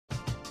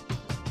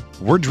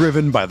We're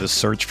driven by the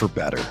search for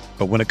better.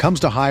 But when it comes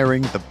to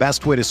hiring, the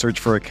best way to search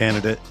for a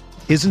candidate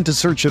isn't to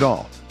search at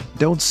all.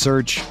 Don't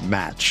search,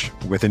 match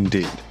with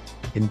Indeed.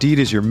 Indeed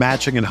is your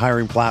matching and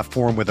hiring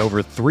platform with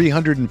over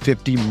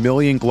 350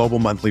 million global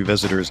monthly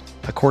visitors,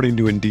 according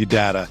to Indeed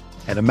data,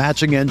 and a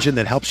matching engine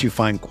that helps you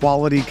find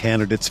quality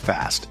candidates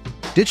fast.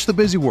 Ditch the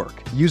busy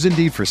work. Use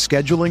Indeed for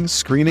scheduling,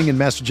 screening, and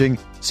messaging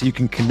so you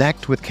can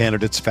connect with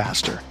candidates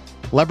faster.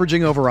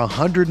 Leveraging over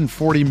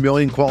 140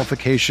 million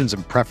qualifications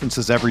and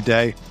preferences every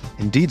day,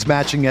 Indeed's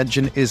matching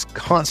engine is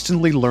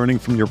constantly learning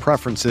from your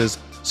preferences,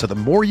 so the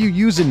more you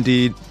use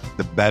Indeed,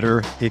 the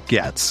better it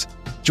gets.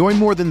 Join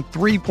more than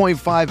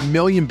 3.5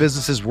 million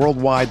businesses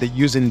worldwide that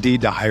use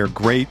Indeed to hire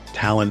great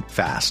talent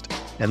fast.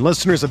 And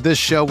listeners of this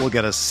show will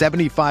get a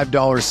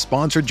 $75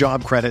 sponsored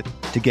job credit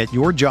to get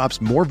your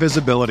jobs more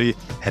visibility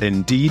at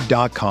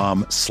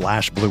Indeed.com/Blue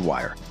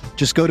Wire.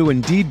 Just go to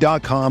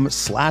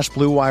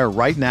Indeed.com/Blue Wire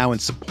right now and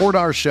support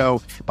our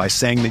show by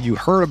saying that you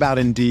heard about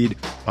Indeed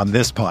on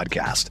this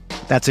podcast.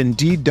 That's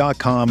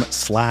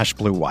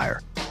Indeed.com/Blue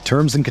Wire.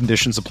 Terms and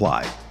conditions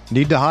apply.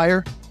 Need to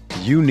hire?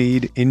 You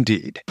need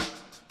Indeed.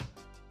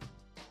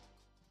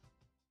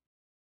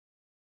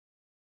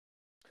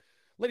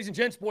 Ladies and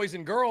gents, boys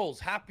and girls,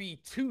 happy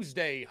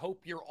Tuesday.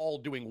 Hope you're all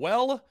doing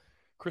well.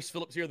 Chris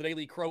Phillips here, the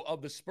Daily Crow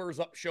of the Spurs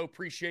Up Show.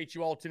 Appreciate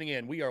you all tuning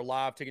in. We are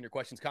live, taking your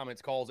questions,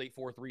 comments, calls,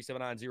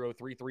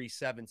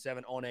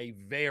 843-790-3377 on a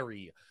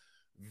very,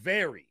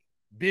 very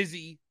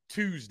busy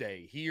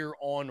Tuesday here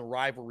on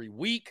Rivalry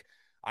Week.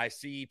 I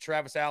see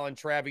Travis Allen,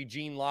 Travie,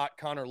 Gene Lott,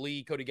 Connor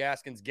Lee, Cody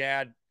Gaskins,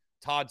 Gad,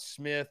 Todd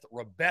Smith,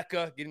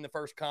 Rebecca getting the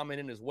first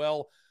comment in as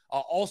well.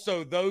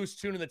 Also, those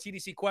tuning in the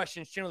TDC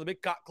Questions channel, the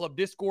Big Cock Club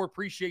Discord,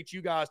 appreciate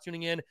you guys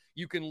tuning in.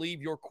 You can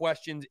leave your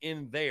questions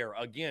in there.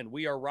 Again,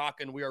 we are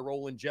rocking, we are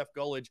rolling. Jeff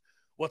Gullidge,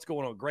 what's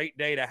going on? Great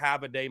day to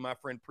have a day, my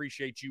friend.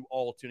 Appreciate you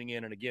all tuning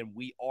in. And again,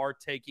 we are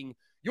taking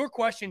your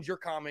questions, your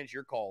comments,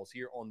 your calls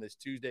here on this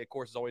Tuesday. Of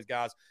course, as always,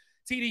 guys,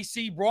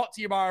 TDC brought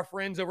to you by our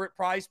friends over at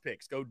Prize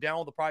Picks. Go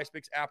download the Prize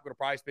Picks app, go to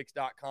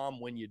prizepicks.com.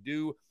 When you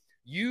do,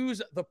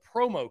 use the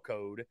promo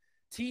code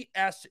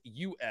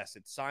TSUS.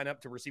 It's sign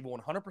up to receive a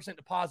 100%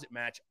 deposit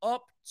match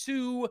up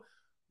to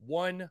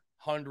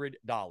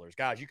 $100.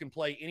 Guys, you can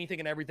play anything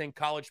and everything,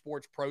 college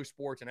sports, pro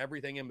sports, and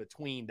everything in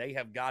between. They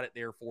have got it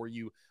there for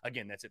you.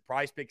 Again, that's at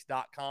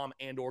prizepicks.com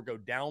and or go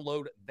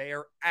download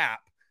their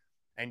app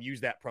and use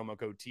that promo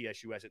code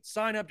TSUS. It's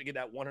sign up to get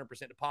that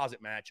 100%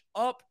 deposit match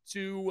up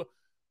to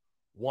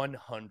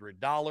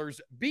 $100.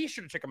 Be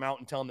sure to check them out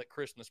and tell them that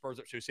Chris and the Spurs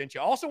Up Show sent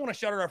you. I also want to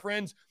shout out our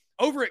friends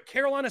over at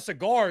Carolina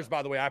Cigars,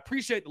 by the way. I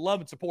appreciate the love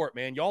and support,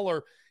 man. Y'all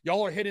are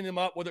hitting them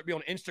up, whether it be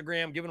on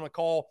Instagram, giving them a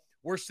call.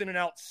 We're sending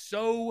out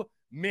so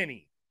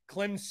many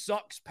Clem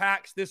Sucks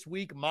packs this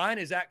week. Mine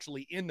is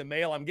actually in the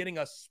mail. I'm getting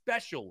a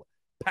special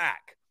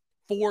pack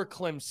for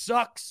Clem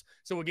Sucks.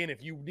 So again,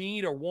 if you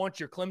need or want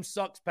your Clem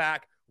Sucks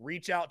pack,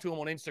 reach out to them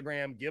on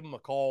Instagram, give them a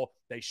call.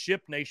 They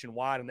ship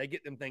nationwide, and they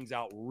get them things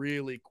out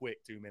really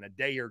quick, too, man. A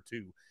day or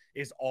two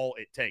is all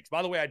it takes.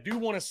 By the way, I do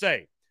want to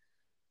say,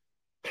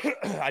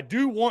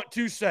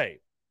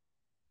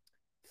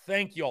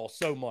 thank y'all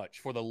so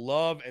much for the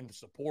love and the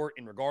support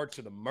in regards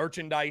to the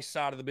merchandise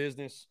side of the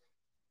business.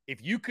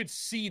 If you could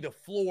see the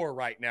floor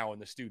right now in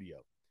the studio,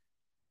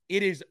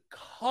 it is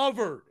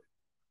covered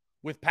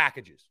with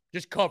packages,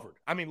 just covered.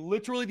 I mean,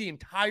 literally the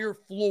entire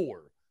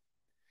floor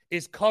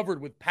is covered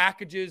with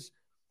packages,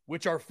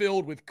 which are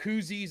filled with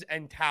koozies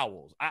and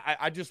towels.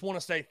 I just want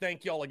to say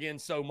thank y'all again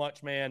so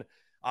much, man.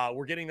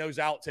 We're getting those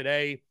out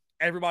today.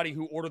 Everybody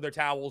who ordered their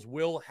towels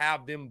will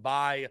have them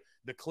by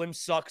the Clem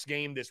Sucks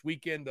game this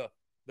weekend,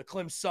 the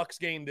Clem Sucks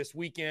game this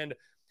weekend.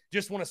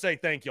 Just want to say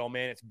thank y'all,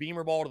 man. It's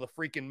Beamer Ball to the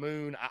freaking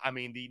moon. I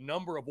mean, the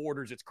number of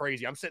orders, it's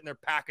crazy. I'm sitting there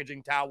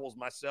packaging towels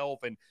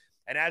myself, and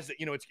as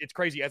you know, it's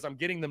crazy. As I'm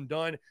getting them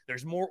done,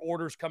 there's more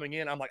orders coming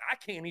in. I'm like, I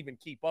can't even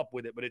keep up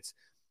with it, but it's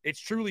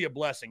truly a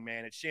blessing,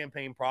 man. It's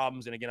champagne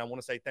problems. And again, I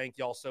want to say thank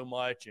y'all so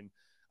much. And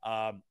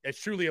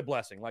it's truly a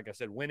blessing. Like I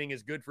said, winning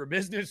is good for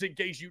business, in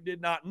case you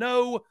did not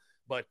know.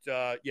 But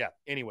yeah,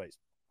 anyways,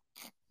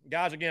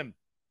 guys, again,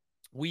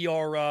 we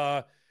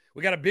got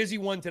a busy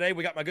one today.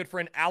 We got my good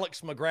friend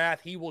Alex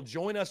McGrath. He will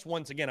join us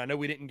once again. I know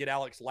we didn't get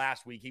Alex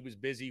last week. He was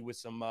busy with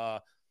some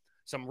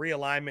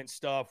realignment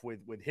stuff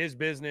with his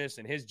business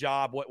and his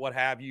job, what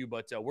have you.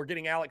 But we're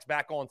getting Alex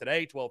back on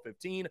today,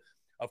 12:15.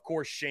 Of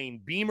course,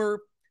 Shane Beamer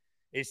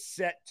is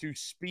set to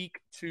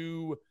speak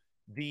to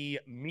the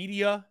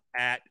media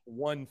at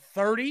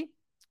 1:30.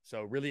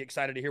 So really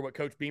excited to hear what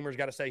Coach Beamer's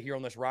got to say here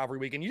on this rivalry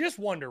week. And you just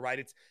wonder,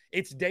 right?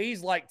 It's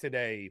days like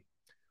today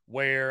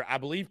where I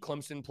believe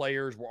Clemson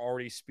players were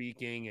already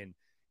speaking and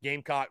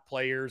Gamecock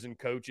players and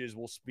coaches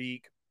will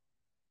speak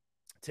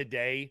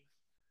today.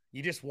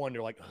 You just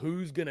wonder, like,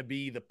 who's going to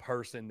be the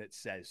person that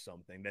says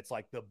something that's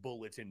like the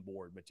bulletin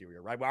board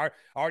material, right? Well,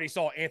 I already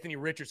saw Anthony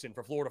Richardson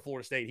for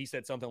Florida State. He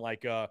said something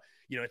like,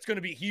 it's going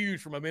to be huge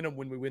for momentum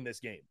when we win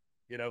this game,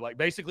 like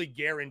basically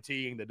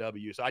guaranteeing the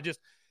W. So I just,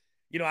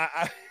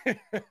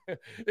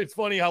 it's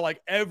funny how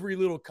like every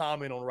little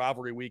comment on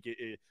rivalry week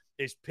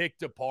is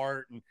picked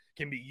apart. And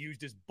can be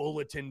used as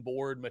bulletin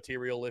board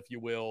material, if you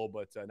will.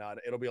 But no,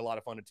 it'll be a lot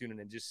of fun to tune in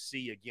and just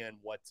see again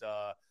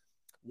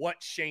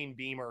what Shane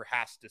Beamer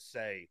has to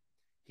say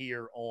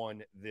here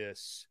on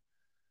this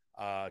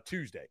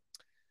Tuesday.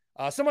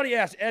 Somebody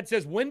asked, Ed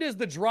says, when does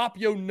the Drop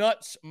Yo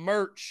Nuts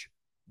merch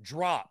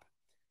drop?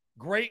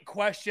 Great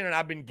question, and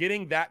I've been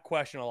getting that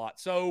question a lot.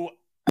 So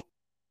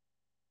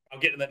I'll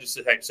get to that in just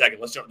a second.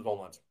 Let's jump to the phone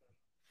lines.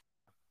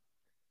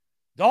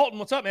 Dalton,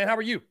 what's up, man? How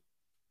are you?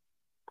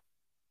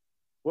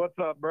 What's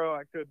up, bro?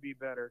 I could be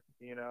better.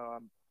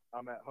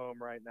 I'm at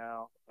home right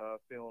now,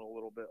 feeling a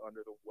little bit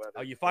under the weather.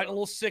 Oh, you fighting a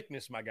little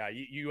sickness, my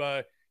guy.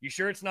 You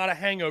sure it's not a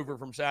hangover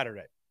from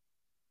Saturday?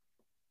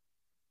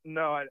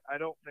 No, I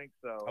don't think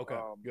so. Okay,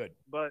 good.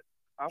 But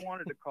I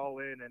wanted to call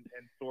in and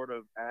sort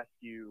of ask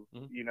you,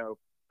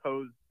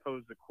 pose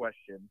a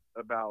question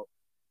about,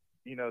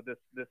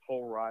 this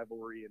whole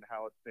rivalry and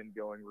how it's been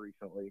going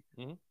recently.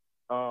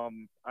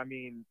 I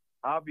mean,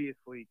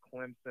 obviously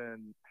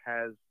Clemson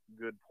has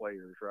good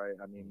players, right?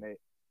 I mean,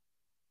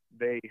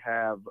 they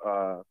have,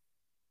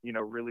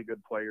 really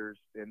good players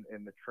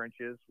in the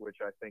trenches, which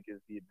I think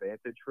is the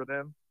advantage for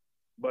them.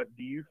 But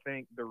do you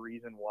think the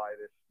reason why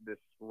this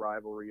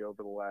rivalry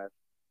over the last,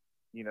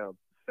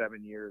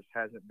 7 years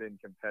hasn't been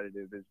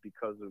competitive is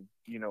because of,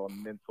 a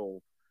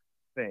mental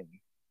thing?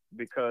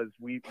 Because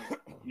most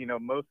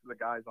of the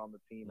guys on the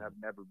team have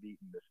never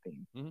beaten this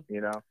team,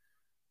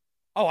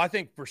 Oh, I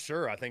think for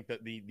sure. I think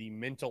that the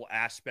mental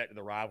aspect of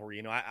the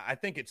rivalry, I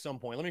think at some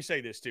point, let me say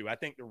this too. I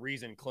think the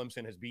reason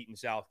Clemson has beaten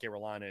South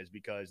Carolina is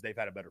because they've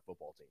had a better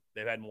football team.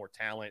 They've had more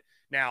talent.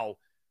 Now,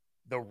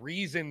 the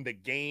reason the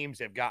games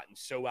have gotten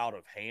so out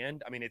of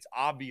hand, I mean, it's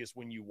obvious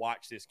when you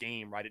watch this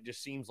game, right? It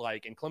just seems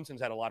like, and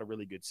Clemson's had a lot of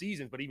really good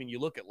seasons, but even you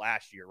look at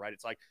last year, right?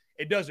 It's like,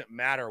 it doesn't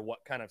matter what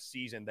kind of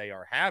season they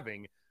are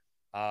having.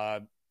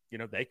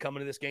 They come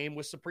into this game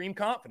with supreme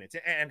confidence.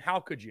 And how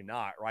could you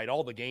not, right?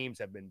 All the games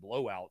have been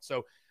blowouts.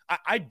 So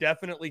I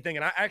definitely think,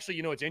 and I actually,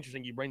 it's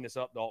interesting you bring this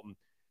up, Dalton.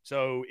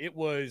 So it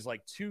was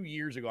like 2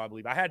 years ago, I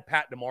believe. I had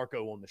Pat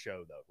DeMarco on the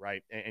show, though,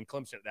 right? And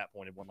Clemson at that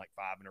point had won like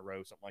 5 in a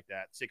row, something like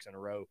that, 6 in a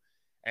row.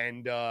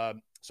 And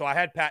so I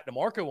had Pat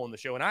DeMarco on the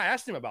show, and I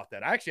asked him about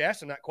that. I actually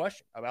asked him that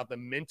question about the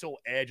mental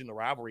edge in the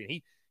rivalry.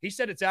 And he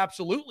said it's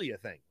absolutely a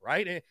thing,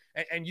 right?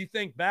 And you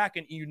think back,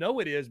 and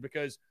it is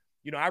because –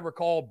 I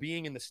recall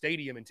being in the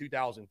stadium in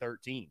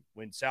 2013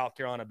 when South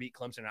Carolina beat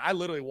Clemson. And I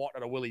literally walked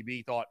out of Willie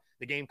B, thought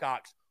the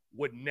Gamecocks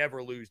would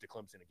never lose to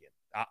Clemson again.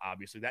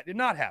 Obviously, that did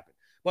not happen.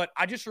 But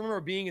I just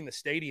remember being in the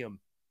stadium,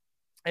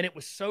 and it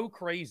was so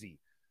crazy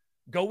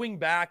going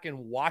back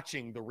and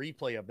watching the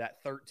replay of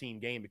that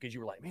 13 game because you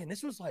were like, man,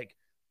 this was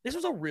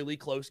a really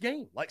close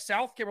game. Like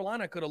South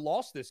Carolina could have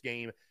lost this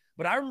game.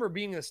 But I remember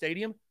being in the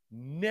stadium,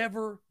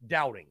 never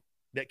doubting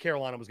that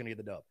Carolina was going to get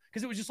the dub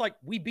because it was just like,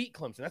 we beat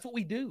Clemson. That's what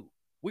we do.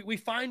 We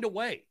find a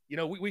way,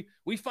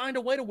 we find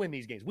a way to win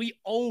these games. We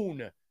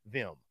own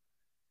them.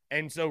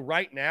 And so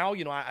right now,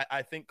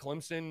 I think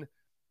Clemson,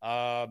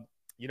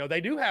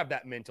 they do have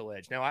that mental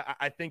edge. Now,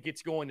 I think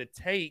it's going to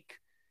take,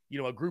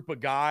 a group of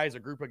guys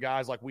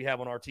like we have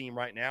on our team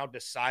right now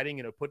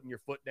deciding, putting your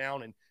foot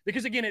down. And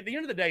because again, at the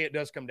end of the day, it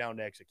does come down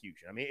to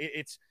execution. I mean,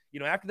 it's,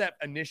 after that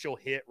initial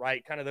hit,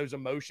 right, kind of those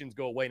emotions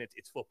go away and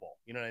it's football.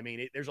 You know what I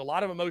mean? There's a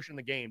lot of emotion in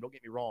the game. Don't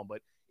get me wrong,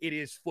 but it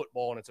is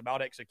football and it's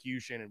about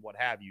execution and what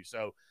have you.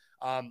 So,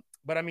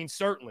 but I mean,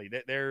 certainly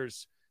that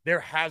there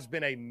has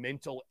been a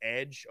mental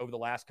edge over the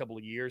last couple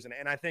of years.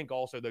 And I think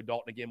also though,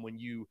 Dalton, again, when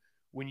you've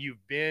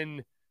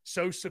been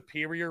so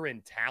superior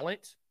in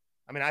talent,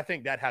 I mean, I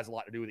think that has a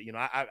lot to do with it.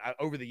 I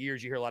over the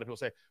years, you hear a lot of people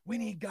say, we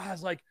need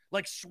guys like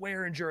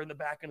Swearinger in the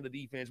back end of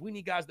the defense. We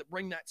need guys that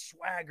bring that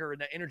swagger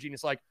and that energy. And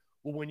it's like,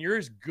 well, when you're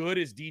as good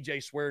as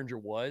DJ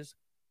Swearinger was,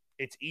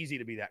 it's easy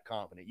to be that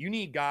confident. You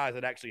need guys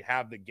that actually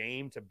have the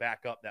game to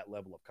back up that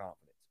level of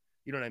confidence.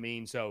 You know what I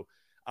mean? So,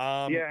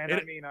 I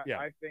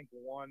think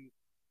one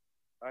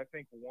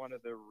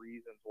of the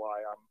reasons why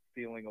I'm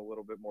feeling a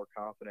little bit more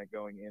confident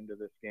going into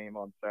this game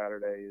on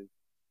Saturday is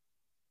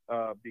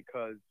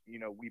because,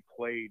 we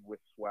played with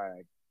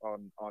swag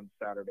on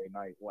Saturday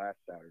night, last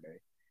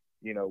Saturday.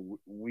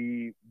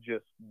 We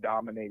just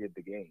dominated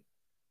the game,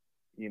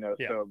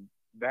 so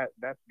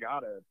that's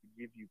gotta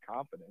give you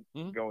confidence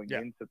going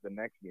into the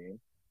next game.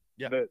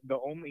 Yeah. The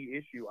only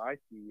issue I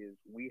see is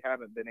we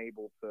haven't been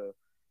able to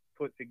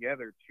put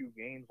together 2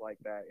 games like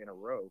that in a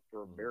row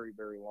for a very,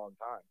 very long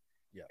time.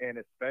 Yeah. And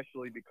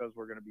especially because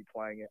we're going to be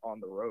playing it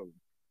on the road.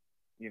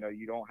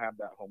 You don't have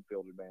that home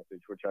field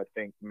advantage, which I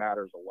think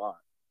matters a lot.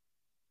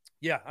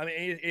 Yeah, I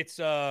mean, it's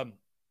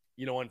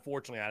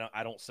unfortunately,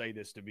 I don't say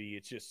this to be.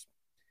 It's just,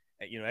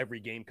 every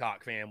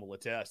Gamecock fan will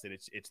attest that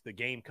it's the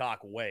Gamecock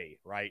way,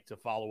 right, to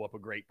follow up a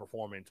great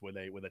performance with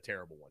a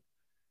terrible one.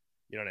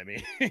 You know what I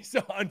mean?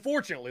 So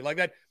unfortunately, like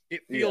that,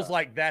 it feels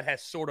like that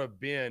has sort of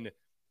been,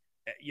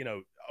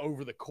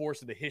 over the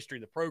course of the history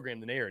of the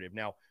program, the narrative.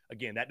 Now,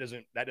 again, that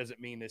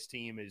doesn't mean this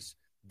team is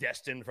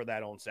destined for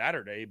that on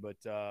Saturday, but.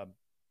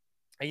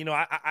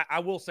 I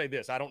will say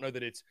this. I don't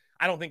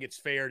think it's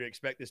fair to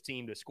expect this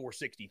team to score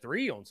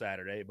 63 on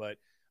Saturday, but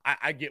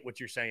I get what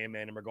you're saying,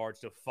 man, in regards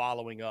to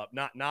following up,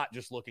 not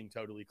just looking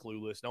totally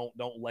clueless.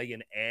 Don't lay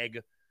an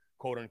egg,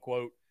 quote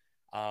unquote.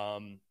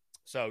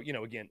 So,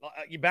 again,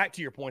 back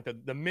to your point,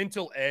 the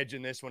mental edge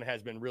in this one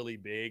has been really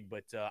big,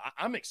 but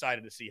I'm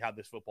excited to see how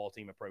this football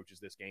team approaches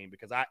this game,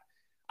 because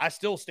I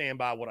still stand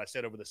by what I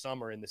said over the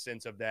summer, in the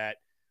sense of that,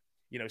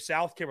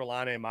 South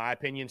Carolina, in my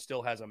opinion,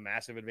 still has a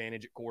massive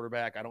advantage at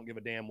quarterback. I don't give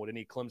a damn what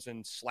any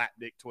Clemson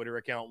slapdick Twitter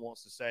account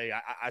wants to say.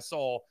 I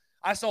saw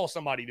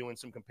somebody doing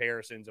some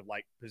comparisons of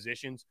like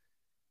positions.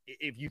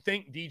 If you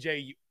think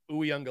DJ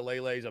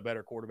Uiagalelei is a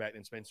better quarterback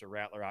than Spencer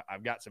Rattler,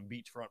 I've got some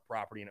beachfront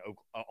property in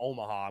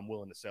Omaha I'm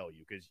willing to sell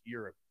you, because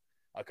you're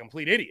a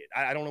complete idiot.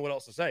 I don't know what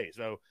else to say.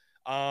 So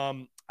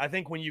I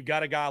think when you've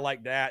got a guy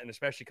like that, and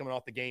especially coming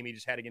off the game he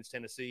just had against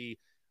Tennessee,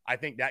 I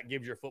think that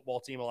gives your football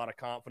team a lot of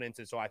confidence.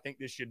 And so I think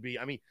this should be,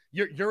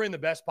 you're in the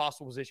best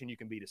possible position you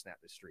can be to snap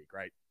this streak,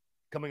 right?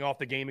 Coming off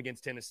the game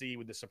against Tennessee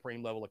with the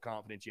supreme level of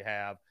confidence you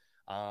have.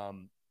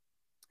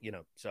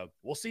 So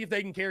we'll see if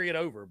they can carry it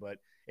over, but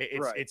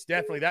it's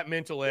definitely, that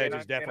mental edge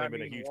has definitely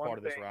been a huge part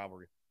of this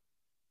rivalry.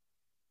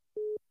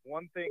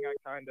 One thing I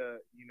kind of,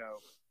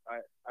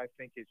 I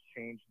think it's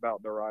changed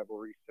about the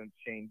rivalry since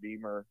Shane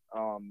Beamer,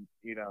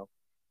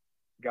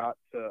 got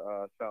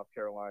to South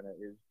Carolina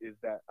is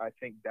that I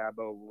think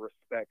Dabo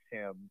respects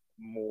him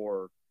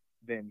more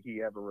than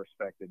he ever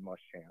respected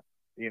Muschamp.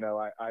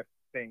 I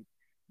think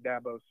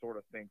Dabo sort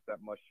of thinks that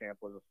Muschamp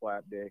was a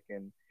slapdick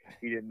and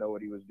he didn't know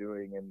what he was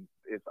doing, and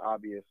it's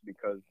obvious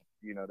because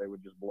they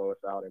would just blow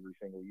us out every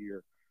single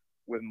year.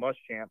 With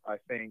Muschamp, I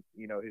think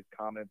his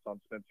comments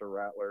on Spencer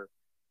Rattler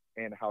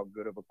and how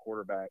good of a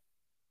quarterback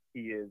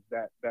he is,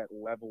 that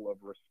level of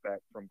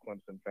respect from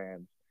Clemson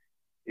fans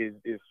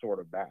is sort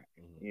of back,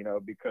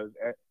 because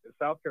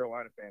South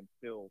Carolina fans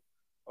still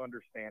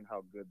understand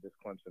how good this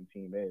Clemson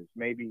team is.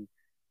 Maybe,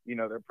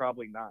 they're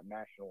probably not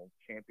national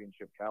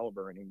championship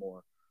caliber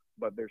anymore,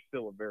 but they're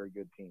still a very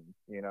good team,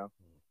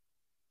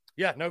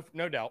 Yeah,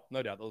 no doubt.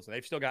 Listen,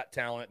 they've still got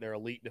talent. They're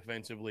elite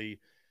defensively.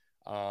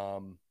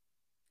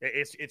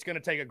 It's going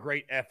to take a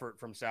great effort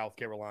from South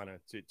Carolina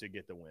to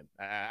get the win.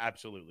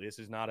 Absolutely. This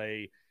is not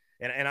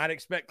and I'd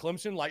expect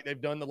Clemson, like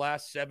they've done the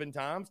last 7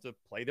 times, to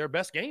play their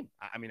best game.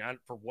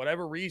 For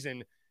whatever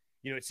reason,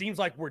 it seems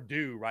like we're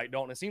due, right,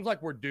 Dalton? It seems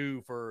like we're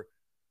due for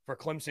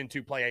Clemson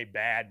to play a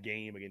bad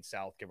game against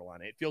South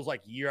Carolina. It feels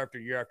like year after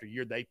year after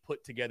year, they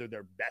put together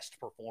their best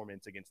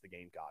performance against the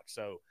Gamecocks.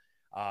 So,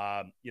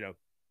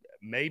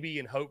 maybe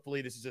and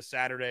hopefully this is a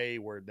Saturday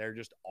where they're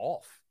just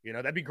off.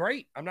 That'd be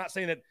great. I'm not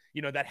saying that,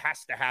 that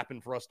has to happen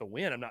for us to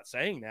win. I'm not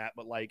saying that,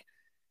 but like,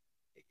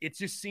 it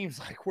just seems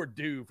like we're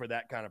due for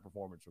that kind of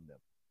performance from them.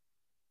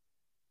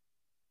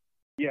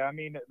 Yeah,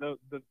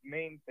 the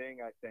main thing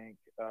I think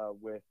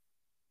with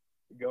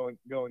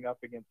going up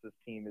against this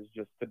team is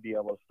just to be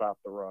able to stop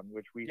the run,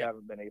 which we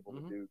haven't been able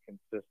to do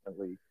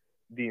consistently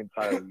the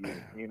entire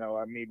year.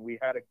 We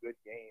had a good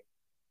game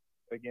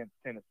against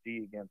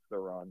Tennessee against the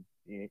run.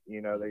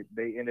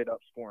 They ended up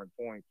scoring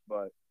points,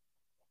 but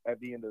at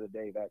the end of the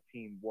day, that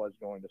team was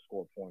going to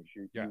score points.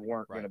 You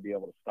weren't going to be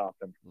able to stop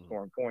them from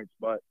scoring points,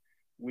 but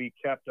we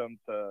kept them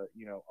to,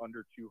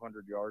 under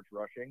 200 yards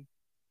rushing.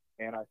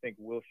 And I think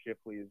Will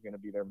Shipley is going to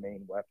be their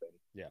main weapon,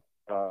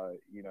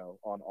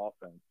 on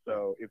offense.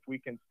 So if we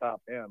can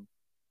stop him,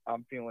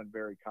 I'm feeling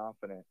very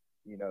confident,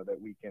 that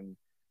we can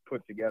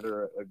put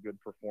together a good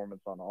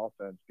performance on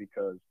offense,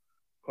 because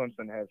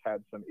Clemson has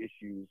had some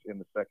issues in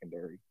the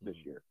secondary this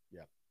year.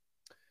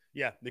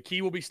 Yeah, the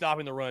key will be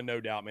stopping the run,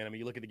 no doubt, man.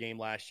 You look at the game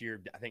last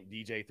year, I think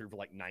DJ threw for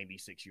like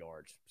 96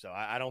 yards. So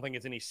I don't think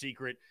it's any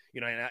secret.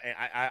 And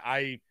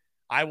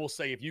I will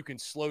say, if you can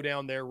slow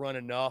down their run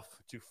enough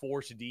to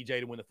force DJ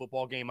to win the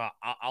football game,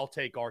 I'll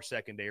take our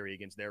secondary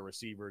against their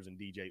receivers and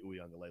DJ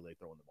Uiagalelei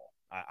throwing the ball.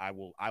 I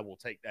will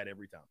take that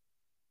every time.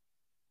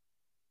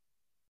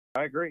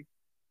 I agree.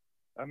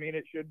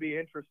 It should be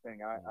interesting.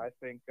 I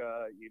think,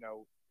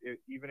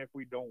 even if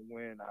we don't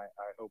win,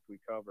 I hope we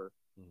cover.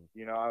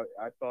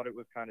 I thought it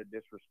was kind of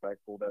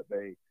disrespectful that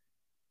they,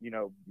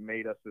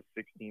 made us a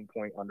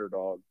 16-point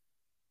underdog.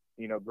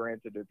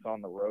 Granted it's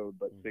on the road,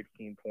 but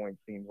 16 points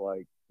seems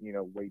like,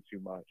 way too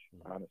much,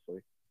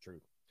 honestly.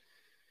 True.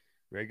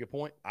 Very good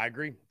point. I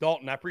agree.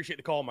 Dalton, I appreciate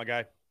the call, my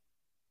guy.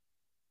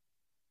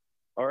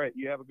 All right.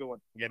 You have a good one.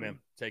 Yeah, man.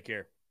 Take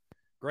care.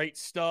 Great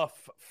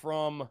stuff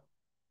from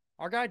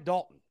our guy,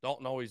 Dalton.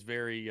 Dalton always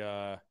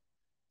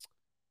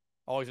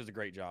always does a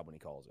great job when he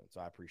calls in, so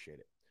I appreciate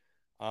it.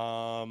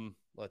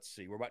 Let's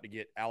see. We're about to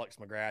get Alex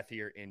McGrath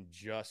here in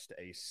just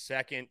a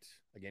second.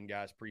 Again,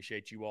 guys,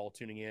 appreciate you all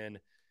tuning in.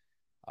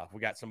 If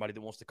we got somebody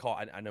that wants to call,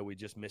 I know we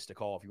just missed a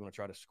call. If you want to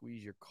try to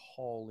squeeze your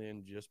call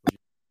in, here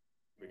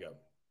we go.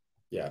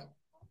 Yeah.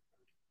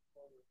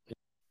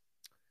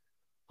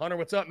 Hunter,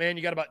 what's up, man?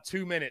 You got about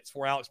 2 minutes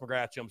before Alex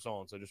McGrath jumps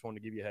on, so just wanted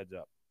to give you a heads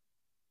up.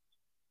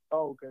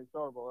 Oh, okay.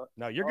 Sorry about that.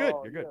 No, you're good.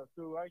 You're good. Yeah,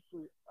 so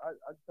actually,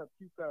 I just have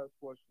 2 fast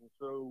questions.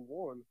 So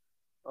one,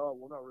 well,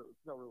 not really.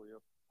 It's not really a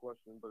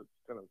question, but it's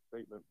kind of a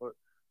statement. But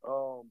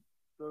so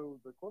So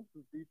the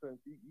Clemson's defense,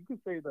 you can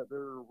say that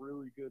they're a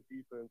really good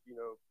defense. You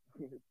know,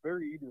 it's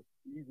very easy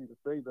to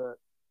say that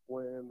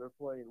when they're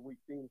playing weak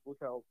teams.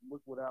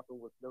 Look what happened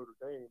with Notre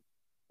Dame,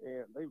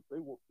 and they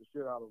whooped the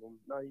shit out of them.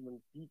 Not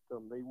even beat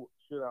them, they whooped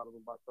the shit out of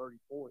them by 30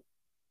 points.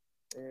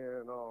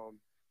 And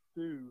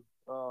two,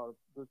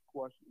 this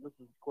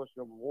is question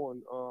number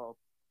one. So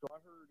I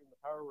heard in the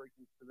power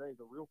rankings today,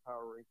 the real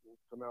power rankings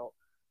come out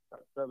at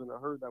 7. I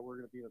heard that we're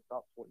going to be in the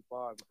top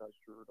 25, if that's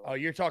true or not. Oh,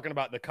 you're talking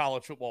about the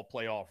college football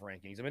playoff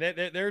rankings. I mean,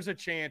 there's a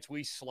chance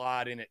we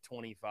slide in at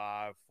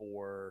 25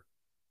 for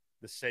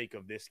the sake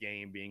of this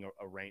game being a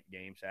ranked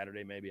game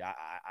Saturday, maybe.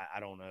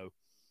 I don't know.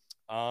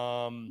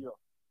 Yeah.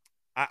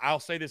 I'll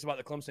say this about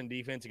the Clemson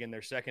defense. Again,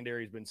 their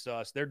secondary has been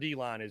sus. Their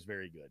D-line is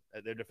very good.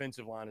 Their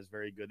defensive line is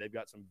very good. They've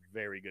got some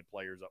very good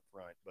players up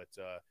front. But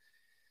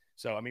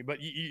so, I mean, but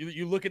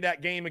you look at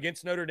that game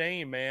against Notre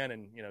Dame, man,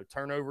 and, you know,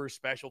 turnovers,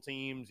 special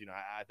teams. You know,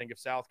 I think if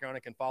South Carolina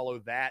can follow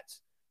that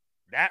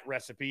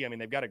recipe, I mean,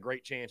 they've got a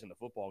great chance in the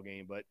football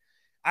game. But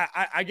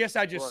I guess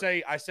I just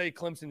say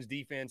Clemson's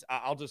defense.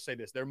 I'll just say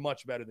this: they're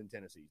much better than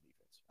Tennessee's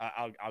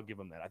defense. I'll give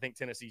them that. I think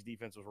Tennessee's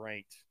defense was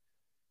ranked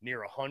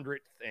near 100th,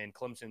 and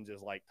Clemson's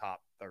is like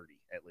top 30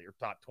 at least, or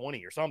top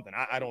 20 or something.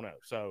 I don't know.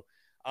 So,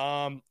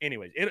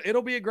 anyways,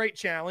 it'll be a great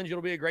challenge.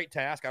 It'll be a great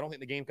task. I don't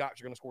think the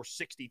Gamecocks are going to score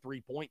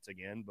 63 points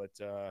again, but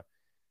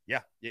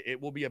yeah,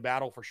 it will be a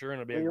battle for sure,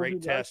 and it'll be a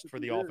great test for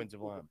the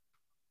offensive line.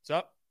 What's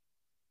up?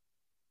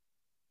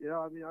 Yeah,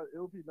 I mean,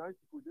 it would be nice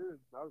if we did.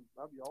 That'd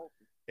be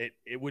awesome.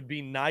 It would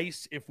be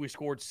nice if we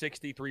scored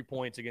 63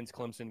 points against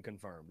Clemson.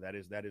 Confirmed.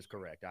 That is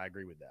correct. I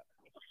agree with that.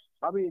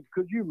 I mean,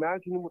 could you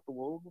imagine what the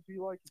world would be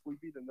like if we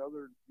beat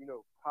another, you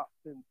know, top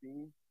 10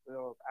 team at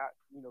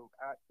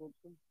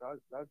Clemson? That'd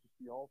just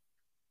be awesome.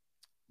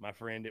 My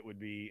friend, it would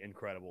be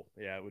incredible.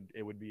 Yeah,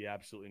 it would be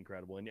absolutely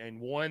incredible, and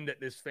one that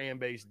this fan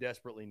base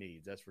desperately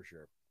needs. That's for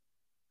sure.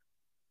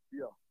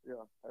 Yeah.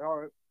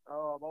 All right.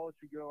 I'll let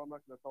you go. I'm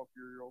not going to talk to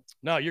your.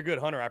 No, you're good,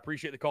 Hunter. I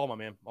appreciate the call, my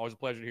man. Always a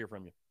pleasure to hear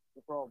from you.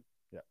 No problem.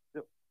 Yeah.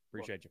 Yep.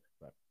 Appreciate you.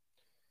 Bye.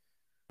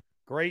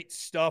 Great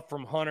stuff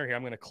from Hunter here.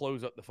 I'm going to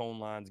close up the phone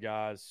lines,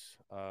 guys.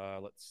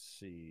 Let's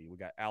see. We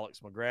got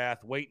Alex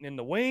McGrath waiting in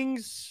the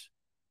wings.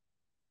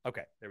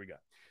 Okay, there we go.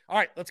 All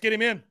right, let's get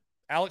him in.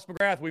 Alex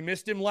McGrath, we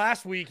missed him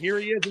last week. Here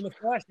he is in the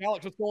flesh.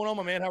 Alex, what's going on,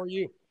 my man? How are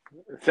you?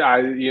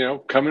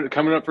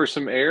 Coming up for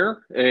some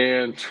air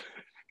and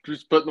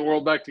just putting the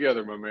world back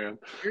together, my man.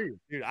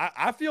 Dude,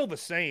 I feel the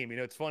same. You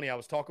know, it's funny. I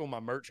was talking with my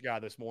merch guy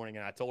this morning,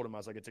 and I told him, I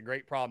was like, it's a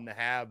great problem to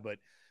have, but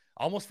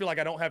I almost feel like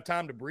I don't have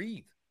time to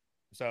breathe.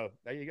 So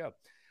there you go.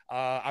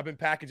 I've been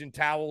packaging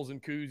towels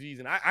and koozies,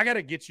 and I got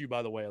to get you,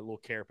 by the way, a little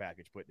care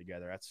package put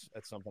together. That's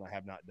something I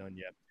have not done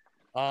yet.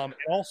 And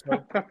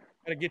also, got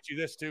to get you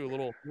this too, a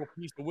little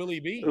piece of Willie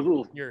B. A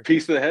little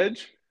piece of the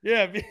hedge?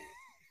 Yeah.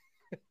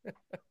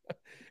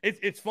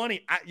 It's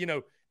funny.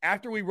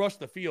 After we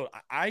rushed the field,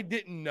 I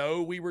didn't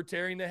know we were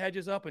tearing the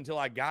hedges up until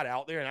I got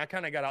out there, and I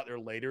kind of got out there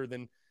later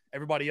than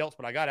everybody else,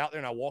 but I got out there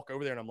and I walk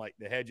over there and I'm like,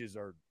 the hedges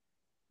are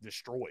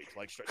destroyed.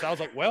 So I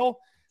was like, well,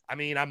 I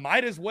mean, I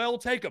might as well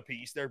take a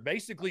piece. They're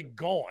basically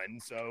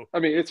gone. So I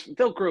mean,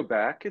 they'll grow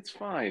back. It's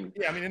fine.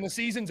 Yeah, I mean, and the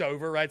season's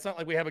over, right? It's not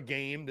like we have a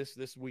game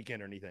this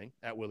weekend or anything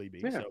at Willie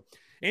B. Yeah. So,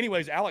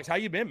 anyways, Alex, how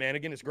you been, man?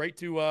 Again, it's great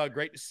to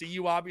see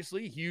you.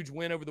 Obviously, huge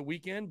win over the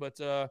weekend. But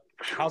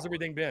how's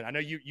everything been? I know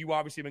you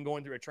obviously been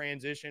going through a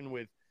transition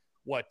with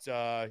what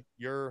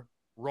your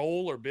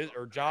role or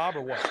job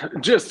or what?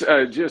 Just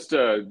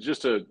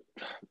a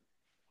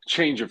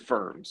change of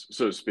firms,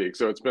 so to speak.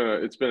 So it's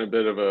been a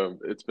bit of a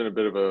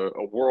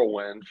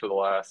whirlwind for the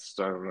last,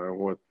 I don't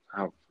know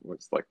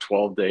what's like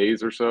 12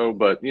 days or so.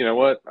 But you know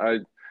what? I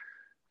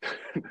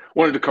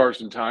wanted to carve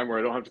some time where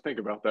I don't have to think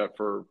about that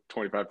for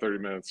 25, 30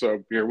 minutes.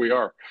 So here we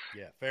are.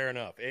 Yeah, fair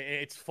enough.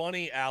 It's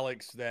funny,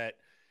 Alex, that,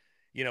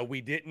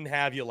 we didn't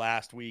have you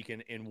last week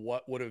in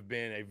what would have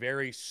been a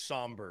very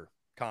somber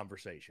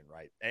conversation,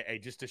 right?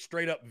 Just a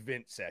straight up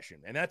vent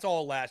session. And that's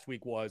all last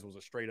week was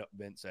a straight up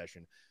vent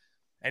session.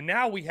 And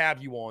now we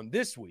have you on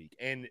this week,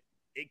 and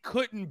it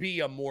couldn't be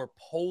a more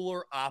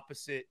polar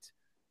opposite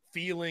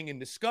feeling and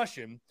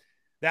discussion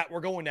that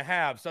we're going to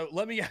have. So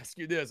let me ask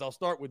you this. I'll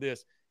start with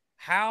this.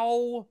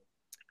 What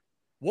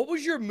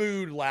was your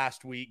mood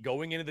last week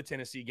going into the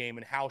Tennessee game,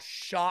 and how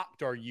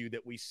shocked are you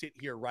that we sit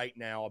here right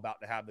now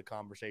about to have the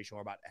conversation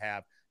we're about to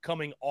have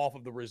coming off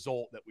of the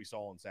result that we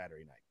saw on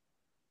Saturday night?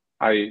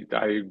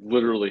 I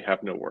literally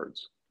have no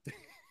words.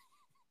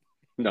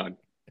 None.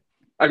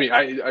 I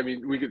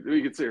mean, we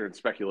could sit here and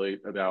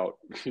speculate about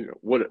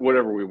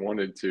whatever we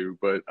wanted to,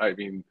 but I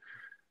mean,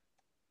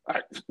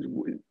 I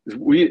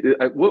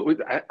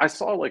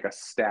saw like a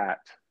stat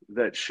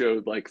that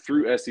showed like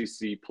through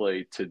SEC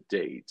play to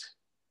date,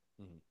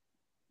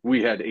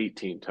 we had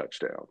 18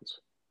 touchdowns,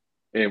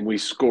 and we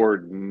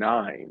scored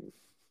 9.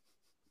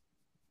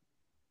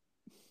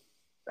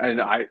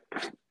 And I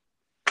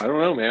don't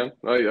know, man.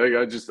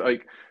 I just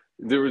like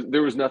there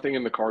was nothing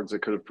in the cards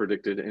that could have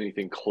predicted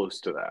anything close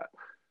to that.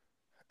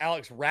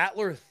 Alex,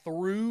 Rattler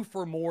threw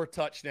for more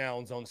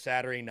touchdowns on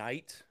Saturday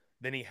night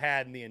than he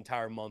had in the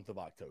entire month of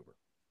October.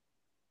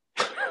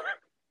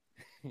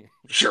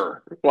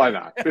 Sure, why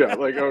not? Yeah,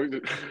 like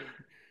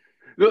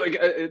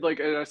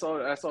and I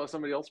saw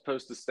somebody else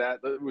post a stat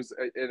that was,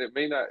 and it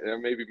may not, I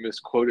may be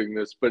misquoting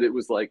this, but it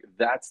was like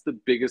that's the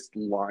biggest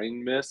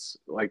line miss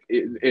like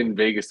in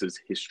Vegas's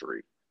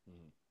history,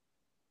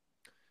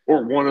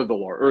 or one of the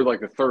or like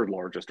the third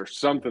largest, or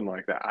something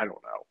like that. I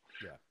don't know.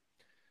 Yeah.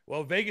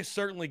 Well, Vegas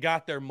certainly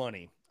got their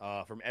money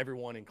from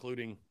everyone,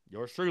 including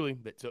yours truly,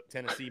 that took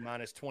Tennessee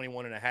minus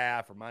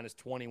 21.5 or minus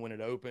 20 when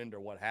it opened or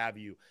what have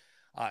you.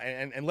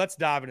 And let's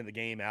dive into the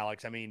game,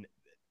 Alex. I mean,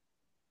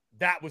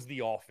 that was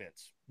the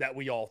offense that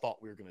we all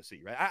thought we were going to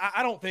see, right?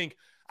 I don't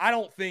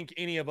think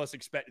any of us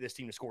expected this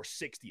team to score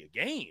 60 a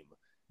game,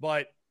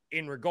 but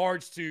in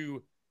regards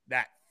to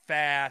that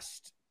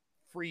fast,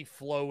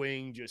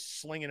 free-flowing,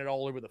 just slinging it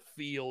all over the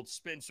field,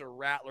 Spencer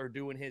Rattler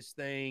doing his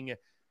thing,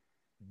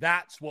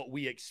 that's what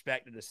we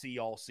expected to see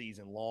all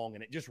season long,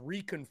 and it just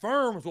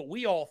reconfirms what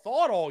we all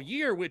thought all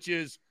year, which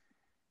is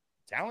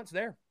talent's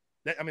there.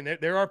 I mean,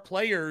 there are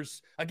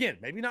players, again,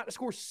 maybe not to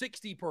score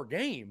 60 per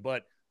game,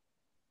 but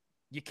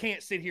you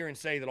can't sit here and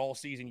say that all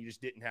season you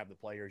just didn't have the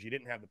players, you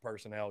didn't have the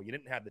personnel, you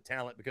didn't have the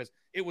talent, because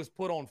it was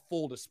put on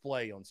full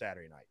display on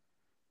Saturday night.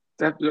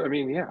 I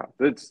mean, yeah,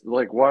 that's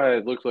like why I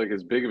look like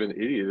as big of an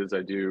idiot as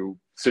I do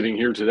sitting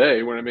here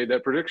today when I made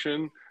that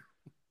prediction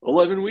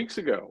 11 weeks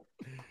ago.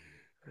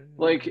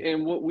 Like,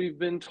 and what we've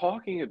been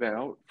talking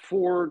about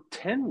for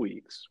 10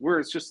 weeks, where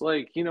it's just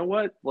like, you know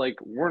what? Like,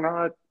 we're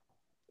not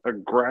a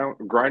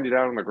grinded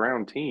out on the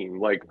ground team.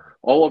 Like,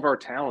 all of our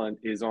talent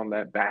is on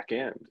that back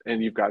end,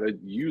 and you've got to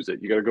use it.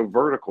 You got to go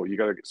vertical. You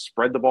got to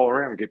spread the ball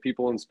around, get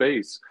people in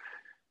space.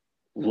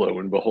 Lo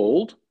and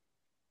behold,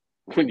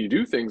 when you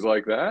do things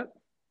like that,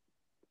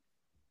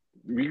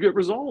 you get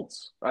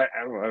results. I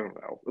don't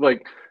know.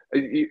 Like,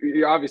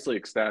 you're obviously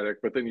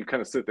ecstatic, but then you kind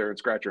of sit there and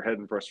scratch your head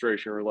in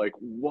frustration. Or like,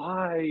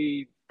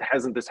 why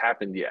hasn't this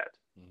happened yet?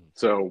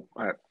 So,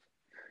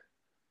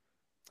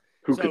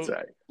 who could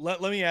say?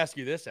 Let me ask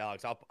you this,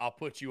 Alex. I'll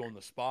put you on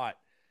the spot,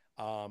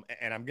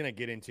 and I'm going to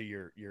get into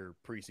your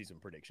preseason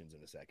predictions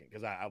in a second,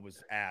 because I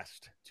was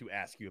asked to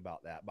ask you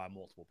about that by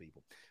multiple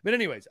people. But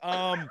anyways,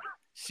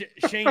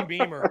 Shane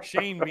Beamer.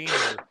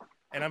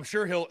 And I'm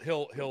sure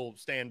he'll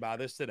stand by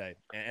this today,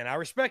 and I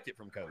respect it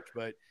from Coach.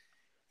 But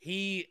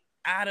he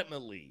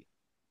adamantly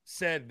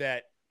said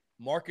that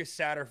Marcus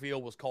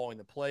Satterfield was calling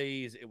the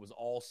plays. It was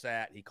all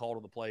Sat. He called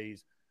all the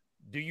plays.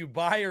 Do you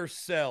buy or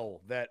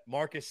sell that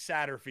Marcus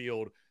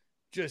Satterfield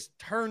just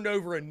turned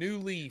over a new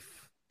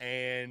leaf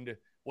and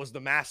was the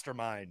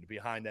mastermind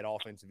behind that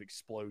offensive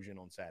explosion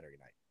on Saturday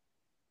night?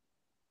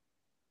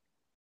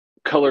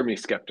 Color me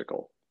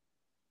skeptical.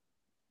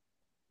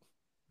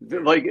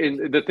 Like,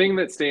 and the thing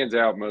that stands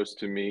out most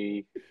to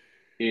me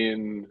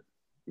in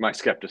my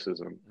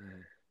skepticism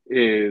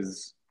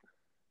is,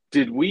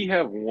 did we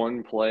have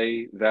one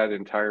play that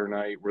entire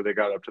night where they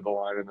got up to the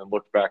line and then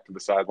looked back to the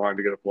sideline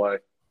to get a play?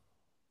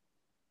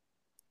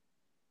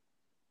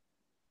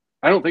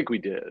 I don't think we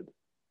did.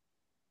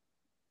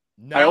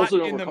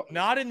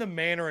 Not in the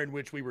manner in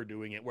which we were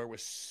doing it, where it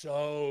was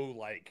so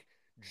like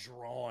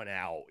drawn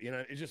out. You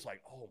know, it's just like,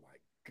 oh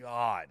my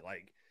God,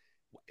 like.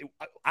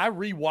 I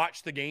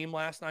rewatched the game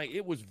last night.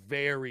 It was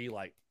very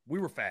like, we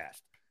were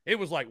fast. It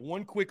was like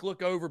one quick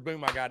look over,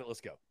 boom, I got it, let's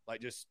go. Like,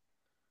 just,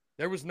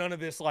 there was none of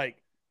this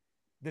like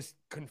this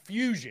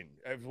confusion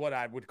is what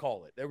I would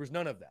call it. There was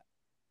none of that.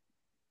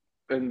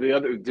 And the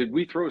other, did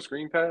we throw a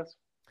screen pass?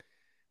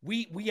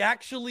 We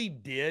actually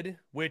did,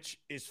 which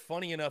is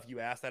funny enough you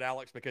asked that,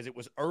 Alex, because it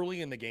was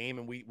early in the game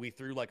and we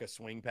threw like a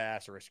swing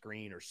pass or a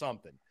screen or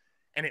something,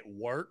 and it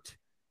worked.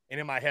 And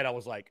in my head, I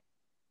was like,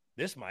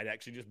 this might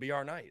actually just be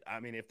our night. I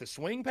mean, if the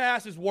swing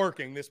pass is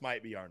working, this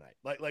might be our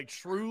night. Like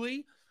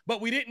truly.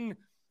 But we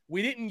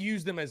didn't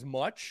use them as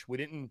much. We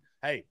didn't,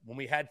 hey, when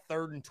we had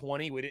 3rd and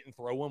 20, we didn't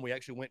throw them. We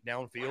actually went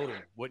downfield,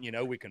 and wouldn't you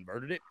know, we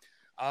converted it.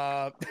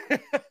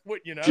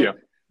 Wouldn't you know? Yeah.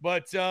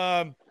 But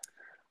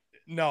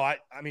no, I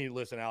mean,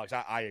 listen, Alex,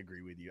 I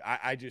agree with you.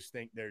 I just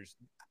think there's,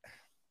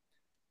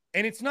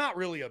 and it's not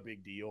really a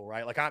big deal,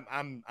 right? Like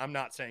I'm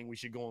not saying we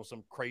should go on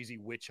some crazy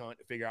witch hunt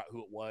to figure out who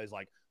it was.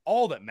 Like,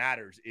 all that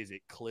matters is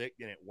it clicked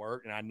and it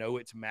worked. And I know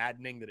it's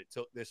maddening that it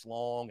took this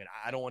long, and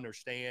I don't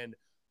understand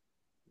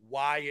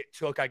why it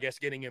took, I guess,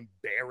 getting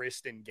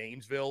embarrassed in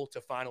Gainesville to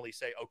finally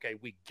say, okay,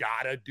 we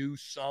gotta do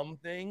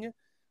something,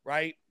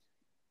 right?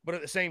 But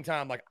at the same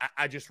time, like,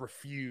 I just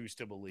refuse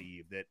to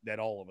believe that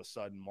all of a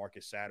sudden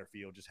Marcus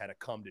Satterfield just had a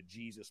come to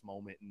Jesus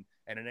moment,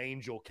 and an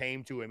angel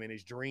came to him in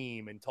his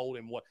dream and told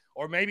him what,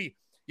 or maybe,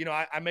 you know,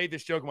 I made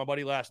this joke with my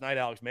buddy last night,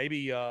 Alex,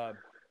 maybe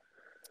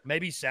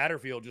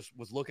Satterfield just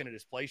was looking at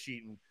his play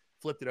sheet and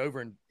flipped it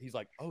over, and he's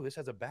like, oh, this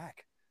has a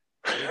back.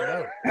 I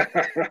didn't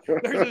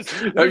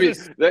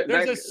know.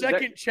 There's a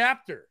second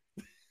chapter.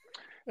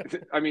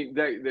 I mean,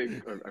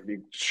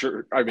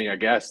 sure. I mean, I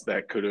guess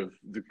that could have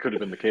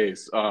been the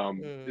case.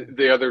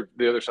 The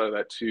other side of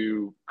that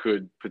too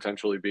could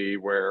potentially be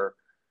where,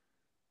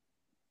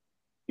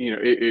 you know,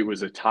 it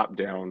was a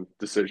top-down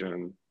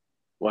decision.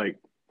 Like,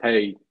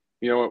 hey,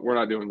 you know what? We're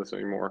not doing this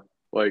anymore.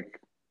 Like,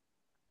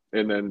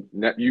 and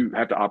then you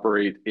have to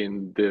operate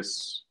in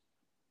this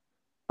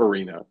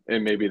arena,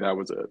 and maybe that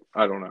was it.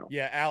 I don't know.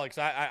 Yeah, Alex,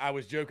 I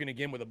was joking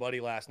again with a buddy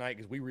last night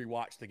because we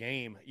rewatched the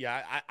game.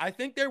 Yeah, I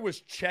think there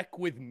was check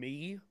with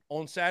me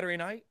on Saturday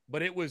night,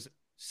 but it was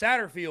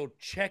Satterfield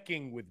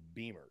checking with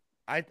Beamer.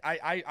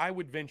 I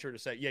would venture to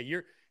say,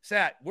 yeah,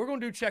 we're going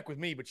to do check with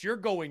me, but you're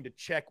going to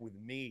check with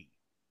me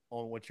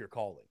on what you're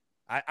calling.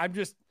 I'm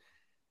just,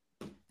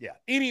 yeah.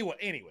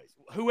 Anyways,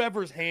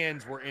 whoever's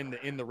hands were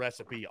in the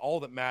recipe, all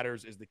that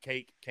matters is the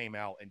cake came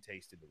out and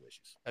tasted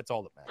delicious. That's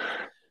all that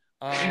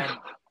matters.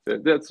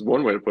 That's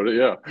one way to put it.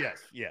 Yeah.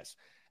 Yes.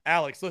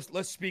 Alex,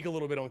 let's speak a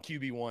little bit on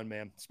QB1,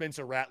 man.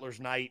 Spencer Rattler's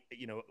night.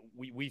 You know,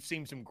 we've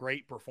seen some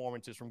great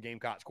performances from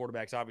Gamecocks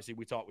quarterbacks. Obviously,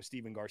 we talked with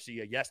Stephen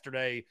Garcia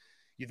yesterday.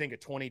 You think of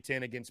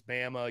 2010 against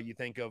Bama. You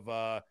think of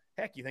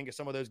you think of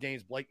some of those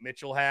games Blake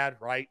Mitchell had,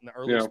 right, in the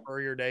early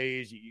Spurrier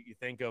days. You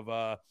think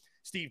of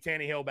Steve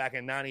Tannehill back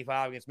in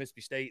 '95 against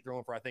Mississippi State,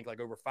 throwing for I think like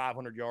over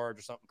 500 yards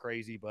or something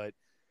crazy. But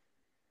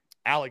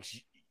Alex,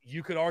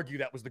 you could argue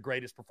that was the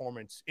greatest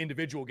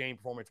individual game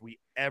performance we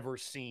ever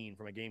seen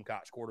from a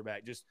Gamecocks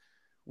quarterback. Just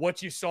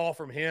what you saw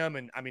from him,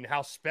 and I mean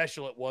how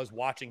special it was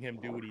watching him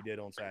do what he did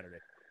on Saturday.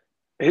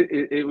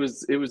 It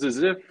was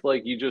as if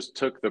like you just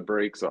took the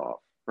brakes off,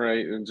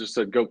 right, and just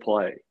said go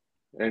play,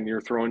 and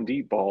you're throwing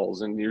deep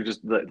balls, and you're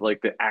just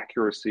like the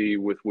accuracy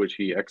with which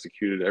he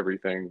executed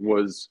everything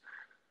was.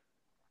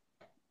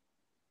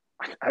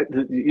 I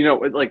don't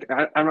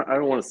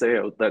want to say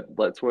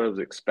that's what I was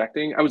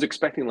expecting. I was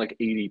expecting like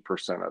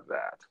 80% of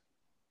that,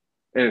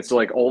 and it's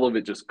like all of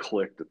it just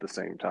clicked at the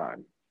same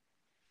time.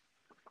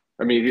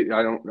 I mean,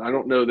 I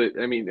don't know that.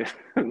 I mean,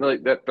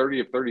 like that 30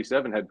 of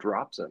 37 had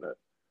drops in it,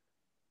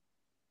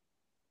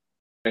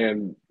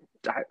 and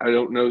I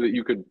don't know that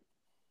you could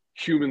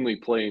humanly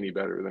play any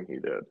better than he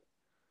did.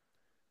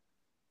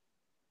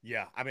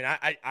 Yeah, I mean,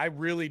 I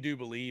really do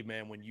believe,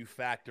 man, when you just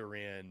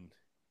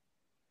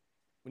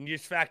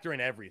factor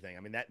in everything,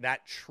 I mean,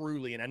 that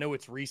truly, and I know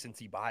it's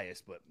recency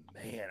bias, but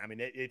man, I mean,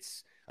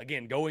 it's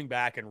again, going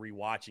back and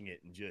rewatching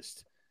it and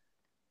just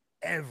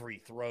every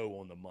throw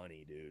on the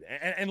money, dude.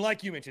 And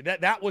like you mentioned,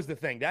 that was the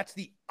thing. That's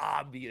the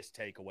obvious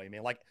takeaway,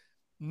 man. Like,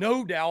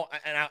 no doubt,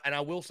 and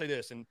I will say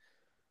this, and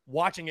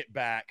watching it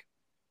back,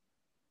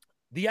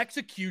 the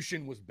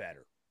execution was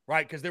better,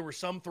 right? Because there were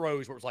some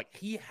throws where it was like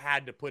he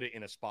had to put it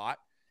in a spot,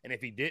 and if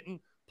he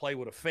didn't, play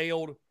would have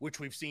failed, which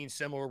we've seen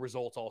similar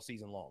results all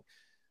season long.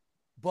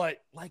 But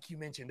like you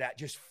mentioned, that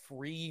just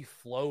free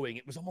flowing,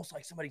 it was almost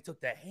like somebody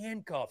took the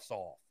handcuffs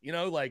off,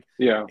 like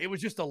it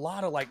was just a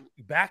lot of like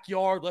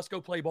backyard, let's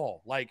go play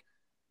ball. Like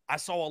I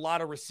saw a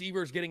lot of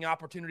receivers getting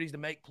opportunities to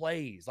make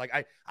plays. Like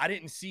I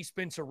didn't see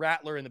Spencer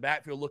Rattler in the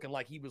backfield looking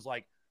like he was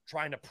like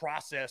trying to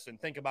process and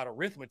think about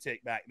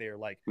arithmetic back there.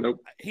 Like nope.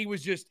 He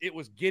was just, it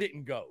was get it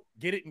and go,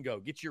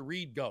 get your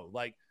read, go.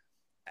 Like,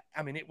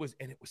 I mean, it was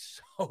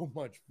so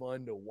much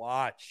fun to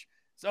watch.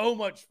 So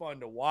much fun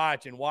to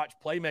watch and watch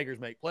playmakers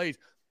make plays.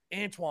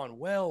 Antwane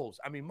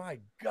Wells, I mean, my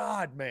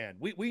God, man.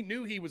 We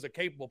knew he was a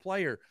capable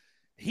player.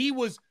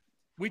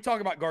 We talk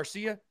about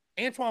Garcia.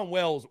 Antwane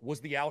Wells was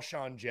the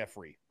Alshon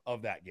Jeffrey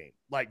of that game.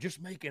 Like, just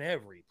making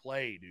every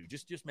play, dude.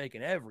 Just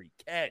making every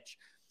catch.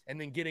 And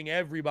then getting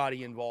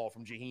everybody involved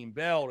from Jaheim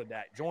Bell to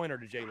Dak Joyner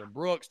to Jalen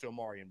Brooks to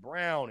Amarian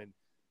Brown. And,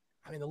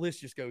 I mean, the list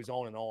just goes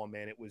on and on,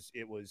 man. It was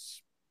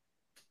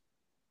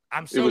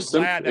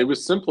glad that it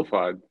was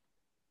simplified.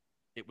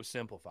 It was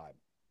simplified.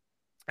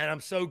 And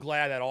I'm so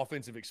glad that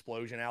offensive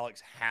explosion,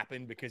 Alex,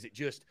 happened because it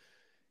just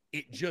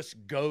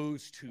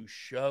goes to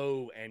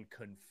show and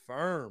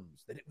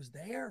confirms that it was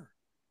there.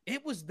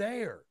 It was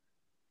there.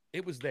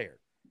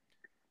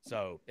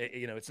 So,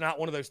 it's not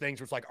one of those things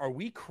where it's like, are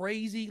we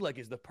crazy? Like,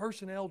 is the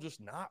personnel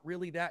just not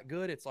really that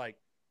good? It's like,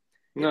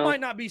 it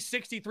might not be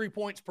 63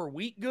 points per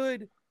week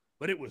good,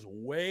 but it was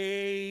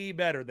way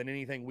better than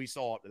anything we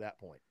saw up to that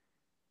point.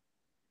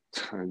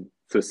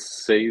 To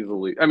say the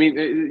least. I mean,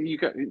 you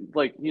got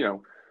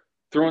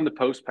throwing the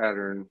post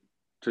pattern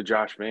to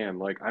Josh Vann.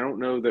 Like, I don't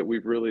know that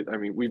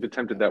we've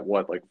attempted that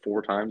like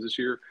 4 times this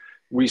year.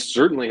 We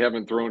certainly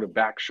haven't thrown a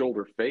back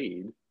shoulder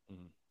fade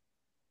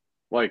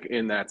like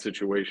in that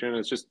situation.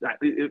 It's just I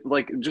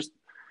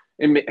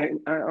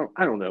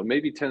don't know.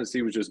 Maybe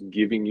Tennessee was just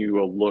giving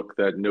you a look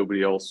that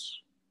nobody else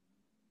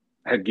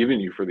had given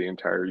you for the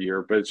entire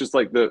year. But it's just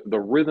like the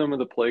rhythm of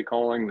the play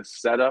calling, the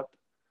setup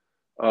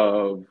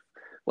of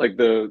like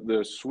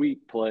the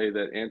sweep play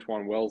that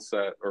Antwane Wells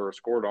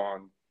scored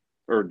on,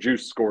 or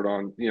Juice scored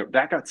on,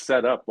 that got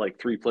set up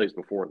like 3 plays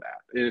before that.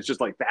 And it's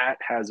just like that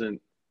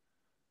hasn't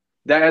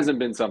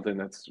been something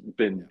that's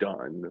been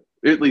done,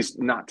 at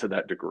least not to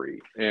that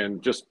degree.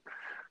 And just,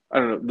 I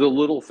don't know, the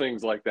little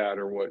things like that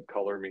are what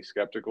color me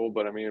skeptical.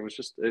 But I mean, it was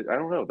just, I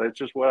don't know. That's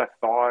just what I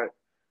thought,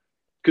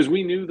 because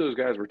we knew those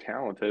guys were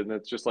talented, and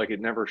it's just like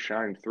it never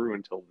shined through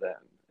until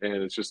then.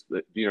 And it's just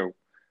that,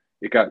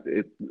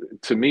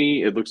 to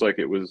me, it looks like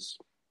it was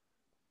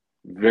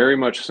very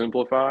much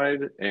simplified,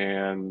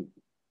 and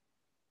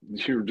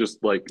you're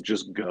just like,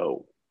 just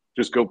go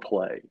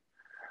play.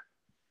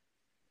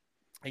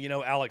 And,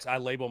 Alex, I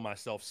label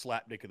myself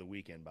slapdick of the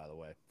weekend, by the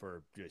way,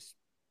 for just,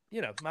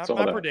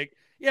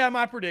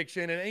 my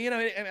prediction.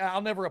 And,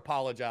 I'll never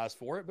apologize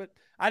for it, but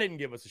I didn't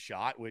give us a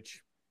shot,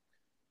 which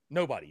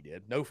nobody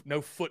did.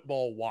 No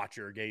football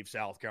watcher gave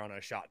South Carolina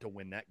a shot to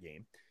win that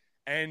game.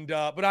 And,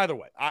 but either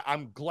way,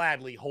 I'm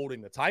gladly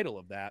holding the title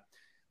of that.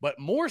 But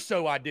more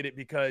so I did it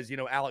because,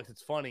 Alex,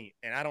 it's funny,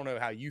 and I don't know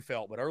how you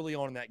felt, but early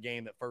on in that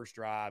game, that first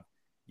drive,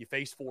 you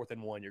face 4th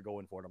and 1, you're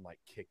going for it. I'm like,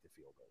 kick the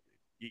field goal,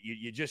 dude.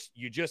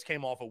 You just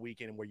came off a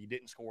weekend where you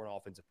didn't score an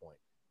offensive point.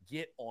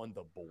 Get on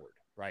the board,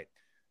 right?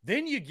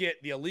 Then you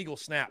get the illegal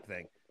snap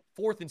thing,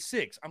 4th and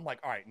 6. I'm like,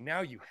 all right,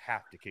 now you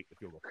have to kick the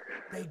field goal.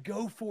 They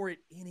go for it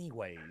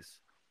anyways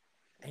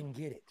and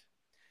get it.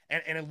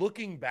 And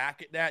looking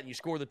back at that, and you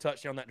score the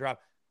touchdown on that drive,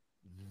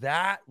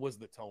 that was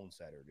the tone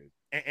setter, dude.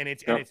 And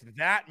it's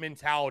that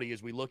mentality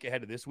as we look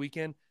ahead to this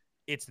weekend.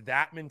 It's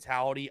that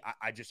mentality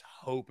I just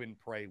hope and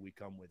pray we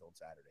come with on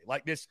Saturday.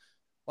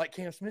 Like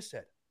Cam Smith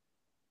said,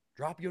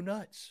 drop your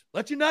nuts.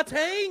 Let your nuts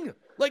hang.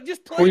 Like,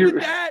 just play with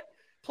that.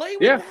 Play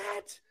with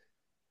that.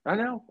 I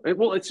know.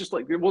 It's just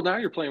like, now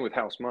you're playing with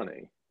house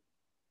money.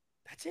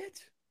 That's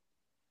it.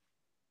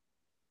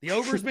 The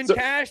over's been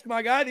cashed,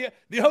 my guy.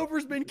 The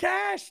over's been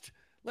cashed.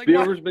 Like, the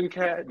over's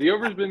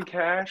been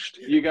cashed.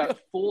 You got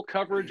full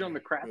coverage on the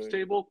craps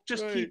table.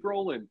 Just keep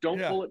rolling. Don't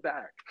pull it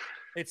back.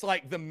 It's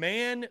like the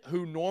man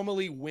who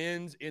normally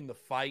wins in the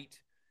fight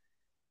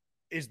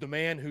is the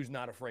man who's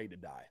not afraid to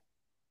die.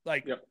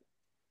 Like,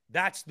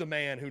 that's the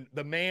man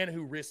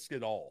who risks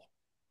it all.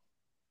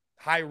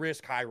 High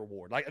risk, high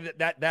reward. Like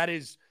that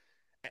is,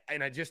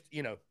 and I just,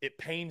 it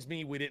pains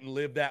me we didn't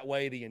live that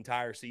way the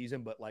entire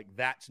season, but like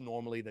that's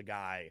normally the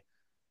guy,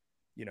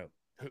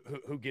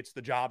 who gets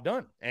the job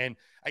done. And,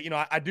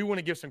 I do want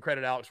to give some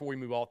credit, Alex, before we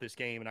move off this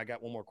game. And I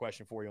got one more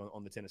question for you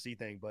on the Tennessee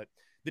thing, but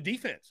the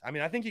defense,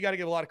 I think you got to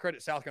give a lot of credit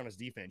to South Carolina's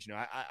defense.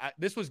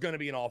 This was going to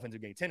be an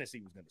offensive game.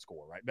 Tennessee was going to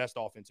score, right? Best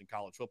offense in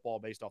college football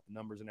based off the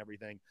numbers and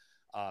everything.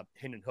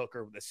 Hendon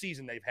Hooker, the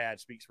season they've had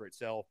speaks for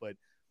itself. But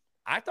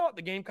I thought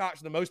the Gamecocks,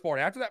 for the most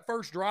part, after that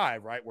first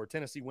drive, right, where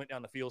Tennessee went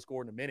down the field,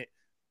 scored in a minute,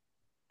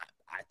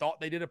 I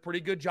thought they did a pretty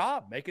good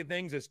job making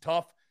things as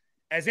tough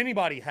as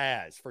anybody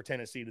has for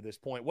Tennessee to this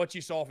point. What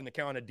you saw from the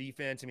Carolina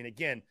defense,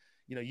 again,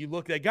 you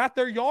look, they got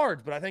their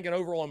yards, but I think an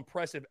overall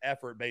impressive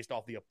effort based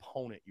off the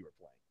opponent you were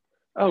playing.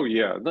 Oh,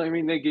 yeah.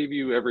 They gave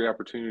you every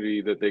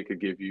opportunity that they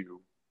could give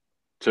you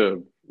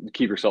to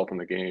keep yourself in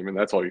the game, and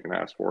that's all you can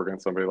ask for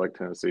against somebody like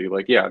Tennessee.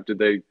 Like, did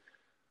they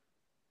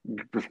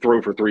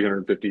throw for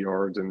 350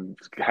 yards and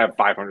have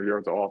 500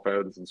 yards of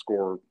offense and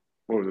score,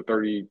 what was it,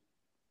 38,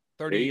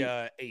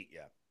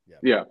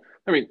 yeah.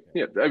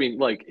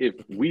 Like, if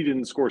we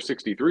didn't score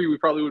 63, we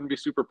probably wouldn't be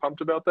super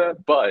pumped about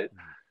that. But,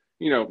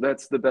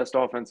 that's the best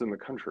offense in the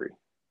country.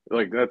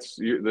 Like,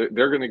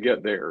 they're going to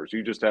get theirs.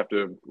 You just have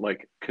to,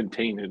 like,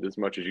 contain it as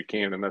much as you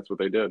can, and that's what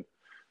they did.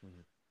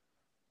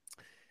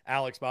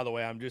 Alex, by the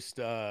way, I'm just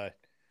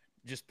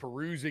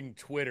perusing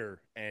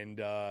Twitter and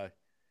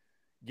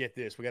get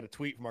this. We got a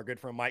tweet from our good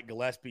friend Mike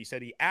Gillespie. He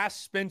said he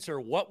asked Spencer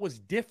what was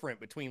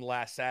different between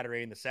last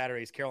Saturday and the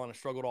Saturdays Carolina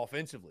struggled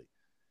offensively.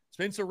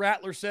 Spencer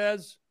Rattler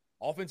says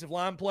offensive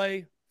line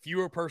play,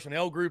 fewer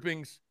personnel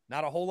groupings,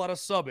 not a whole lot of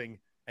subbing,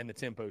 and the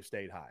tempo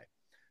stayed high.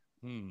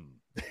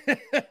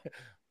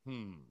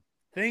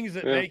 Things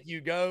that make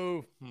you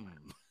go,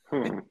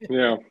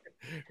 Yeah.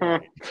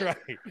 Right.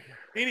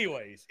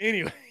 Anyways.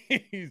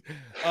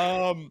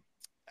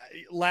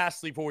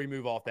 Lastly, before we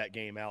move off that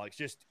game, Alex,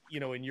 just,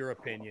 in your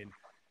opinion,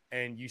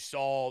 and you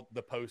saw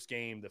the post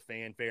game, the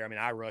fanfare.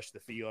 I rushed the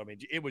field.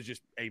 It was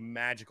just a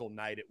magical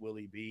night at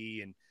Willie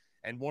B.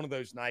 And one of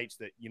those nights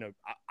that,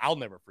 I'll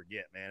never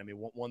forget, man.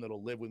 One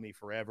that'll live with me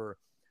forever.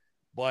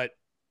 But,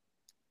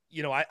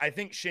 I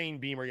think Shane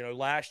Beamer,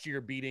 last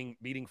year beating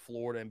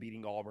Florida and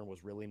beating Auburn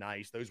was really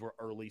nice. Those were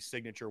early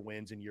signature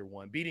wins in year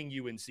one. Beating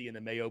UNC in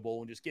the Mayo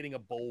Bowl and just getting a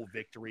bowl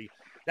victory,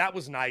 that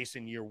was nice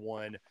in year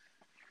one.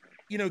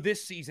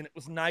 This season, it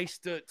was nice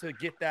to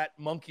get that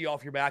monkey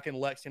off your back in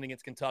Lexington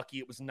against Kentucky.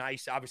 It was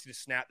nice, obviously, to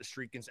snap the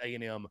streak against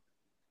A&M.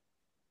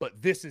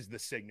 But this is the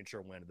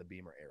signature win of the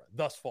Beamer era,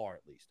 thus far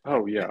at least.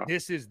 Oh, yeah.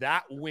 This is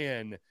that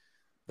win,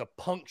 the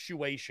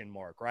punctuation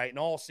mark, right? And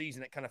all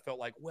season, it kind of felt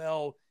like,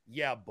 well,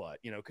 yeah, but,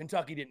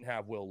 Kentucky didn't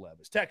have Will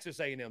Levis. Texas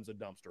A&M's a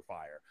dumpster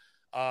fire.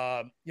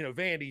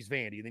 Vandy's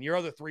Vandy. And then your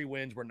other three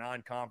wins were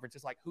non-conference.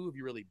 It's like, who have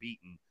you really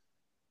beaten?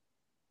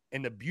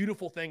 And the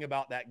beautiful thing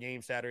about that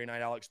game Saturday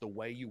night, Alex, the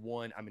way you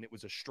won, it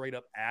was a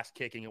straight-up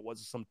ass-kicking. It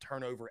wasn't some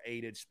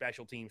turnover-aided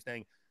special teams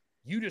thing.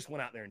 You just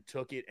went out there and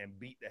took it and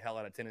beat the hell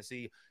out of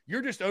Tennessee.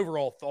 Your just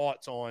overall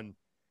thoughts on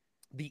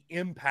the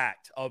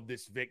impact of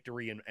this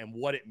victory and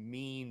what it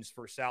means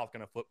for South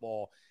Carolina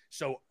football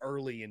so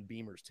early in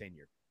Beamer's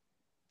tenure?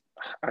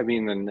 The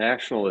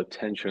national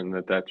attention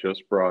that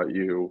just brought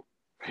you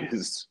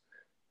is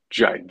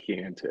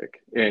gigantic.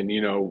 And,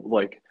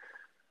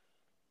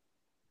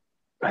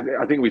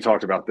 I think we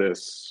talked about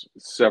this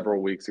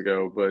several weeks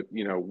ago, but,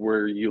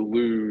 where you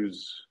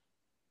lose –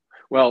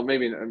 well,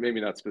 maybe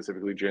not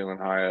specifically Jalen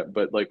Hyatt,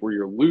 but, where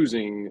you're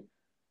losing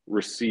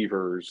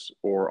receivers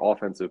or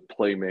offensive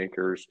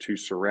playmakers to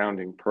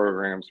surrounding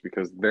programs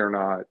because they're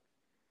not,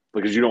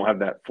 because you don't have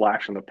that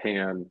flash in the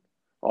pan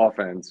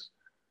offense.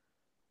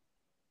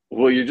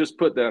 Well, you just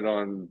put that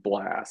on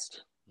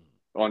blast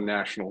on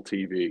national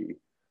TV.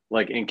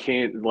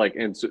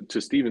 And so,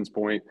 to Steven's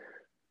point,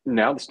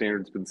 now the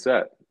standard's been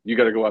set. You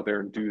got to go out there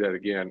and do that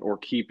again, or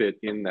keep it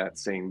in that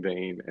same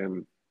vein.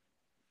 And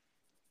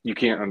you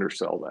can't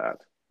undersell that.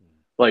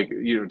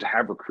 To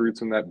have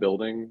recruits in that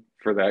building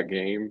for that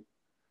game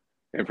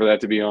and for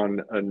that to be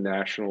on a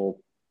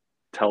national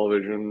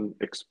television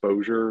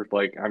exposure,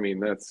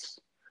 that's,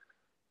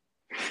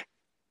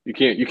 you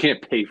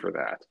can't pay for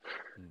that.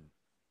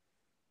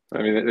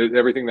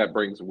 Everything that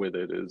brings with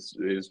it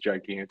is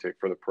gigantic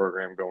for the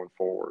program going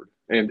forward,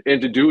 and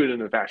to do it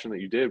in a fashion that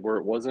you did, where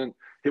it wasn't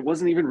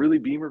even really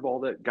Beamer ball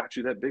that got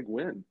you that big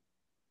win.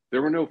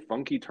 There were no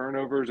funky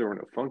turnovers. There were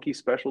no funky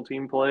special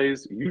team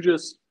plays. You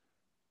just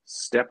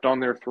stepped on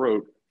their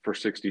throat for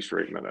 60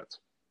 straight minutes.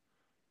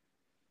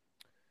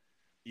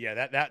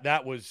 Yeah,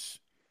 that was,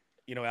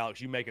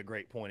 Alex, you make a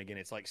great point. Again,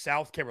 it's like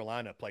South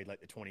Carolina played like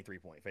the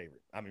 23-point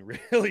favorite.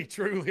 Really,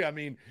 truly.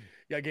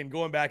 Again,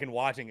 going back and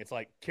watching, it's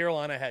like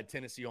Carolina had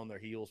Tennessee on their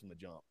heels from the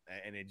jump.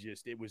 And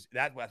it was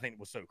that I think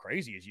was so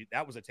crazy is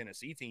that was a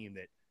Tennessee team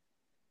that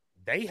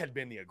they had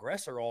been the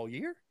aggressor all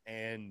year.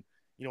 And,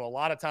 a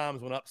lot of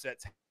times when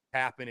upsets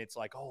happen, it's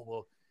like, oh,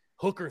 well,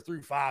 Hooker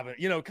threw 5,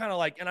 and kind of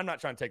like, and I'm not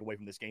trying to take away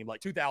from this game,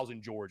 like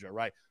 2000 Georgia,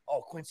 right? Oh,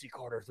 Quincy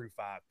Carter threw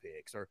 5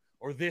 picks, or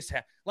this,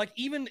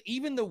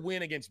 even the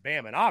win against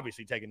Bama, and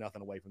obviously taking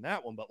nothing away from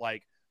that one, but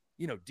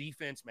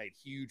defense made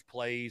huge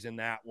plays in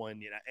that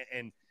one,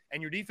 and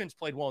your defense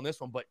played well in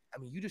this one, but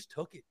you just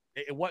took it.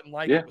 It wasn't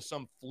like it was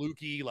some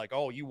fluky, like,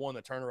 oh, you won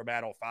the Turner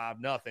battle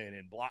 5-0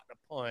 and blocked a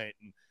punt,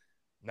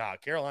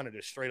 and Carolina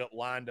just straight up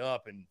lined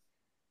up and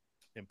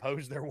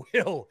imposed their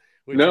will.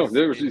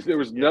 There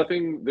was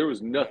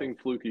nothing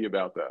fluky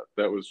about that.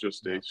 That was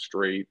just a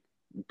straight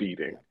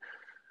beating.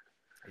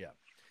 Yeah.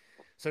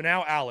 So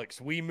now,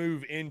 Alex, we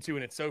move into,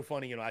 and it's so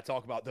funny, I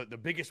talk about the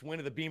biggest win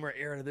of the Beamer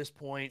era to this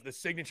point, the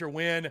signature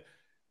win,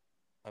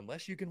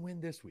 unless you can win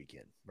this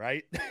weekend,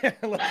 right?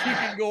 Unless you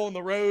can go on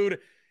the road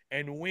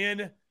and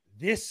win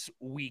this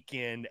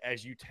weekend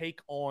as you take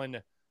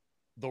on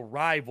the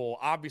rival.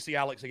 Obviously,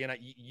 Alex, again,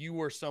 you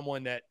were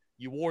someone that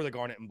you wore the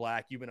garnet and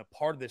black. You've been a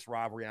part of this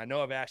rivalry. I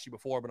know I've asked you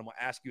before, but I'm going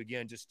to ask you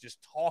again.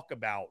 Just talk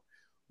about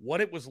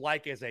what it was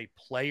like as a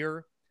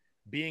player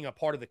being a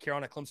part of the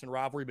Carolina-Clemson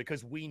rivalry,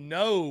 because we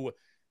know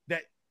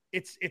that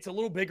it's a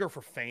little bigger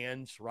for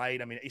fans,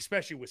 right?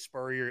 Especially with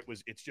Spurrier,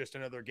 it's just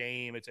another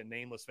game. It's a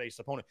nameless face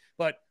opponent.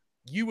 But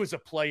you as a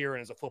player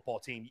and as a football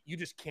team, you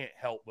just can't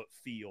help but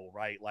feel,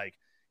 right? Like,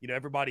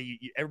 everybody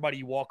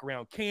you walk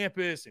around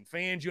campus and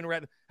fans you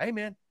interact with, hey,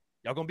 man,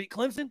 y'all going to beat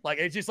Clemson? Like,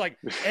 it's just like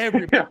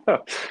everybody.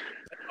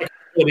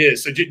 It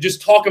is. So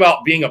just talk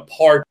about being a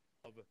part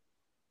of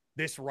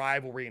this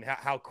rivalry and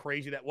how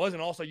crazy that was.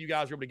 And also, you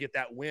guys were able to get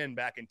that win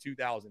back in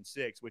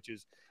 2006, which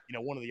is,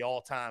 one of the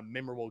all-time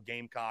memorable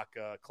Gamecock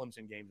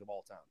Clemson games of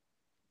all time.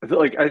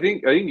 I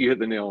think you hit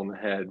the nail on the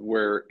head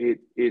where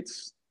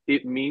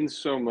it means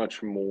so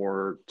much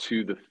more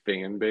to the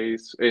fan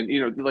base. And,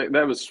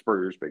 that was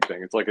Spurrier's big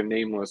thing. It's like a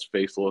nameless,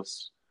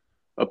 faceless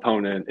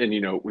opponent. And,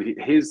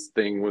 his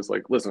thing was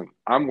like, listen,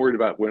 I'm worried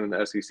about winning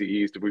the SEC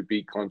East. If we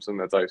beat Clemson,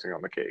 that's icing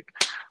on the cake.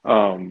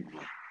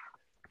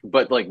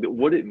 But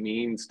what it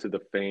means to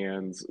the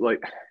fans, when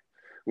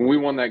we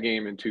won that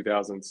game in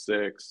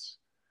 2006,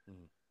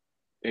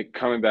 it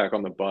coming back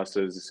on the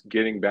buses,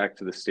 getting back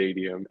to the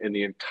stadium, and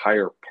the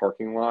entire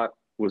parking lot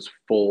was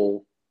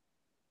full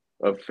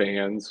of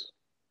fans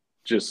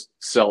just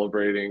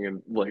celebrating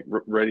and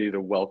ready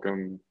to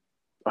welcome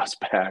us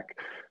back.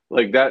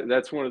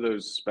 That's one of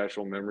those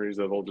special memories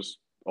that'll just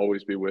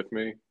always be with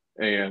me.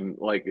 And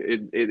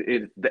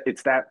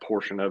it's that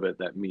portion of it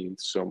that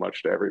means so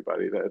much to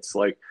everybody. That's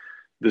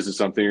this is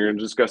something you're going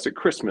to discuss at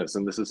Christmas,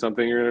 and this is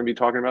something you're going to be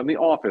talking about in the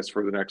office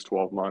for the next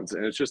 12 months.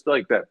 And it's just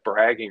that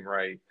bragging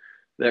right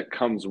that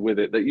comes with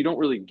it that you don't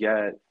really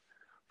get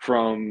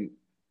from,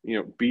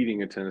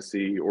 beating a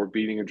Tennessee or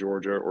beating a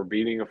Georgia or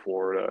beating a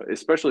Florida,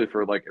 especially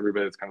for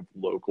everybody that's kind of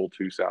local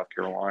to South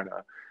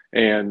Carolina.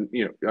 And,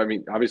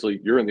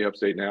 obviously you're in the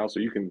upstate now, so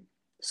you can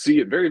see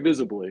it very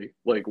visibly,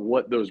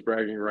 what those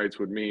bragging rights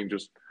would mean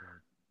just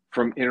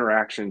from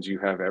interactions you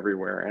have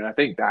everywhere. And I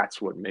think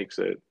that's what makes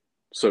it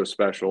so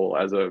special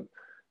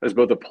as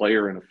both a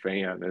player and a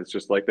fan. It's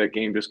just that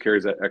game just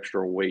carries that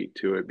extra weight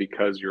to it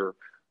because you're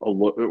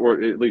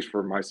or at least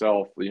for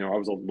myself, I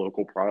was a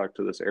local product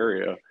to this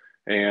area,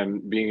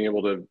 and being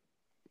able to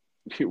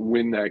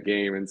win that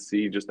game and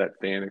see just that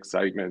fan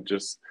excitement,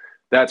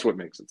 that's what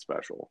makes it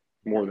special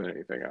more than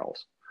anything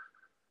else.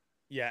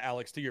 Yeah,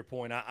 Alex, to your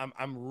point, I'm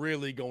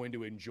really going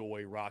to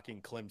enjoy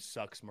rocking Clem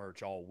Sucks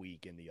merch all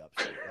week in the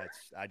upstate.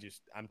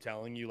 I'm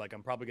telling you,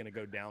 I'm probably going to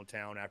go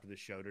downtown after the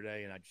show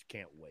today, and I just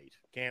can't wait.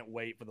 Can't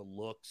wait for the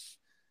looks,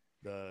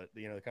 the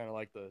kind of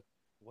the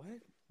what?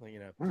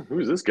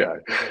 Who's this guy?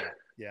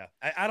 Yeah.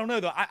 I don't know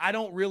though. I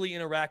don't really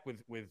interact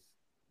with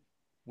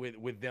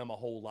with them a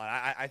whole lot.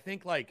 I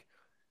think like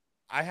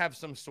I have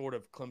some sort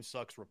of Clem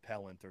sucks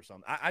repellent or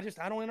something. I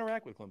don't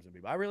interact with Clemson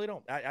people. I really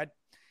don't. I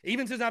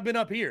even since I've been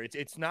up here,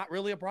 it's not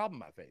really a problem in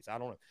my face. I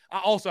don't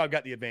know. I've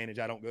got the advantage.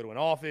 I don't go to an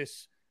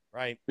office,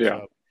 right? Yeah.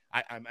 So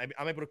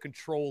I'm able to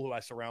control who I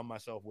surround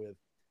myself with.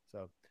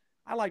 So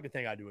I like to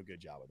think I do a good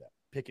job of that.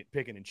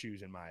 Picking and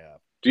choosing my.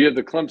 Do you have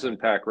the Clemson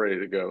pack ready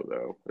to go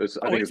though? It's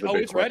ready.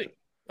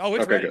 Oh,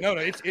 it's ready. Good. No,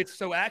 it's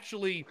so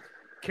actually.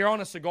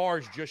 Carolina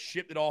Cigars just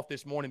shipped it off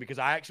this morning because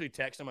I actually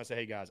texted them. I said,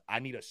 "Hey guys, I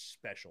need a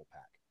special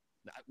pack.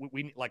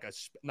 We need like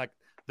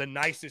the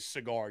nicest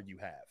cigar you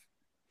have."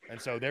 And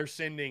so they're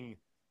sending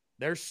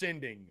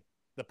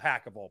the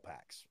pack of all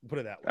packs. Put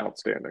it that way.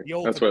 Outstanding.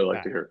 That's what I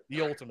like to hear. The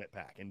ultimate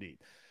pack, indeed.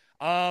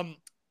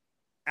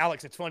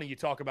 Alex, it's funny you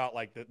talk about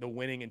like the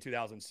winning in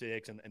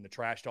 2006 and the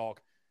trash talk.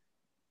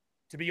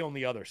 To be on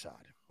the other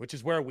side, which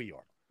is where we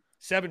are,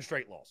 7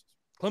 straight losses.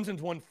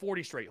 Clemson's won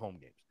 40 straight home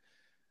games.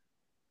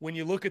 When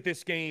you look at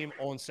this game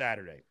on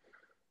Saturday,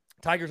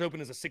 Tigers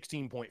open as a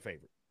 16-point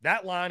favorite.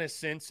 That line has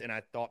since, and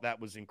I thought that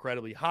was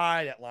incredibly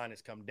high. That line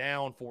has come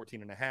down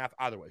 14.5.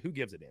 Either way, who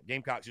gives a damn?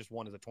 Gamecocks just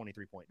won as a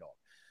 23-point dog.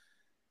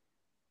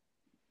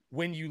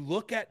 When you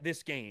look at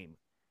this game,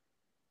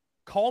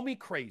 call me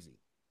crazy,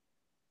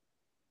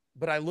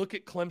 but I look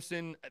at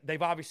Clemson.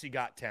 They've obviously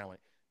got talent.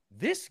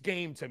 This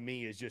game to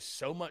me is just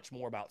so much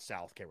more about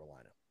South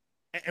Carolina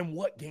and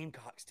what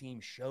Gamecocks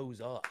team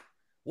shows up.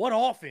 What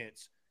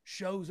offense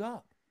shows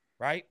up,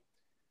 right?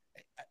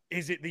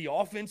 Is it the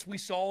offense we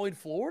saw in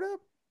Florida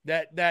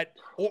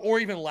or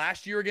even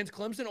last year against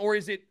Clemson, or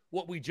is it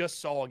what we just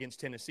saw against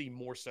Tennessee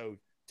more so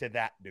to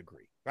that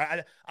degree,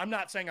 right? I'm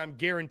not saying I'm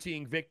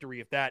guaranteeing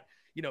victory if that,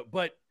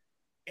 but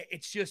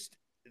it's just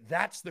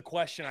that's the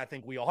question I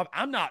think we all have.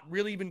 I'm not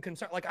really even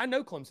concerned. Like, I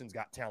know Clemson's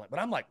got talent, but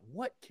I'm like,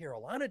 what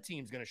Carolina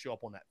team's going to show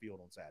up on that field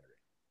on Saturday?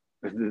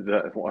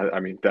 I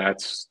mean,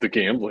 that's the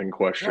gambling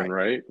question,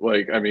 right?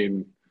 Like, I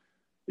mean,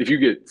 if you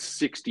get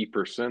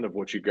 60% of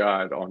what you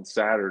got on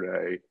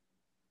Saturday,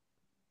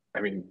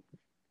 I mean,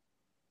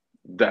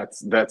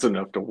 that's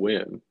enough to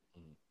win.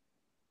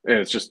 And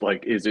it's just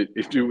like,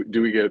 do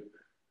we get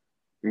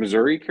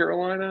Missouri,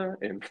 Carolina,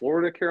 and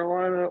Florida,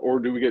 Carolina, or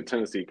do we get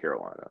Tennessee,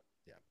 Carolina?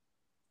 Yeah.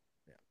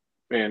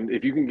 And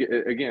if you can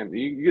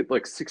you get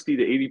like 60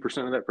 to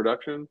 80% of that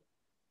production,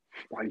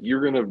 like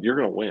you're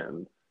gonna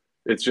win.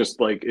 It's just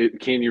like,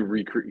 can you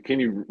recreate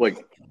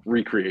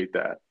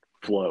that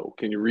flow?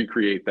 Can you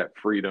recreate that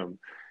freedom?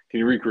 Can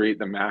you recreate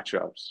the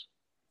matchups?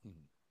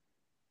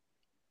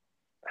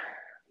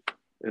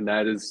 And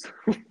that is,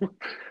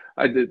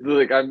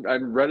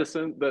 I'm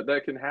reticent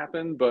that can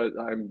happen, but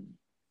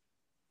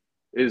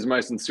it is my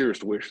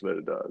sincerest wish that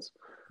it does.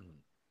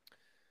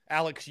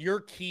 Alex,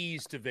 your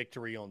keys to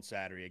victory on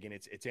Saturday. Again,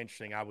 it's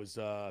interesting. I was,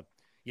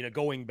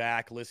 going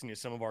back, listening to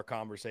some of our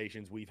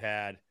conversations we've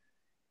had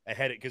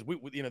ahead, because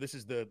this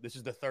is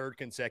the third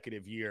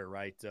consecutive year,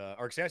 right?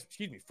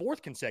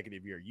 Fourth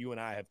consecutive year. You and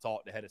I have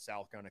talked ahead of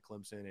South Carolina,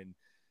 Clemson, and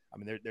I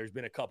mean, there's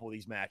been a couple of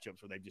these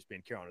matchups where they've just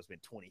been, Carolina's been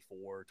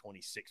 24,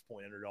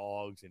 26-point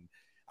underdogs. And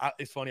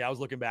it's funny, I was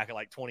looking back at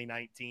like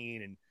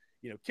 2019 and,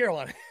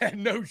 Carolina had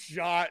no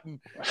shot and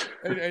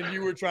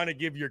you were trying to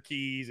give your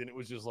keys. And it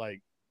was just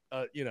like,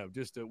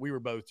 we were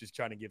both just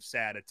trying to give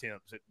sad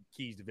attempts at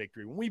keys to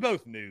victory when we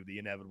both knew the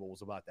inevitable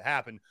was about to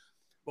happen.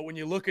 But when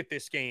you look at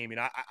this game,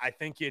 and I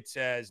think it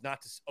says,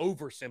 not to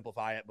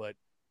oversimplify it, but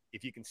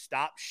if you can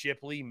stop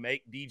Shipley,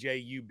 make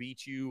DJU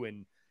beat you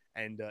and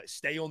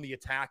stay on the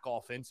attack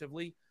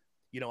offensively,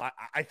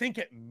 I think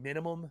at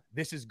minimum,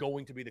 this is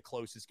going to be the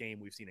closest game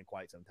we've seen in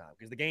quite some time,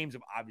 because the games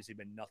have obviously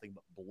been nothing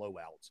but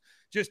blowouts.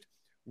 Just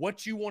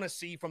what you want to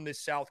see from this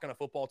South Carolina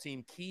football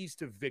team, keys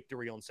to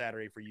victory on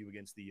Saturday for you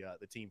against the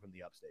team from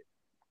the upstate.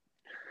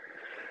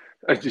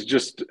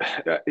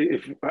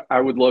 I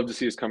would love to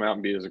see us come out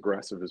and be as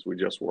aggressive as we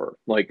just were.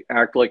 Like,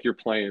 act like you're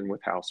playing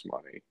with house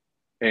money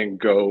and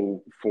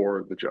go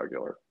for the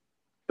jugular.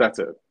 That's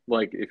it.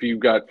 Like, if you've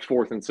got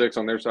 4th and 6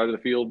 on their side of the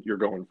field, you're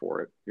going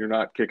for it. You're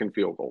not kicking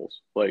field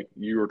goals. Like,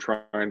 you are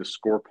trying to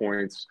score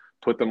points,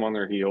 put them on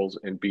their heels,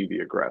 and be the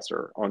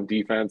aggressor. On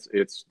defense,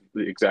 it's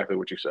exactly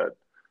what you said.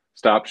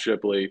 Stop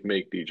Shipley,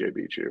 make DJ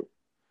beat you.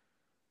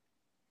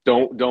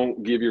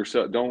 Don't give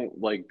yourself, don't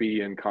like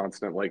be in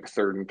constant like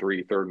 3rd and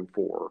 3, 3rd and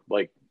 4.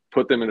 Like,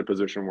 put them in a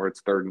position where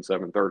it's 3rd and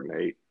 7, 3rd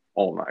and 8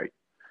 all night.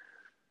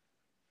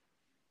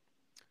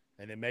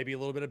 And then maybe a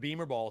little bit of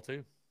Beamer ball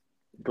too.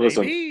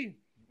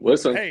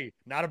 Listen. Hey,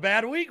 not a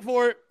bad week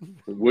for it.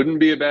 It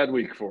wouldn't be a bad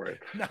week for it.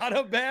 Not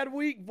a bad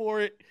week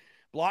for it.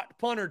 Blocked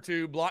punt or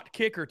two, blocked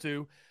kick or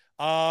two.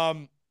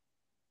 Alex,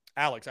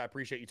 I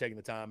appreciate you taking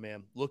the time,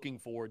 man. Looking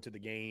forward to the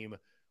game.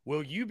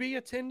 Will you be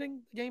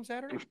attending the game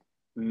Saturday?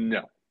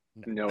 No,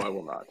 I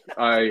will not.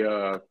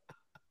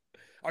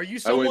 Are you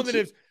someone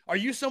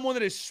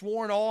that is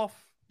sworn off,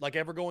 like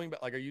ever going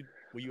back? Like, will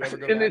you ever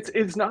go and back?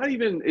 It's not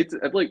even, it's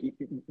like,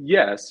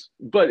 yes,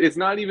 but it's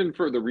not even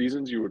for the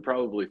reasons you would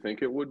probably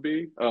think it would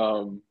be.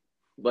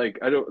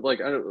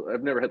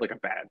 I've never had like a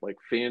bad like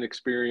fan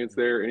experience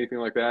there, anything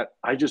like that.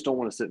 I just don't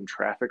want to sit in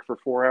traffic for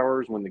 4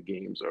 hours when the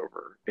game's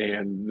over,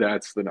 and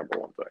that's the number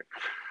one thing.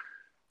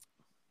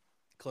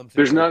 Clemson,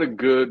 there's not a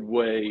good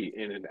way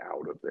in and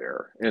out of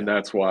there, and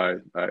that's why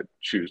I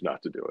choose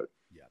not to do it.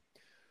 Yeah.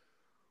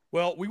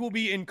 Well, we will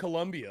be in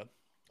Columbia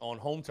on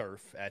home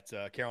turf at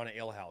Carolina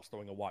Ale House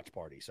throwing a watch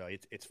party. So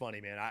it's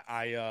funny, man.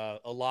 A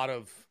lot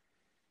of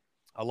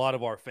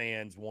our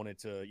fans wanted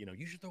to,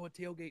 you should throw a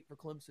tailgate for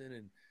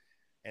Clemson,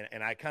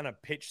 and I kind of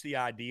pitched the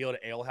idea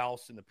to Ale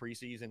House in the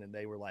preseason, and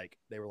they were like,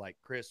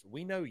 Chris,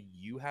 we know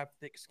you have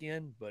thick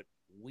skin, but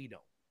we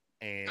don't.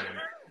 And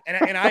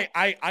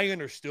I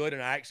understood,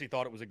 and I actually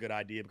thought it was a good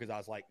idea because I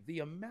was like, the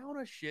amount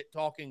of shit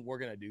talking we're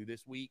gonna do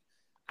this week,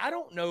 I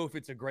don't know if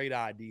it's a great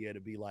idea to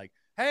be like,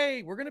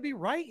 hey, we're gonna be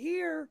right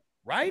here.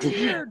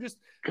 Just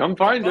come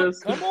find us.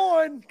 Come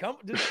on, come.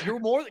 You're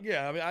more.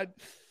 Yeah, I mean,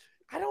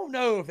 I don't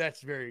know if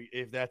that's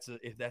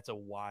a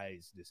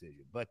wise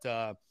decision,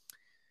 but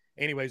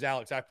anyways,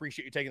 Alex, I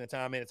appreciate you taking the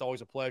time, man. It's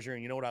always a pleasure,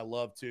 and you know what I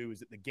love too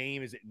is that the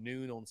game is at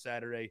noon on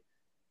Saturday.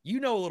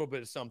 You know a little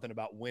bit of something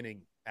about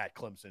winning at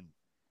Clemson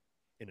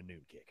in a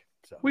noon kick.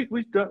 So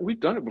we've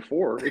done it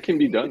before. It can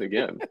be done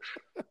again.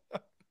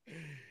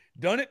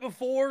 Done it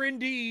before,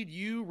 indeed.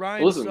 You,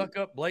 Ryan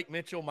Suckup, Blake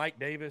Mitchell, Mike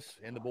Davis,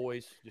 and the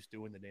boys just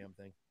doing the damn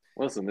thing.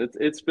 Listen,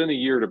 it's been a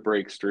year to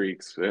break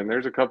streaks, and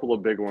there's a couple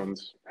of big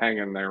ones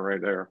hanging there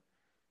right there.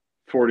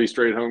 40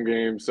 straight home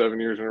games, 7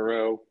 years in a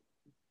row.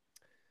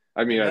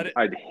 I mean,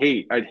 I'd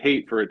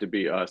hate for it to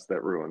be us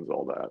that ruins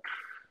all that.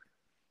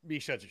 Be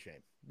such a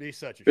shame.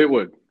 It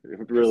would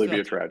really be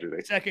a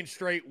tragedy. Second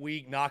straight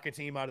week, knock a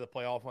team out of the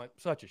playoff hunt.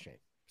 Such a shame.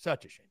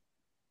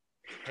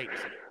 Hate to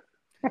see it.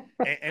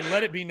 and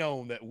let it be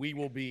known that we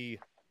will be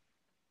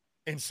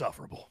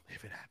insufferable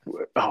if it happens.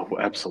 Oh,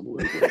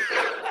 absolutely.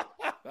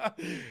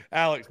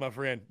 Alex, my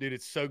friend, dude,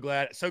 it's so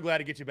glad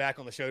to get you back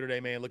on the show today,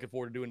 man. Looking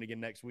forward to doing it again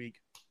next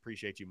week.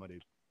 Appreciate you, my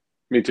dude.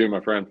 Me too,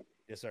 my friend.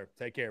 Yes, sir.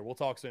 Take care. We'll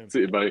talk soon.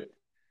 See you, buddy.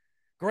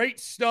 Great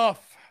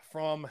stuff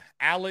from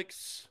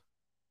Alex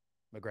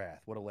McGrath.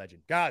 What a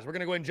legend. Guys, we're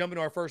going to go ahead and jump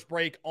into our first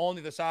break. On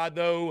the other side,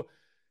 though,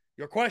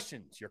 your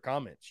questions, your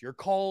comments, your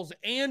calls,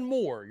 and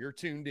more. You're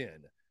tuned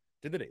in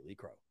to the Daily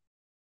Crow.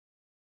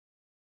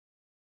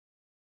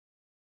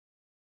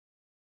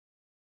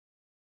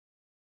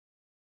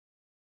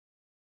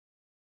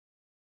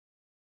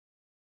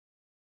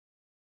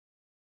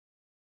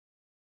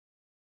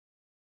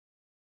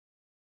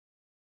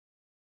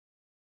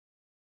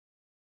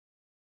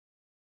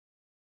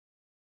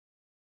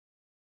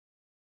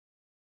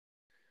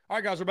 All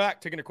right, guys, we're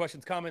back. Taking your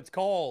questions, comments,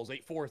 calls,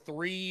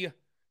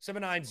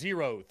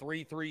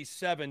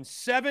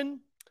 843-790-3377.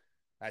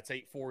 That's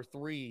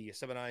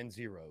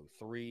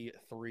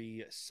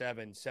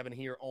 843-790-3377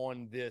 here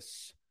on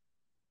this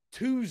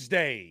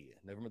Tuesday,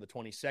 November the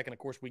 22nd. Of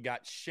course, we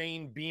got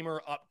Shane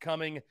Beamer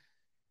upcoming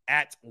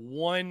at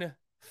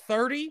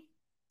 1:30.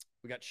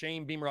 We got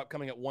Shane Beamer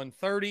upcoming at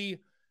 1:30.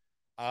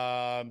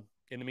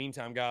 In the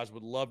meantime, guys,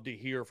 would love to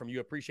hear from you.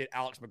 Appreciate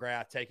Alex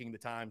McGrath taking the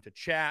time to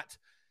chat.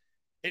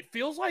 It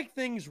feels like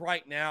things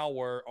right now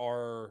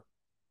are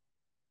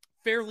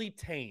fairly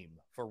tame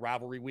for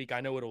rivalry week.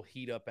 I know it'll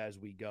heat up as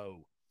we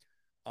go.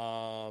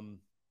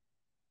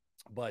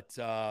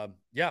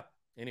 Yeah,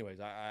 anyways,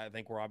 I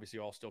think we're obviously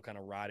all still kind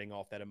of riding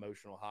off that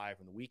emotional high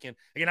from the weekend.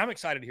 Again, I'm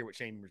excited to hear what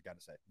Shane Beamer's got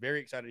to say. Very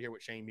excited to hear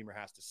what Shane Beamer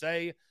has to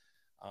say.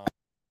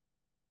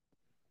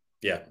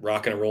 Yeah,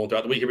 rocking and rolling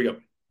throughout the week. Here we go.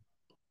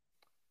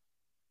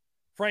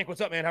 Frank, what's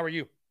up, man? How are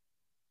you?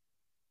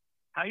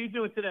 How you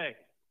doing today?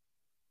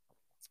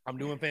 I'm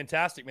doing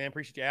fantastic, man.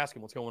 Appreciate you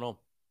asking. What's going on?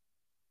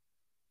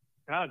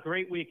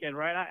 Great weekend,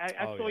 right?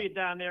 I saw you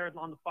down there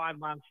on the 5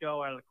 Mile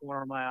show out of the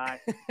corner of my eye.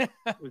 It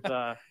was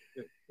a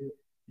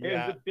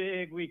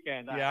big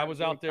weekend. Yeah, I was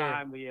out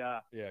there.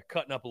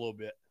 Cutting up a little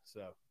bit.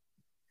 So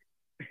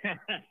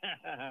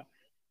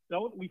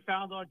we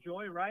found our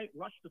joy, right?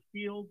 Rushed the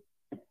field.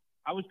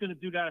 I was going to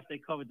do that if they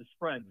covered the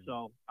spread,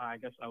 so I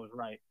guess I was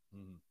right.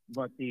 Mm-hmm.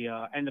 But the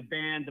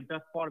band, the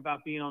best part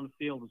about being on the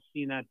field was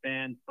seeing that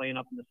band playing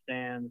up in the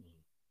stands.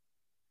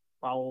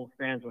 While old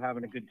fans were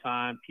having a good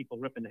time, people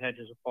ripping the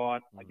hedges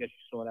apart. I guess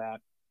you saw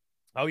that.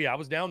 Oh yeah, I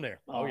was down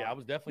there. I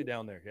was definitely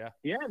down there. Yeah.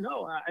 Yeah,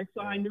 no, I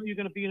saw. Yeah. I knew you were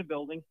going to be in a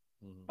building.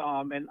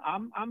 Mm-hmm. And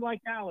I'm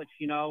like Alex,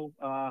 I'm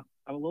a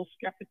little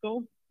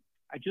skeptical.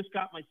 I just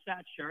got my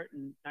SAT shirt,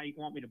 and now you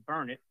want me to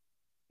burn it,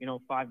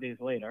 5 days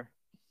later.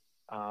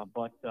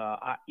 But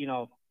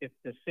if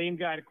the same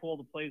guy that called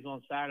the plays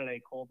on Saturday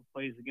called the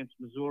plays against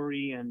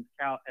Missouri and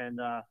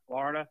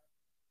Florida,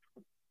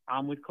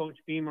 I'm with Coach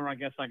Beamer. I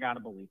guess I got to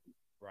believe him.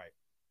 Right.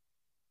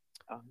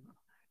 I'm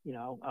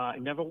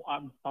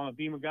a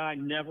Beamer guy.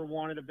 Never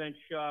wanted to bench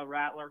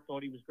Rattler.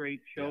 Thought he was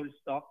great. Showed his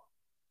stuff.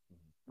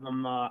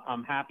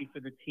 I'm happy for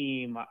the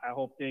team. I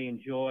hope they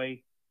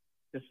enjoy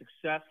the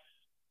success.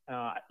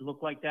 It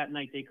looked like that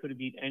night they could have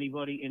beat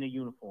anybody in a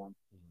uniform.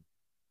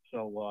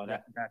 So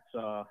that's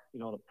the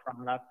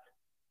product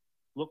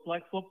looked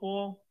like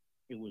football.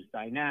 It was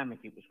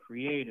dynamic. It was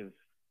creative.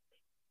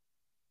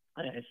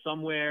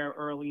 somewhere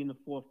early in the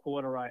fourth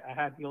quarter, I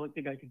had the only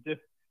thing I could do.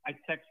 I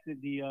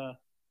texted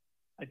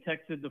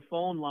the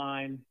phone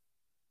line,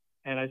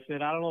 and I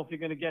said, I don't know if you're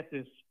going to get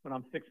this, but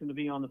I'm fixing to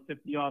be on the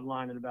 50-yard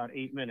line in about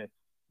 8 minutes.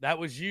 That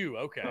was you.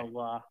 Okay.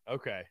 So,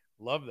 okay.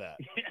 Love that.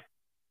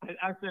 Yeah.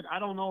 I said, I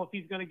don't know if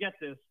he's going to get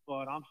this,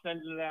 but I'm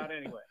sending it out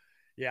anyway.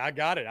 Yeah, I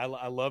got it.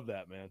 I love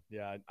that, man.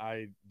 Yeah,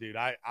 dude,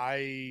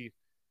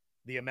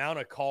 the amount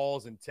of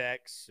calls and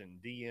texts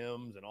and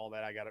DMs and all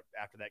that I got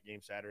after that game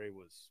Saturday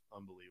was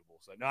unbelievable.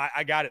 So no,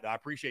 I got it. I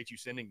appreciate you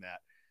sending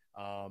that.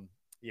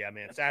 Yeah,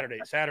 man,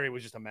 Saturday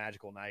was just a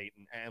magical night.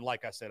 And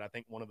like I said, I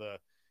think one of the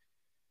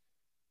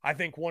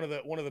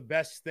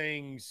best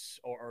things,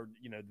 or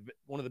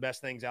one of the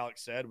best things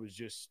Alex said was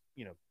just,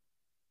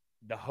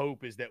 the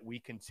hope is that we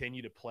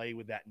continue to play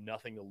with that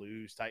nothing to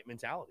lose type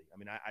mentality. I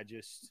mean, I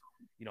just,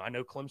 I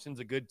know Clemson's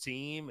a good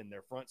team and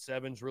their front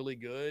seven's really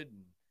good.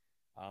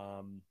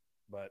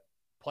 But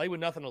play with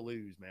nothing to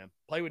lose, man.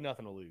 Play with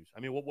nothing to lose. I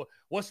mean,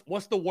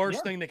 what's the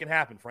worst thing that can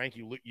happen, Frank?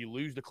 You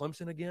lose to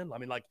Clemson again? I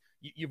mean, like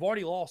you've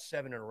already lost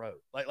 7 in a row.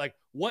 Like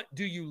what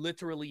do you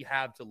literally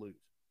have to lose?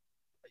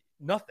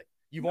 Nothing.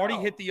 You've already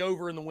hit the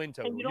over in the win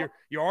total.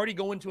 You're already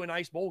going to a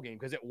nice bowl game,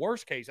 because at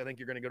worst case, I think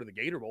you're going to go to the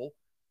Gator Bowl.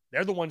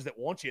 They're the ones that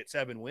want you at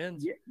 7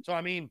 wins. Yeah. So, I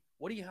mean,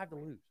 what do you have to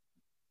lose?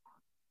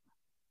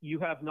 You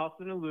have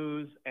nothing to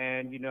lose.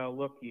 And,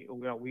 look,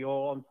 we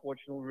all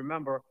unfortunately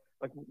remember,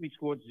 like, we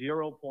scored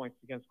 0 points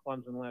against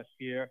Clemson last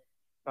year.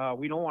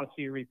 We don't want to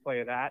see a replay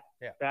of that.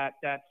 Yeah.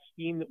 That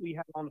scheme that we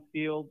had on the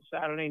field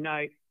Saturday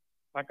night,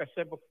 like I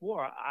said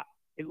before,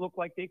 it looked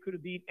like they could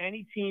have beat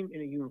any team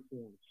in a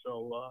uniform.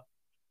 So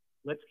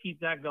let's keep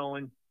that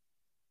going.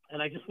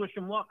 And I just wish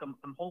them luck.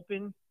 I'm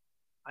hoping.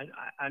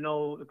 I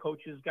know the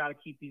coaches got to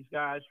keep these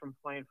guys from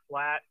playing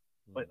flat,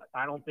 but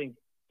I don't think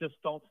 – just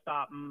don't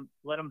stop them.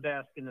 Let them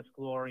bask in this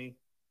glory.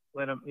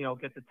 Let them,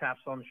 get the taps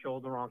on the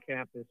shoulder on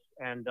campus.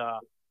 And,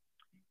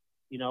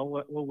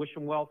 we'll wish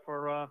them well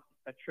for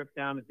that trip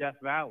down to Death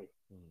Valley.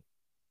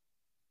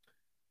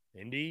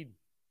 Indeed,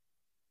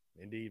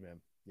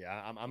 man.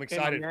 Yeah, I'm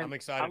excited. I'm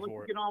excited for it. I'll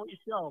let you get on with your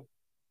show.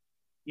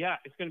 Yeah,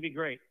 it's going to be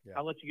great. Yeah.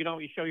 I'll let you get on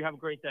with your show. You have a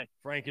great day.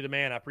 Frank, you're the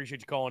man. I appreciate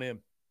you calling in.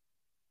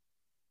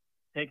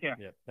 Take care.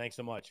 Yeah, thanks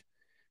so much.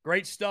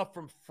 Great stuff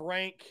from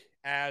Frank,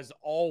 as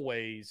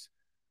always.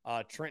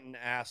 Trenton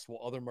asked, will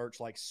other merch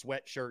like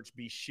sweatshirts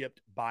be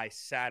shipped by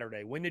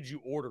Saturday? When did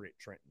you order it,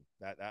 Trenton?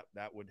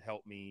 That would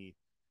help me.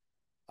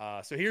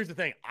 So here's the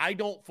thing. I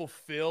don't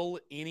fulfill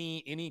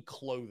any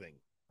clothing,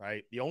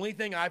 right? The only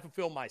thing I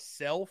fulfill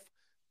myself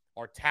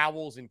are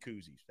towels and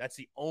koozies. That's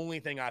the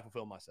only thing I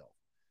fulfill myself.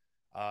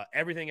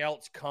 Everything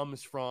else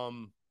comes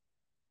from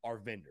our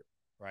vendor,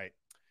 right?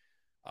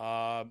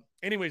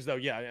 Anyways, though,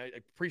 yeah, I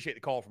appreciate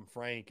the call from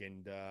Frank.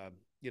 And,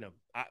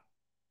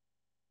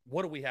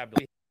 what do we have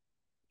to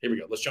 – here we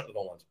go. Let's jump to the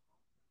lines.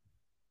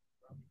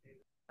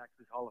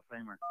 Texas Hall of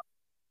Famer.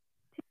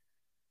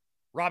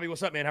 Robbie,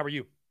 what's up, man? How are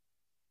you?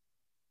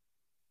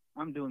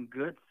 I'm doing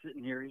good,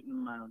 sitting here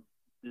eating my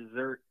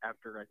dessert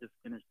after I just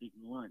finished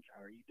eating lunch.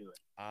 How are you doing?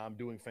 I'm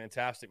doing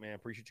fantastic, man.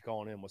 Appreciate you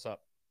calling in. What's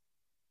up?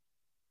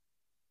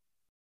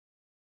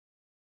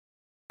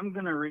 I'm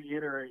going to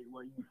reiterate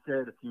what you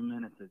said a few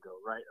minutes ago,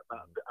 right,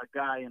 about a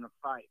guy in a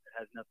fight that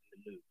has nothing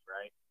to lose,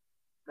 right?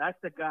 That's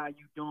the guy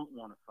you don't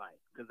want to fight,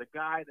 because a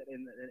guy that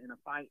in a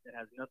fight that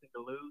has nothing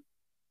to lose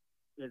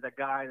is a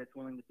guy that's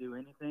willing to do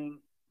anything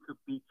to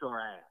beat your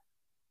ass.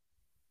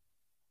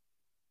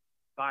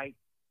 Fight,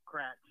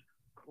 crack,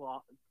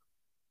 claw,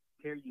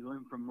 tear you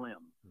limb from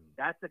limb.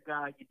 That's a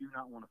guy you do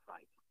not want to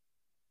fight.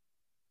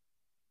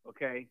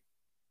 Okay?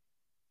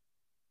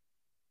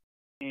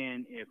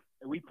 And if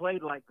we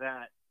played like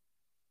that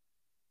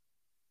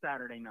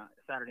Saturday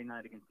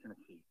night against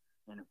Tennessee,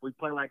 and if we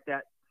play like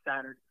that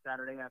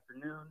Saturday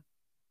afternoon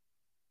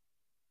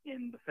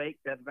in the fake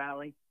Death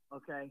Valley,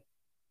 okay,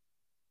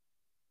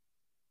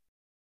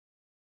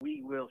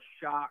 we will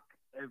shock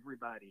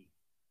everybody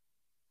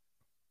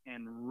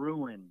and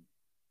ruin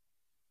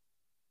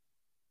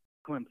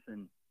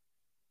Clemson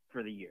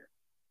for the year.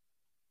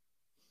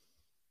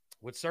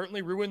 Would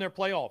certainly ruin their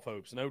playoff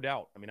hopes, no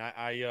doubt. I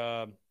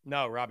mean,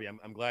 no, Robbie,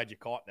 I'm glad you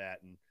caught that.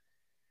 And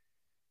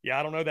yeah,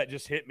 I don't know, that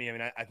just hit me. I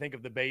mean, I think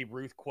of the Babe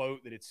Ruth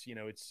quote that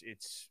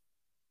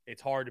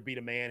it's hard to beat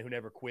a man who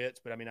never quits.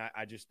 But I mean,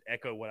 I just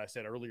echo what I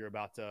said earlier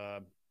about,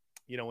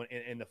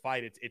 in the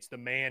fight, it's the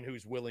man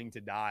who's willing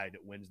to die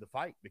that wins the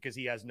fight, because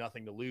he has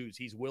nothing to lose.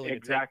 He's willing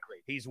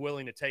he's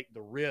willing to take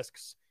the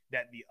risks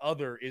that the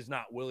other is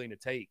not willing to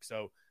take.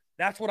 So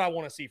that's what I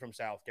want to see from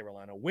South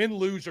Carolina. Win,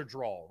 lose, or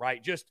draw,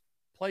 right? Just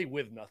play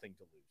with nothing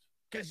to lose,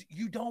 because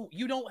you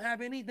don't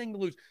have anything to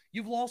lose.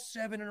 You've lost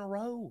 7 in a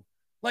row.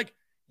 Like,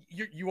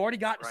 you already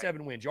got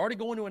 7 wins. You're already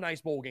going to a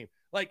nice bowl game.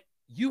 Like,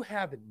 you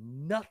have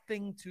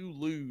nothing to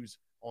lose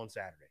on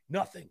Saturday.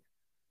 Nothing.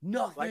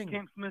 Like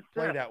Cam Smith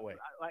said. Play that way.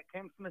 Like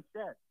Cam Smith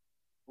said,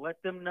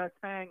 let them nuts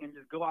hang and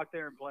just go out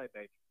there and play,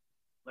 baby.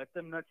 Let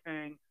them nuts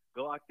hang.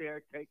 Go out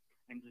there, take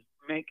and just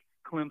make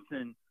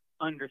Clemson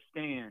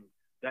understand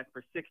that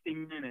for 60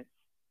 minutes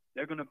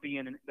they're going to be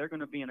in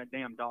a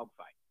damn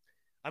dogfight.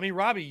 I mean,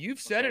 Robbie,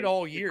 you've said it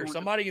all year.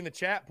 Somebody in the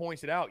chat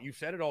points it out. You've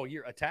said it all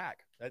year.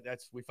 Attack.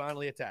 We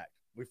finally attacked.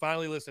 We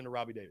finally listened to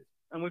Robbie Davis.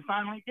 And we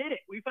finally did it.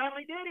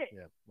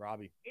 Yeah,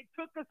 Robbie. It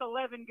took us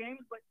 11 games,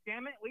 but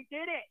damn it, we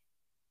did it.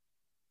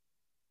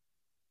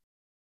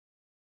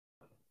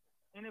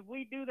 And if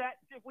we do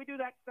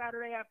that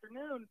Saturday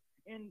afternoon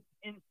in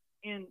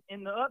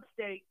the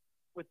upstate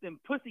with them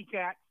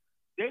pussycats,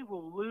 they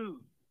will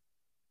lose.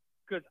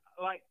 Because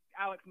like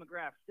Alex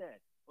McGrath said,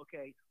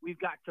 okay, we've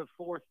got to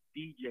force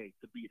DJ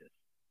to beat us.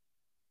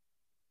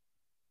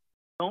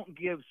 Don't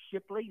give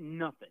Shipley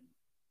nothing.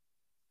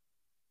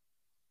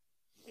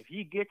 If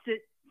he gets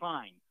it,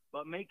 fine.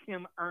 But make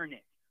him earn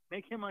it.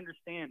 Make him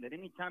understand that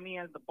anytime he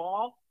has the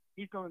ball,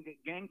 he's going to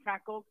get gang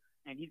tackled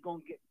and he's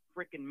going to get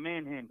freaking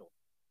manhandled.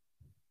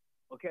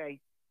 Okay?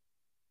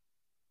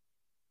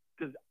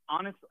 Because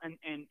honest and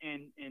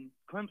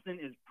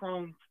Clemson is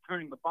prone to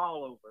turning the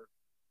ball over.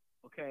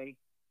 Okay?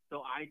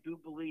 So I do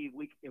believe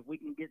if we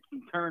can get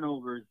some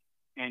turnovers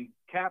and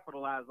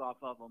capitalize off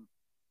of them,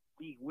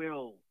 we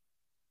will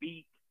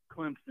beat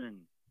Clemson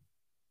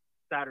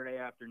Saturday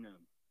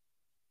afternoon.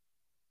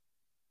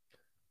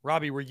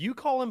 Robbie, were you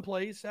calling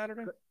plays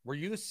Saturday? Were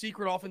you the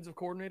secret offensive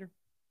coordinator?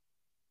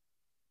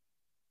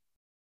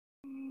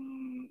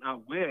 I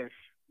wish,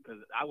 because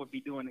I would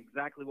be doing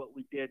exactly what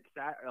we did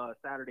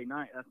Saturday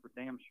night. That's for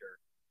damn sure.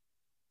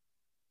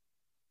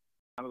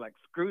 I was like,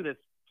 screw this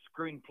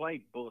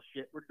screenplay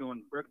bullshit. We're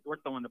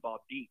throwing the ball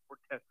deep. We're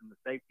testing the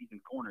safeties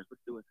and corners.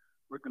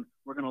 We're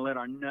gonna let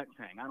our nuts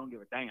hang. I don't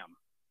give a damn.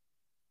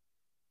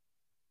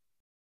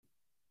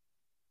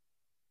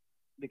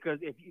 Because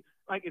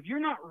if you're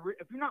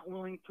not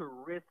willing to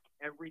risk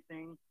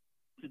everything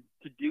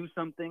to do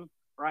something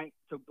right,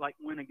 to like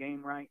win a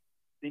game right,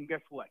 then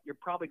guess what? You're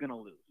probably gonna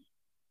lose.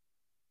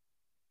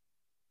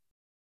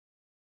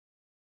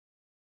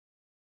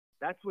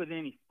 That's with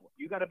any sport.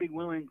 You got to be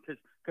willing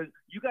because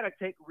you got to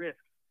take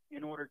risks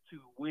in order to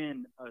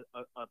win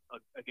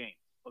a game.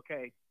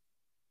 Okay.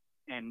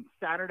 And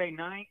Saturday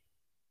night,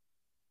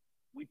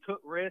 we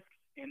took risks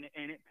and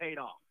it paid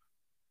off.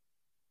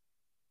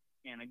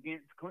 And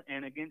against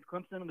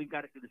Clemson, we've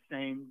got to do the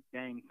same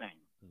dang thing.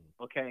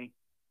 Okay.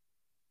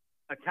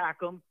 Attack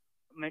them,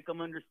 make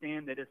them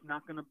understand that it's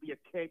not going to be a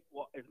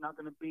cakewalk. It's not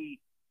going to be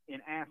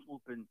an ass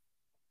whooping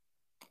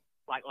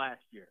like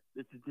last year.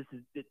 This is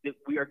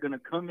we are going to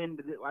come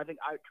into this. I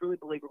truly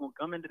believe we're going to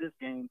come into this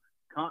game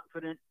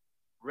confident,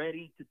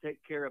 ready to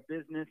take care of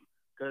business.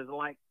 Because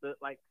like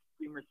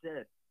Streamer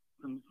said,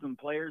 some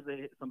players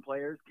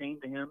came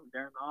to him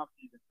during the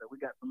offseason and said, we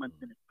got some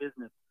unfinished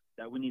business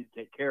that we need to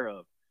take care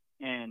of.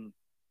 And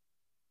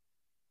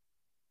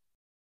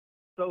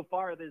so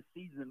far this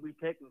season, we've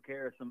taken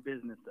care of some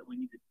business that we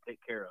needed to take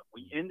care of.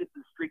 We ended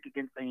the streak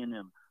against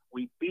A&M.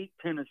 We beat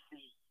Tennessee.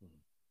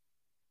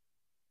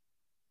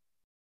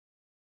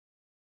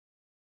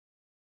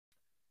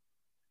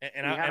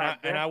 And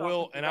I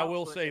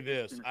will say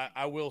this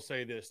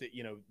that,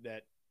 you know,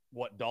 that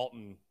what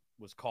Dalton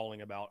was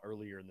calling about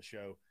earlier in the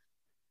show,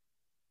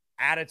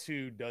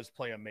 attitude does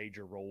play a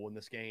major role in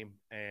this game.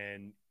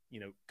 And, you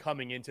know,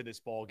 coming into this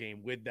ball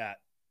game with that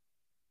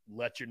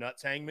let your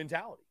nuts hang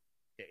mentality,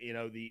 you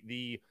know,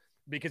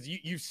 because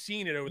you've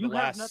seen it over the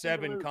last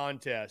 7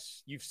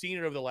 contests. You've seen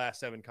it over the last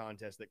 7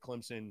 contests that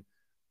Clemson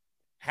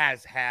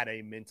has had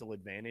a mental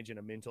advantage and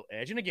a mental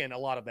edge. And again, a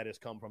lot of that has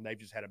come from they've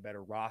just had a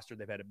better roster.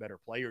 They've had better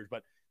players,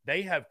 but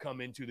they have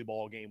come into the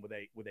ball game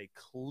with a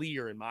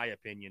clear, in my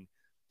opinion,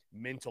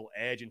 mental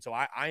edge. And so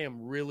I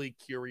am really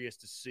curious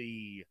to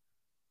see,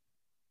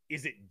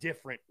 is it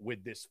different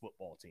with this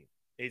football team?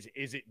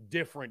 Is it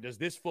different? Does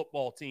this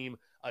football team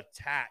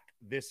attack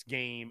this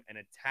game and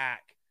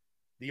attack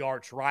the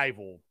arch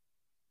rival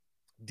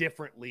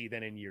differently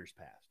than in years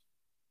past?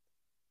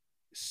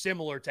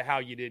 Similar to how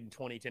you did in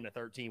 2010 to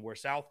 13, where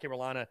South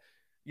Carolina,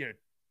 you know,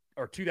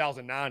 or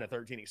 2009 to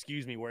 13,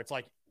 excuse me, where it's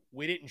like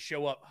we didn't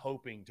show up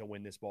hoping to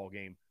win this ball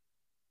game.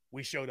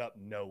 We showed up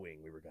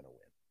knowing we were going to win.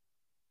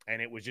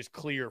 And it was just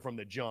clear from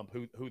the jump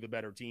who the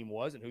better team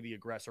was and who the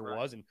aggressor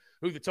was and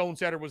who the tone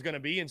setter was going to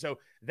be. And so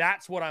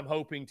that's what I'm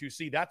hoping to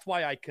see. That's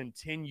why I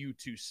continue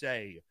to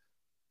say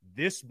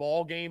this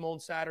ball game on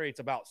Saturday, it's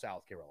about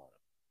South Carolina.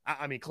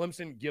 I mean,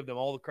 Clemson, give them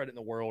all the credit in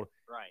the world.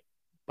 Right.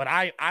 But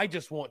I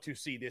just want to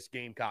see this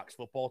Gamecocks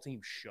football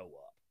team show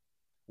up.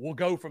 We'll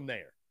go from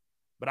there.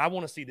 But I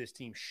want to see this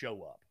team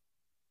show up.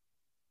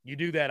 You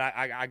do that,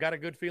 I got a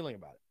good feeling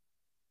about it.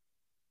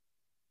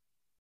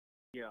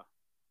 Yeah.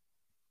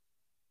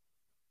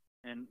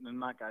 And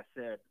like I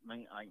said,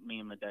 me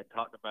and my dad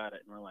talked about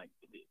it, and we're like,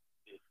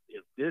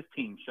 if this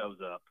team shows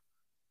up,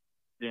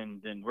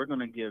 then we're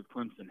going to give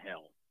Clemson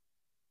hell.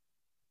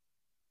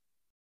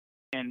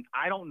 And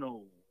I don't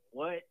know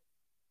what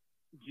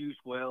Juice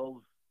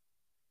Wells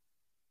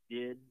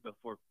did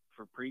for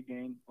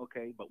pregame,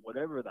 okay, but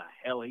whatever the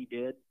hell he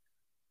did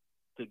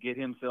to get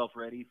himself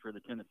ready for the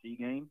Tennessee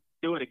game,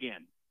 do it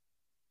again.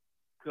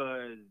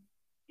 Because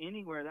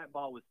anywhere that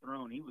ball was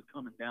thrown, he was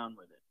coming down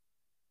with it.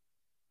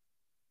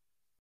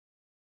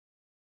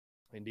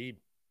 Indeed.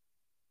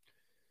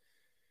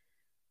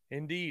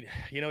 Indeed.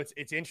 You know, it's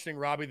interesting,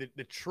 Robbie, that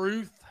the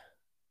truth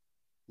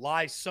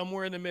lies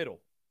somewhere in the middle.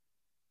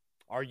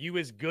 Are you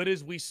as good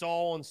as we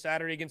saw on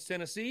Saturday against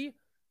Tennessee?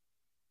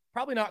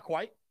 Probably not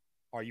quite.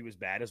 Are you as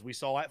bad as we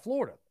saw at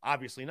Florida?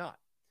 Obviously not.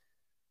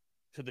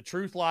 So the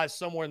truth lies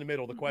somewhere in the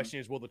middle. The question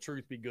is, will the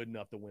truth be good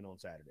enough to win on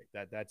Saturday?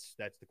 That's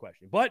the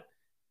question. But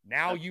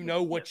now you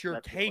know what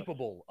you're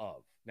capable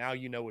of. Now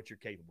you know what you're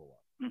capable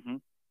of. Mm-hmm.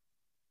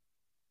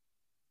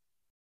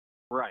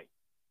 Right.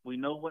 We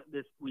know what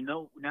this. We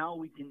know now.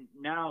 We can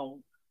now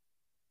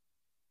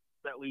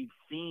that we've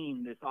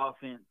seen this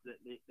offense.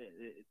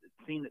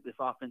 Seen that this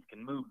offense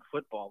can move the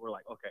football. We're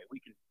like, okay,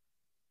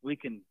 we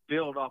can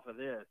build off of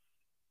this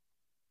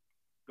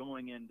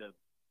going into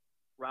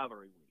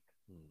rivalry week.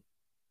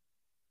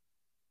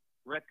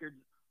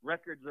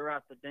 Records are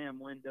out the damn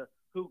window.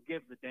 Who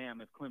gives a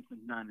damn if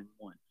Clemson's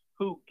 9-1?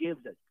 Who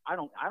gives it? I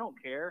don't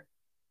care.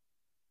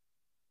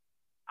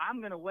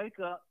 I'm gonna wake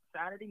up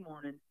Saturday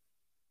morning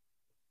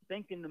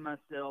thinking to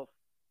myself,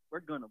 we're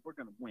gonna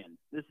win.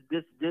 This is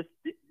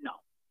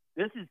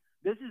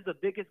the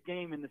biggest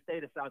game in the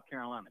state of South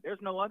Carolina.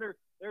 There's no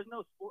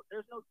sport,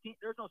 there's no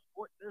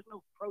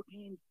pro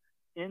teams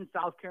in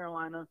South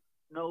Carolina.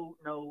 No,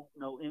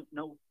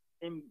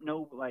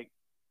 like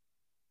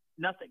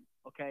nothing.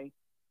 Okay,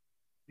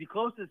 the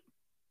closest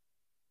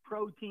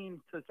pro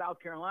team to South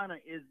Carolina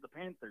is the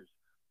Panthers,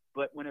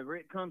 but whenever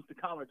it comes to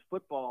college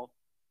football,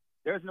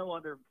 there's no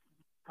other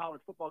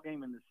college football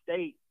game in the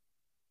state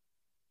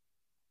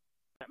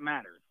that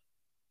matters.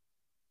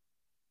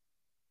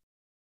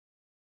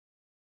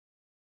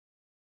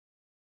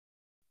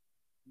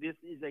 This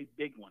is a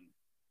big one.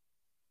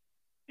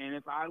 And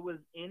if I was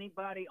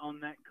anybody on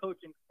that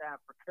coaching staff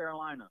for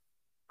Carolina,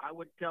 I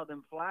would tell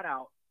them flat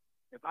out,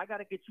 if I got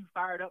to get you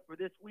fired up for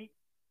this week,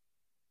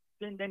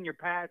 send in your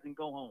pads and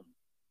go home.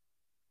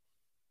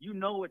 You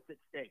know what's at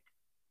stake.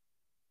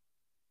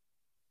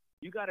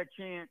 You got a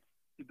chance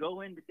to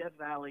go into Death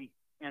Valley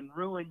and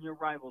ruin your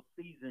rival's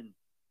season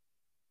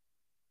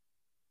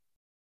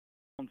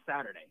on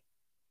Saturday.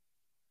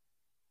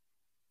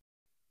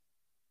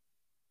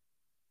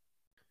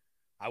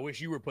 I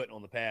wish you were putting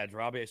on the pads,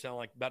 Robbie. It sounded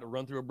like about to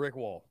run through a brick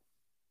wall.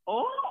 I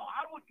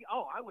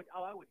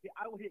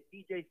would hit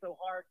DJ so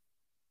hard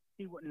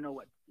he wouldn't know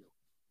what to do.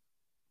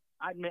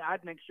 I'd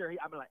make sure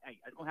I'd be like, hey,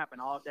 it's gonna happen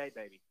all day,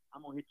 baby.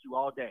 I'm gonna hit you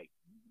all day.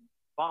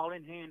 Ball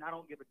in hand, I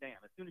don't give a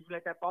damn. As soon as you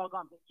let that ball go,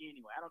 I'm hitting you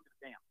anyway. I don't give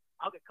a damn.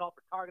 I'll get called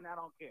for targeting. I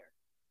don't care.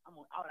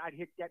 I'd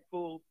hit that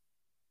fool.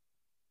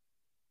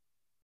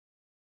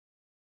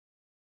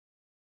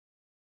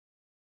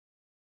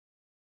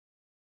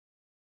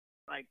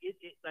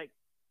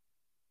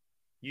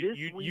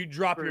 You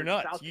drop your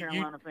nuts.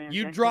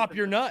 You drop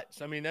your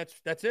nuts. I mean,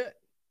 that's it.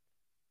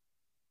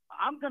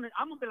 I'm gonna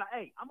be like,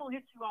 hey, I'm gonna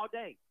hit you all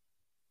day.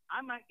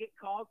 I might get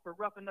called for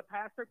roughing the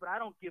passer, but I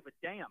don't give a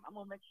damn. I'm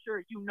gonna make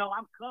sure you know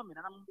I'm coming,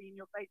 and I'm gonna be in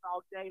your face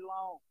all day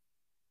long.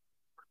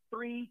 For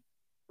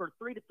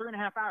 3 to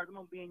 3.5 hours, I'm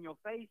gonna be in your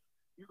face.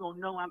 You're gonna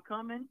know I'm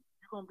coming.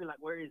 You're gonna be like,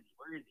 where is he?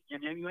 Where is he?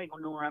 And then you ain't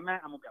gonna know where I'm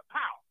at. I'm gonna be like,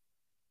 pow.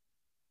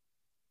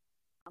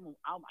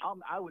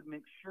 I would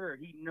make sure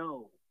he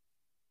knows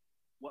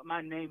what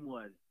my name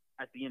was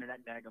at the end of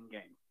that daggum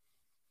game.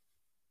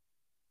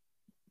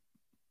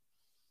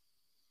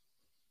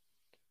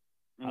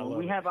 And when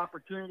we have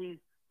opportunities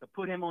to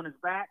put him on his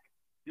back,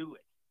 do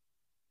it.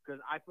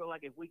 Because I feel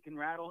like if we can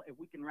rattle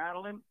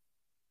him,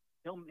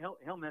 he'll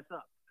mess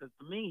up. Because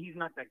to me, he's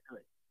not that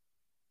good.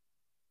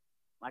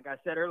 Like I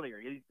said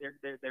earlier,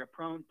 they're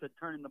prone to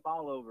turning the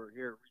ball over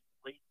here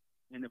recently,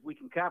 and if we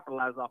can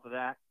capitalize off of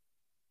that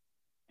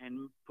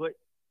and put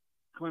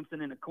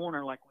Clemson in a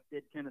corner like we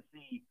did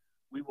Tennessee,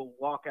 we will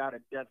walk out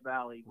of Death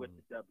Valley with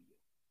the W.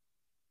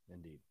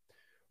 Indeed,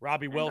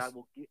 Robbie.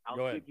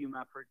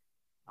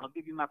 I'll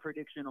give you my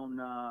prediction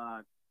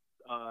on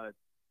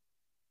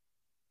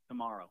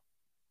tomorrow,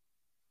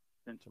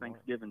 since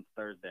Thanksgiving's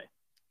Thursday.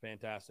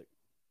 Fantastic.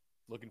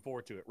 Looking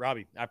forward to it.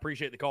 Robbie, I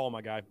appreciate the call,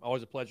 my guy.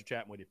 Always a pleasure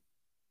chatting with you.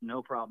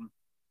 No problem.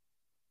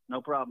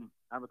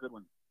 Have a good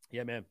one.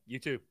 Yeah, man. You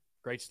too.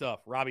 Great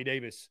stuff. Robbie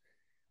Davis,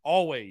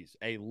 always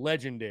a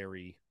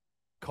legendary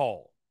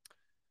call.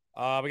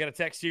 We got a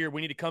text here.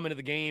 We need to come into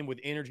the game with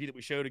energy that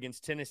we showed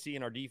against Tennessee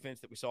and our defense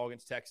that we saw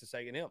against Texas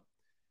A&M.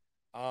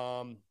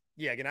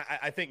 Yeah, again,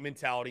 I think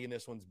mentality in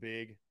this one's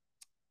big.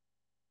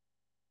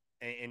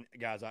 And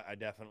guys, I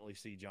definitely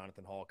see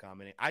Jonathan Hall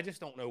commenting. I just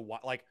don't know why.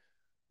 Like,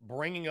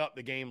 bringing up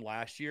the game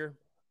last year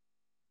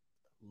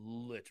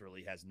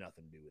literally has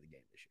nothing to do with the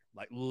game this year.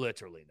 Like,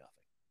 literally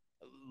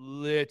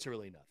nothing.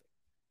 Literally nothing.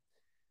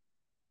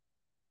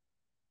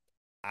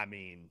 I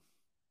mean,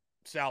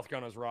 South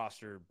Carolina's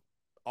roster,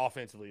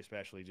 offensively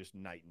especially, just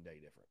night and day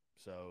different.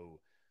 So,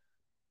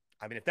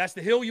 I mean, if that's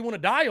the hill you want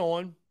to die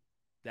on,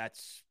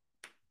 that's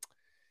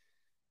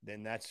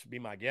be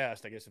my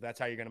guess. I guess if that's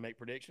how you're going to make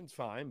predictions,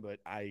 fine. But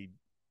I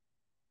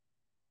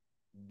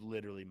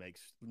literally makes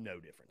no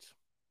difference.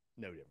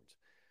 No difference.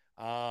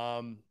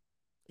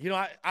 You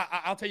know,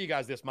 I'll tell you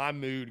guys this. My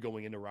mood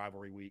going into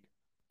rivalry week.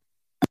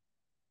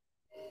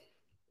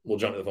 We'll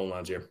jump to the phone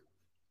lines here.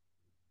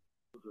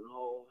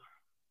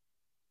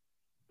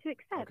 to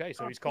accept. Okay,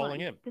 so he's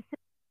calling in. The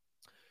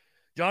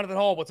Jonathan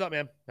Hall, what's up,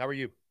 man? How are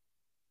you?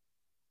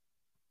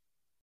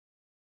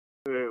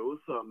 Hey,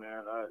 what's up,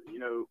 man?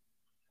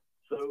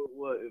 So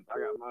what? If I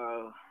got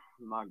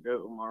my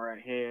goat on my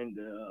right hand,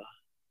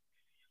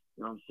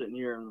 I'm sitting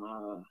here and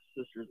my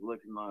sister's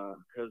licking my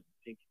cousin's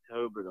pinky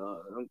toe, but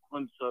them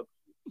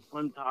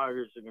Clem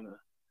Tigers are gonna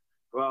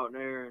go out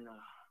there and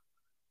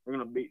they're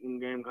gonna beat them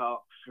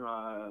Gamecocks.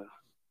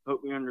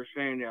 Hope you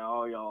understand that,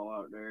 all y'all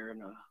out there,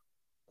 and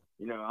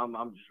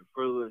I'm just a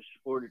frivolous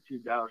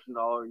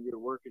 $42,000 a year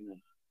working as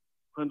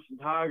Clemson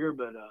Tiger,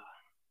 but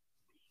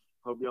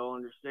hope y'all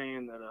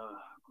understand that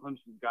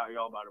Clemson's got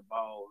y'all by the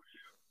balls,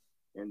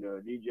 and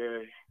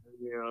DJ,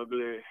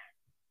 ugly.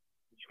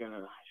 He's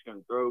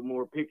gonna throw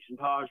more picks than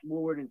Taj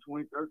Ward in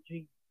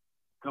 2013.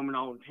 Coming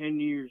on 10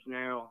 years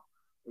now.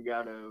 We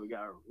got a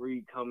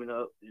Reed coming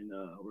up, and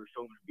we're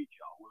still gonna beat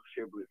y'all. We'll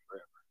share it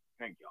forever.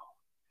 Thank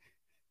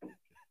y'all.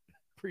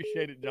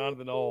 Appreciate it,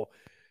 Jonathan Hall.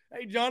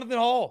 Hey, Jonathan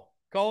Hall,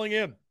 calling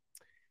in.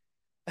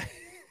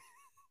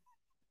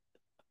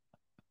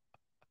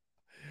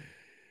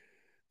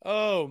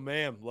 Oh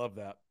man, love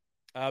that.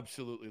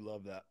 Absolutely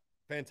love that.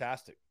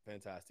 Fantastic.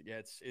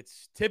 Yeah,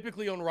 it's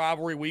typically on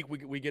rivalry week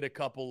we get a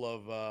couple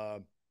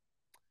of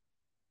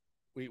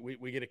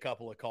we get a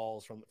couple of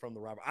calls from the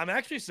rivalry. I'm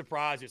actually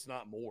surprised it's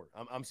not more.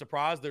 I'm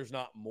surprised there's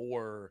not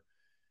more.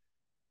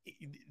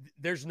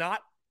 There's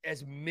not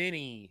as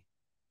many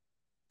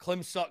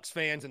Clem Sucks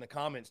fans in the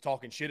comments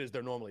talking shit as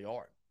there normally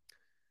are.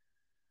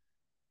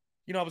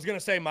 I was going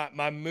to say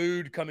my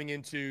mood coming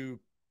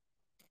into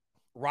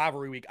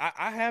rivalry week,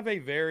 I have a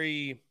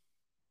very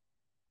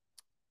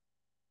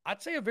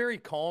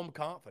calm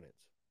confidence.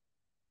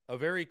 A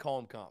very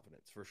calm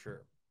confidence, for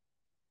sure.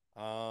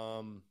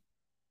 I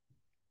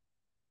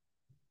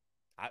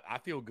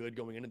feel good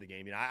going into the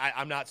game.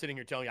 I'm not sitting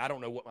here telling you I don't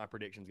know what my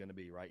prediction is going to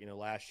be, right?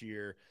 Last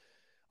year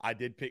I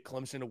did pick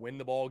Clemson to win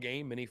the ball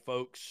game. Many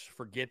folks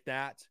forget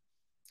that.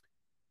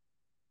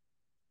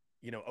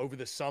 Over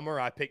the summer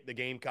I picked the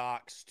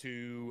Gamecocks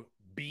to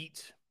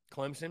beat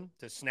Clemson,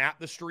 to snap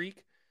the streak.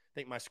 I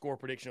think my score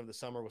prediction of the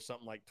summer was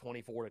something like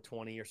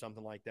 24-20 or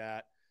something like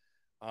that.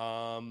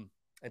 And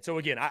so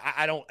again,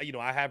 I don't,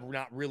 I have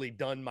not really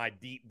done my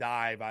deep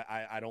dive.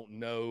 I don't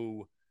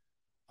know,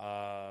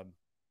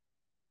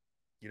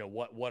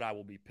 what I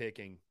will be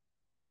picking.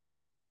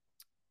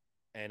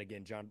 And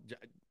again,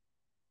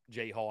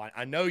 Jay Hall,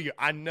 I know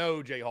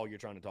Jay Hall, you're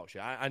trying to talk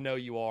shit. I know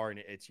you are.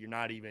 And you're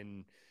not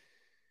even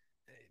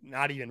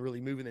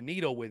really moving the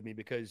needle with me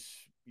because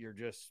you're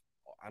just,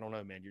 I don't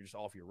know, man, you're just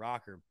off your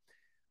rocker.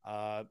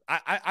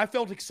 I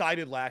felt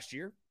excited last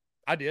year.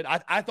 I did.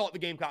 I thought the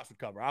Gamecocks would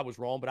cover. I was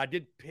wrong, but I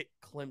did pick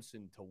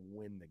Clemson to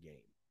win the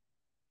game.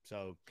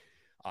 So,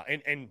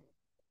 and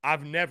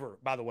I've never,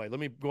 by the way, let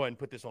me go ahead and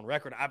put this on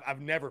record.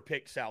 I've never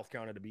picked South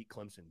Carolina to beat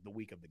Clemson the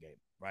week of the game,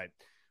 right?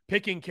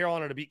 Picking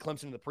Carolina to beat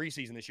Clemson in the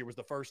preseason this year was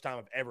the first time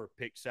I've ever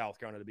picked South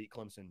Carolina to beat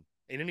Clemson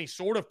in any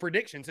sort of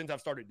prediction since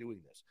I've started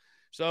doing this.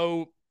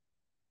 So,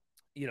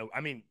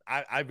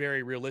 I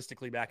very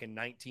realistically back in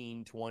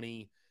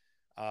 1920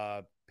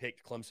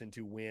 picked Clemson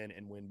to win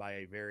and win by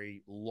a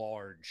very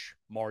large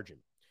margin.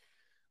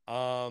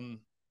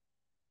 And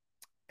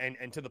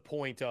to the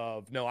point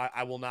of, no,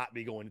 I will not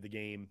be going to the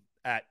game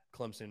at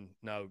Clemson.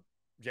 No,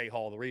 Jonathan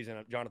Hall,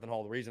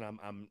 the reason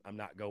I'm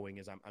not going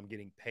is I'm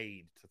getting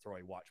paid to throw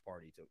a watch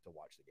party to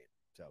watch the game.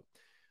 So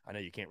I know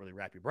you can't really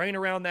wrap your brain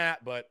around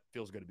that, but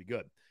feels good to be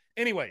good.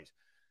 Anyways,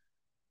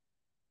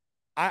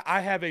 I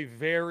have a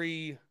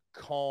very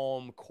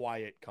calm,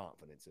 quiet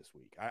confidence this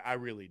week. I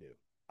really do.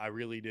 I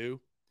really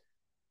do.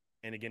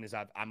 And again,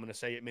 I'm going to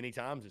say it many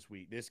times this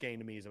week, this game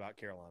to me is about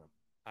Carolina.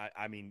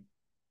 I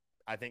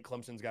think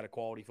Clemson's got a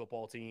quality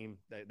football team.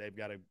 They've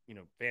got a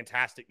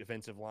fantastic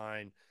defensive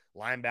line.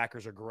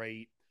 Linebackers are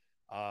great.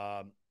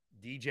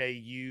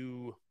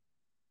 DJU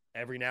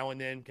every now and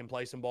then can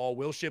play some ball.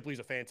 Will Shipley's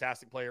a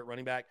fantastic player at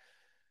running back.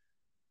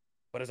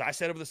 But as I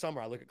said over the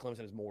summer, I look at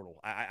Clemson as mortal.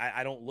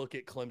 I don't look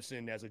at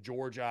Clemson as a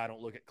Georgia. I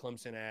don't look at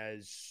Clemson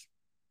as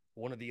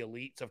one of the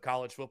elites of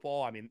college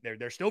football.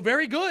 They're still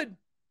very good.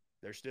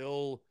 They're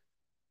still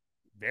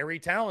very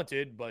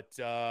talented, but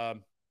I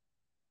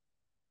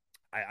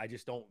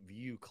just don't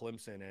view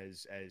Clemson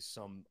as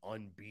some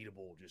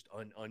unbeatable, just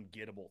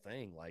ungettable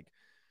thing. Like,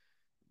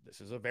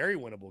 this is a very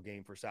winnable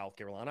game for South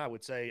Carolina. I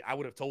would say I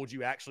would have told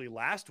you actually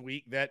last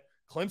week that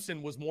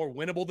Clemson was more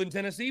winnable than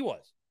Tennessee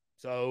was.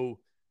 So,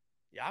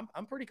 yeah,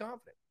 I'm pretty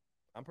confident.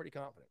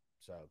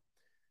 So,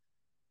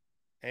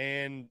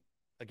 and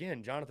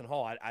again, Jonathan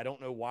Hall, I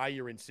don't know why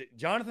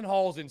Jonathan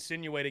Hall's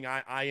insinuating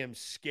I am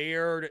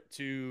scared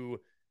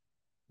to.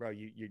 Bro,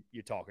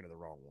 you're talking to the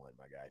wrong one,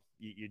 my guy.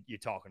 You're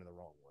talking to the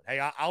wrong one. Hey,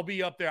 I'll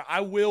be up there.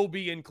 I will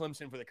be in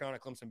Clemson for the Carolina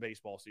Clemson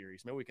baseball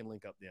series. Maybe we can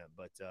link up then.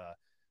 But,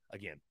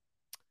 again,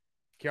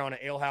 Carolina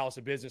Ale House,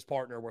 a business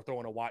partner. We're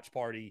throwing a watch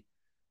party.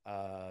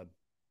 Yeah,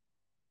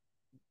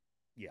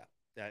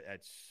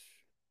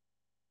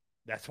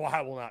 that's why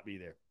I will not be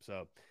there.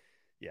 So,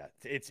 yeah,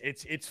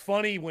 it's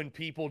funny when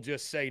people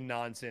just say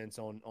nonsense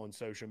on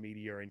social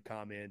media or in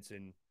comments,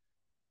 and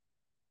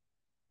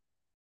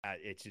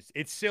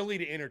it's silly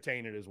to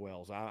entertain it as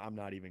well. So I'm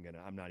not even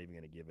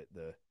gonna give it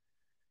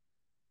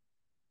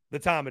the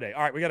time of day.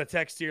 All right, we got a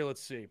text here.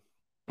 Let's see.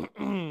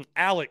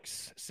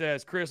 Alex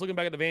says, Chris, looking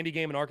back at the Vandy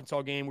game and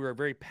Arkansas game, we were a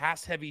very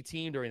pass-heavy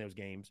team during those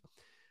games. I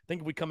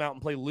think if we come out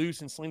and play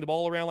loose and sling the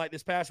ball around like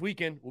this past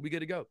weekend, we'll be good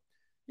to go.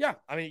 Yeah,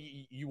 I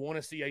mean, you want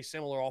to see a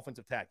similar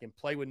offensive attack and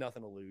play with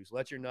nothing to lose.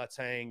 Let your nuts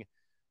hang.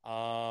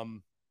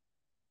 Play.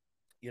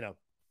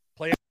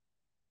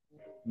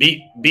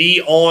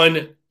 Be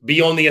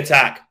on the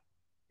attack.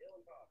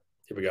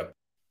 Here we go.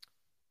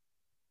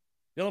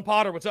 Dylan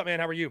Potter, what's up, man?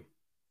 How are you?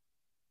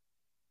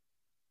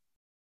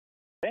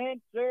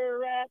 Spencer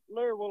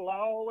Rattler will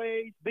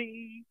always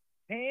be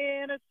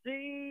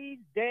Tennessee's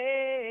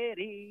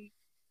daddy.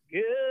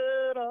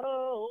 Good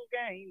old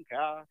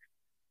Gamecock.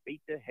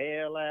 Beat the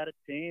hell out of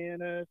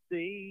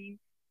Tennessee.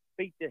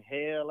 Beat the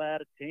hell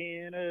out of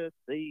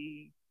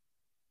Tennessee.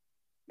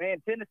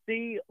 Man,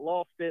 Tennessee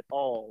lost it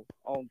all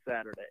on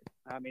Saturday.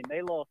 I mean,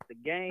 they lost the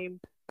game.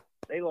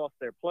 They lost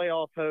their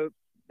playoff hopes.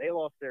 They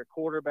lost their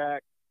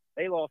quarterback.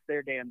 They lost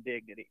their damn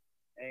dignity.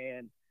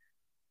 And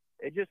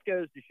it just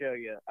goes to show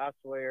you, I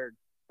swear,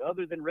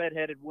 other than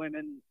redheaded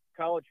women,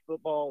 college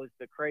football is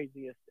the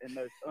craziest and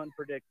most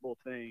unpredictable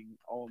thing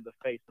on the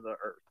face of the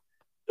earth.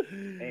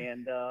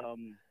 And,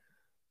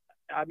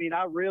 I mean,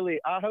 I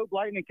hope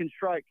Lightning can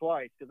strike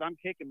twice because I'm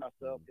kicking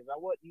myself because I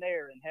wasn't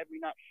there. And had we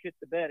not shit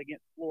the bed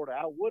against Florida,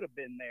 I would have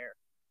been there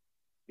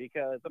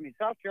because, I mean,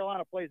 South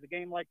Carolina plays a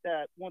game like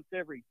that once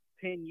every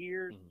 10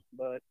 years,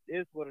 but it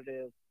is what it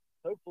is.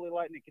 Hopefully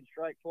Lightning can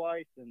strike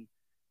twice. And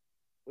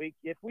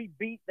if we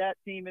beat that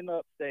team in the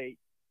upstate,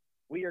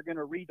 we are going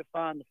to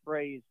redefine the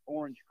phrase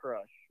Orange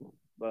Crush.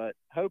 But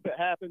hope it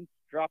happens.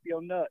 Drop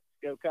your nuts.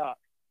 Go Cox.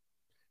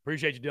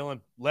 Appreciate you,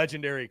 Dylan.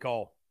 Legendary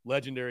call.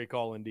 Legendary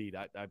call indeed.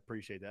 I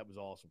appreciate that. That was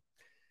awesome.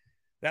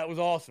 That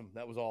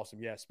was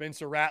awesome. Yeah,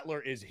 Spencer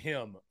Rattler is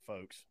him,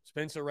 folks.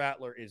 Spencer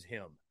Rattler is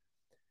him.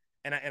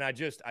 And I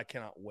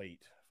cannot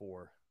wait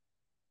for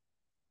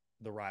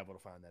the rival to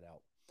find that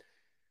out.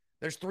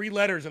 There's 3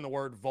 letters in the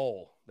word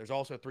Vol. There's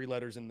also 3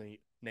 letters in the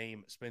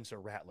name Spencer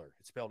Rattler.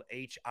 It's spelled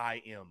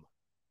H-I-M.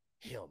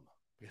 Him.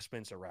 Because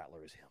Spencer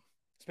Rattler is him.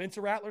 Spencer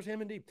Rattler's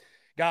him indeed.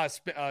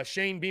 Guys,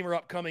 Shane Beamer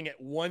upcoming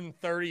at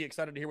 1:30.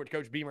 Excited to hear what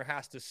Coach Beamer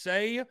has to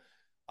say.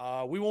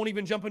 We won't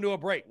even jump into a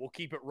break. We'll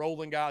keep it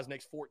rolling, guys,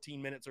 next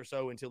 14 minutes or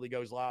so until he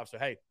goes live. So,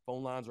 hey,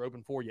 phone lines are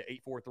open for you.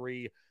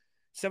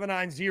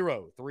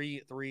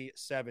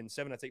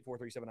 843-790-3377. That's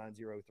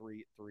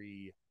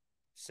 843-790-3377.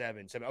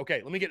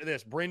 Okay, let me get to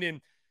this.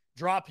 Brendan,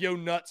 Drop Yo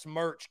Nuts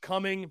merch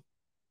coming.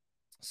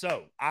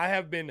 So, I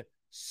have been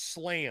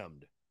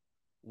slammed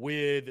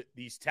with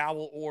these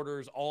towel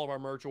orders, all of our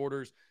merch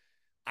orders.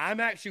 I'm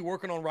actually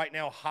working on right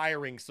now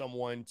hiring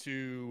someone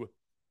to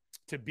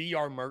be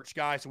our merch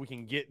guy so we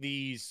can get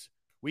these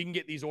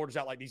orders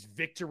out, like these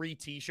victory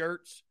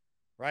t-shirts,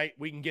 right?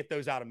 We can get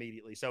those out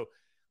immediately. So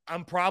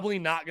I'm probably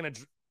not going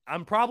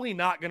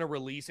to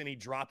release any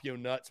Drop Yo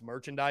Nuts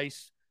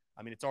merchandise.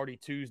 I mean, it's already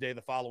Tuesday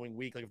the following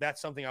week. Like if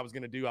that's something I was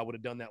going to do, I would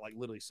have done that like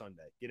literally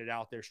Sunday. Get it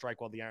out there, strike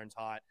while the iron's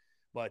hot.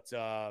 But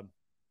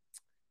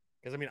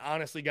because I mean,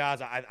 honestly,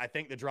 guys, I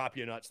think the Drop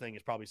Yo Nuts thing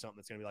is probably something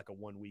that's going to be like a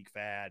 1-week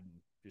fad and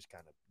just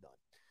kind of done.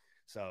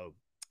 So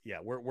yeah,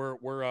 we're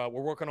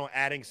working on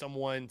adding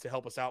someone to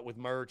help us out with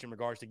merch in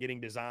regards to getting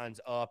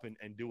designs up and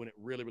doing it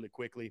really, really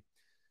quickly.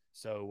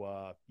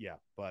 So yeah,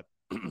 but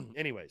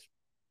anyways,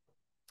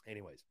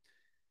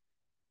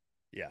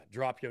 yeah,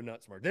 Drop Yo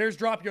Nuts merch. There's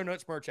Drop Yo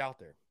Nuts merch out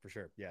there for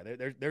sure. Yeah,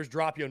 there's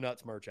Drop Yo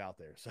Nuts merch out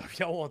there. So if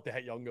y'all want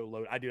that, y'all can go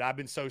load. I've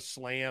been so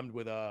slammed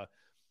with the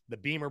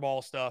Beamer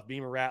Ball stuff,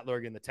 Beamer Rattler,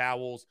 and the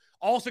towels.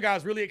 Also,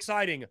 guys, really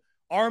exciting.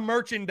 Our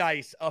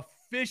merchandise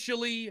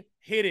officially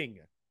hitting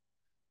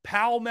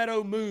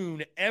Palmetto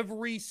Moon.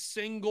 Every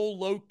single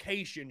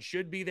location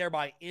should be there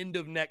by end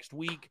of next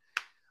week.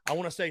 I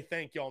want to say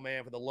thank y'all,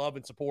 man, for the love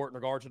and support in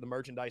regards to the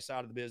merchandise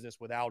side of the business.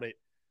 Without it,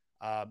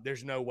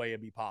 there's no way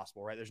it'd be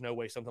possible, right? There's no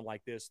way something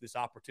like this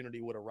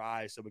opportunity would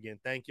arise. So again,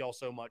 thank y'all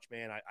so much,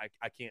 man.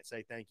 I can't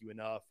say thank you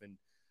enough. And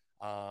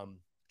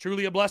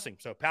truly a blessing.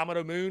 So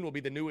Palmetto Moon will be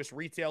the newest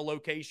retail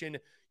location.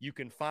 You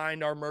can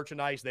find our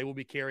merchandise. They will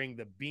be carrying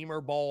the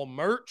Beamer Ball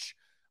merch.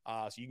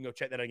 So you can go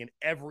check that out again.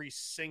 Every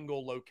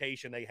single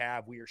location they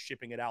have, we are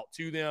shipping it out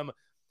to them.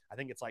 I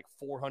think it's like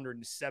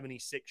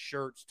 476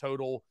 shirts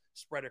total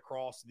spread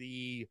across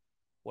the,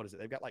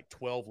 they've got like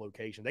 12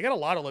 locations. They got a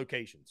lot of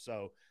locations.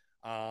 So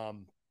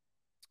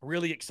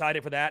really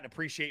excited for that and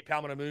appreciate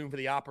Palmetto Moon for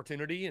the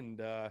opportunity. And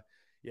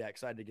yeah,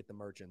 excited to get the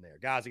merch in there.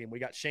 Guys, again, we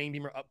got Shane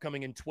Beamer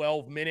upcoming in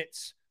 12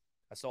 minutes.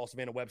 I saw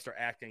Savannah Webster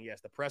acting. Yes,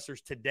 the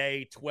pressers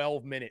today,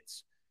 12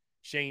 minutes.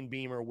 Shane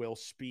Beamer will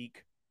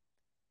speak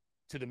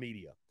to the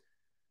media.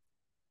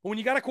 But when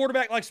you got a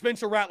quarterback like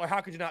Spencer Rattler,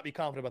 how could you not be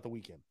confident about the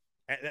weekend?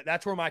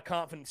 That's where my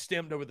confidence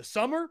stemmed over the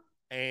summer.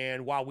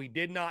 And while we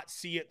did not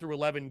see it through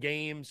 10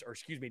 games,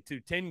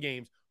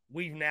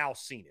 we've now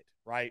seen it,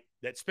 right?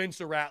 That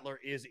Spencer Rattler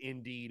is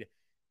indeed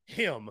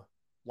him,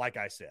 like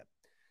I said.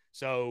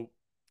 So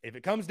if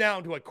it comes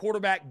down to a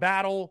quarterback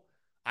battle,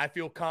 I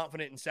feel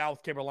confident in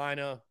South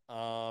Carolina.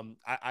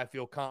 I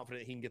feel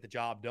confident he can get the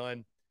job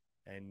done.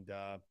 And,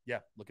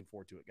 looking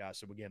forward to it, guys.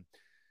 So, again,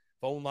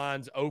 phone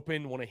lines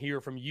open. Want to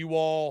hear from you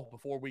all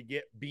before we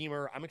get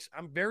Beamer.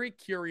 I'm very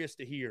curious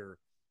to hear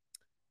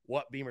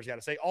what Beamer's got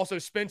to say. Also,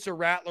 Spencer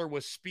Rattler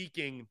was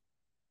speaking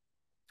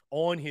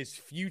on his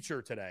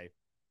future today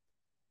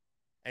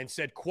and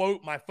said,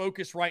 quote, "My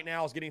focus right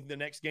now is getting to the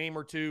next game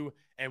or two,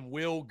 and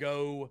we'll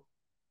go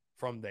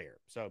from there."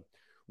 So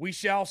we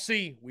shall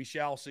see. We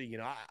shall see. You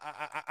know,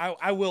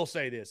 I will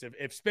say this.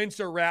 If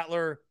Spencer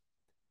Rattler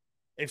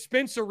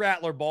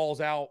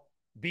balls out,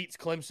 beats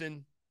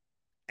Clemson,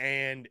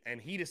 and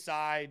he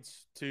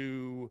decides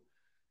to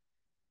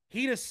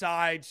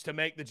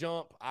make the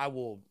jump, I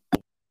will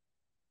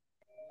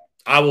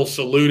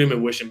salute him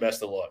and wish him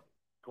best of luck.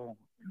 Cool.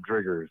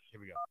 Triggers. Here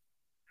we go.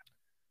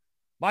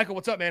 Michael,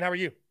 what's up, man? How are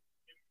you?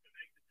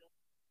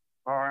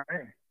 All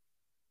right.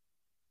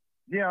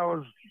 Yeah, I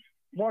was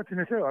watching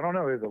the show. I don't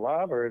know. Is it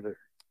live or is it?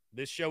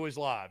 This show is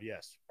live,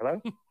 yes. Hello?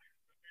 Can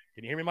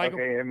you hear me, Michael?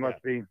 Okay, it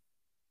must be.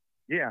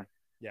 Yeah.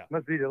 Yeah.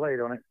 Must be delayed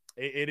on it.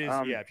 It is,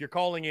 yeah. If you're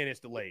calling in, it's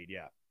delayed,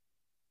 yeah.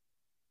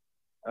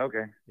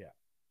 Okay. Yeah.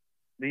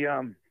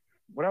 The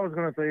what I was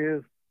going to say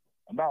is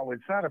about with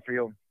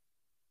Satterfield,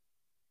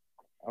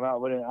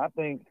 about what I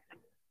think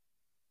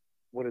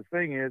what his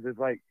thing is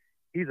like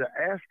he's an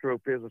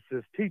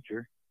astrophysicist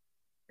teacher,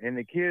 and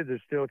the kids are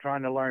still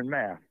trying to learn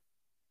math.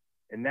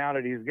 And now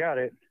that he's got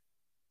it,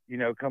 you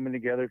know, coming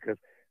together, because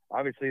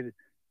obviously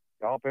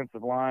the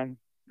offensive line,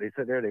 they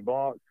sit there, they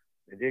blocked,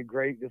 they did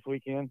great this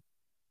weekend,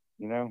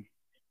 you know,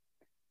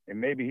 and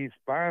maybe he's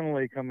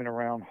finally coming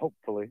around,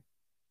 hopefully.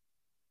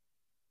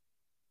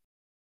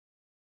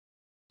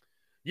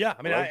 Yeah,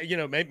 I mean,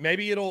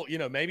 maybe it'll,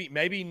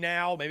 maybe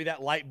now, maybe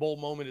that light bulb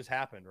moment has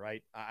happened,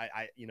 right?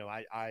 I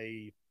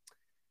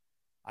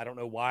don't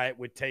know why it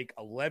would take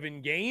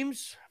 11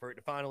 games for it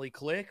to finally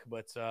click,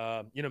 but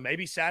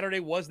maybe Saturday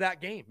was that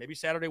game. Maybe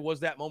Saturday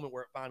was that moment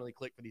where it finally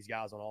clicked for these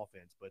guys on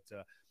offense. But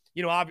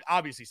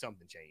obviously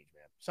something changed,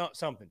 man.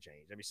 Something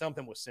changed. I mean,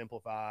 something was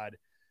simplified.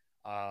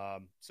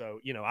 So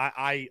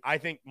I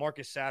think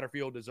Marcus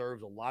Satterfield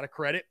deserves a lot of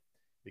credit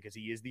because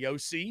he is the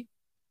OC,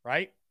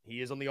 right? He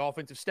is on the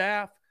offensive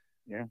staff.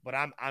 Yeah. But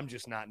I'm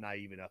just not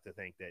naive enough to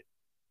think that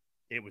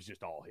it was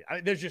just all him. I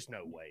mean, there's just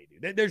no way,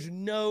 dude. There's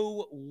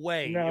no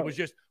way. No. It was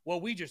just,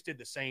 well, we just did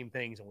the same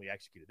things and we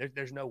executed.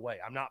 There's no way.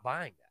 I'm not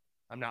buying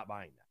that.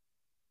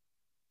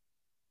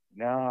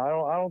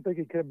 No, I don't think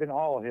it could have been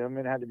all him.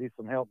 It had to be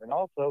some help. And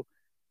also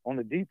on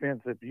the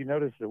defense, if you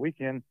notice the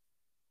weekend,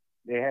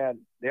 they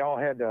all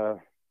had the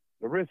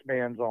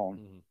wristbands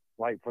on,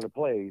 like for the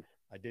plays.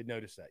 I did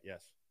notice that.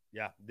 Yes.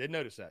 Yeah. Did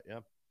notice that. Yeah.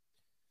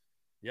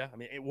 Yeah. I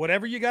mean,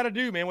 whatever you got to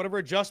do, man, whatever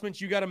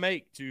adjustments you got to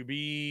make to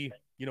be,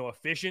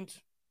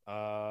 efficient,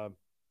 or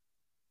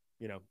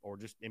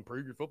just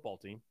improve your football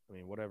team. I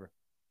mean, whatever.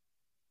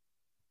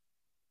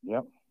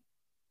 Yep.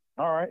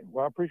 All right.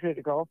 Well, I appreciate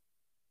the call.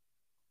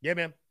 Yeah,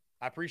 man.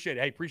 I appreciate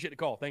it. Hey, appreciate the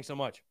call. Thanks so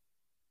much.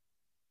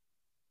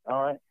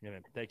 All right. Yeah,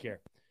 man. Take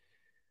care.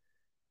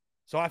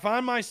 So I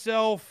find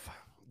myself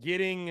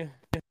getting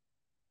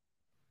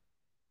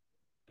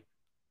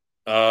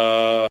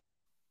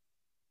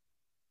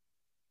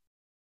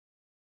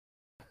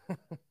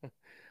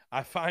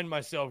I find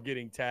myself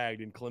getting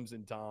tagged in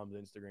Clemson Tom's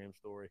Instagram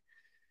story.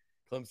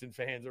 Clemson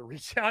fans are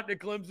reaching out to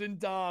Clemson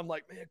Tom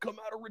like, man, come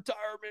out of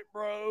retirement,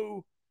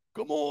 bro.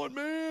 Come on,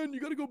 man. You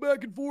got to go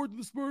back and forth to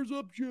the Spurs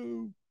Up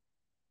show.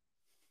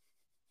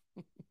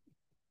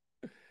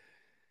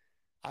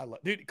 I love,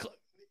 dude.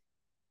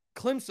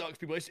 Clem sucks,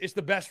 people. It's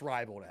the best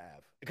rival to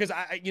have because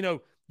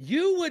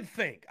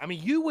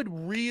you would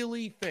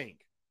really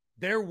think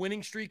their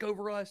winning streak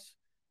over us,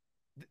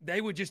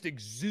 they would just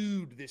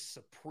exude this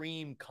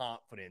supreme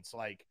confidence.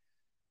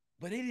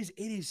 But it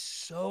is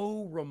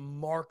so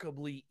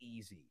remarkably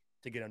easy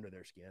to get under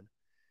their skin.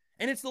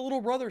 And it's the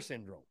little brother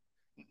syndrome.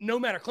 No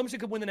matter, Clemson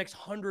could win the next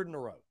 100 in a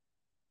row.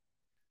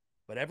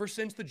 But ever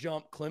since the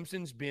jump,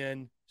 Clemson's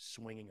been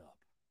swinging up.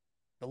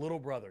 The little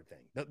brother thing.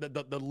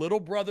 The little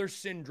brother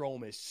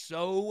syndrome is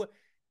so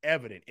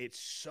evident. It's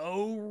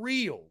so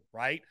real,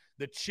 right?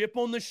 The chip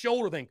on the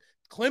shoulder thing.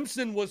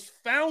 Clemson was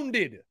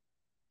founded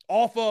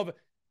off of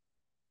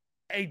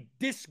a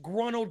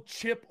disgruntled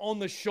chip on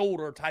the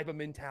shoulder type of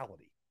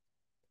mentality.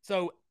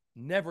 So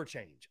never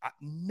change.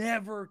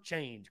 Never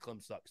change, Clem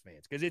Sucks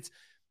fans, because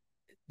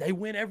they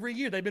win every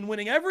year. They've been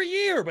winning every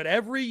year, but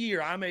every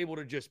year I'm able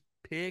to just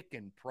pick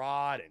and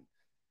prod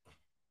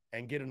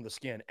and get into the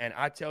skin. And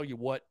I tell you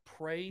what,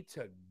 pray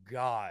to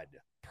God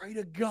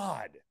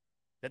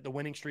that the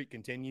winning streak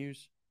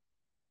continues,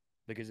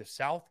 because if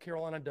South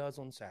Carolina does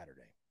on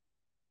Saturday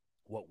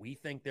what we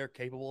think they're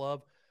capable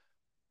of,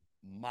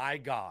 my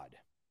God,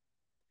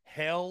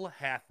 hell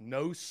hath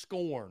no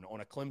scorn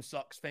on a Clem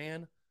Sucks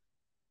fan.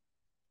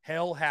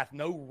 Hell hath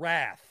no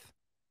wrath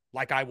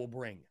like I will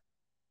bring.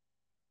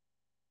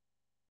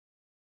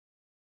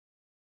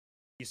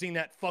 You seen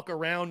that fuck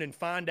around and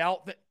find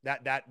out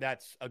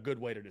that's a good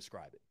way to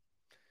describe it.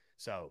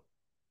 So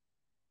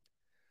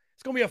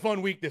it's going to be a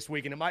fun week this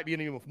week, and it might be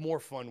an even more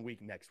fun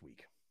week next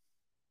week.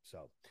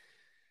 So,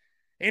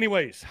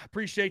 anyways,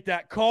 appreciate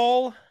that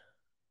call.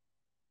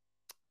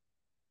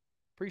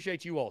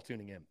 Appreciate you all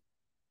tuning in.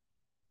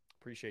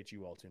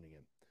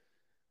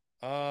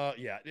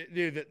 Yeah,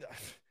 dude,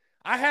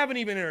 I haven't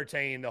even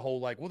entertained the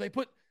whole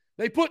well,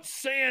 they put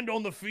sand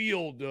on the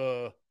field,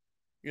 you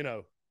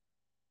know.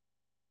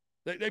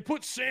 They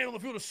put sand on the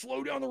field to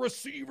slow down the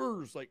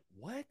receivers. Like,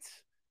 what?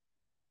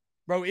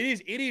 Bro, it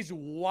is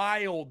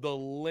wild the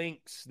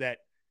lengths that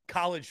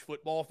college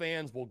football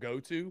fans will go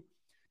to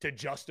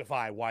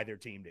justify why their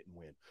team didn't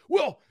win.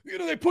 Well, you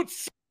know, they put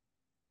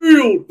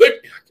field.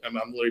 I'm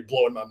literally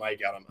blowing my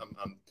mic out.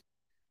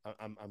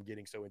 I'm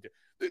getting so into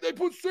it. They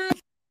put sand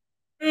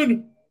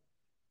in.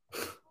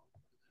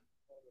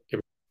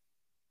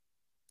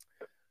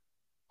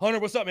 Hunter,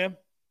 what's up, man?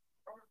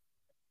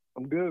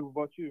 I'm good. What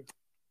about you?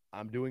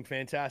 I'm doing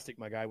fantastic,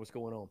 my guy. What's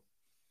going on?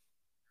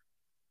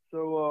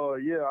 So,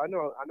 yeah, I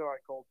know I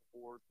called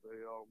before today,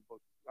 but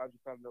I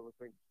just have another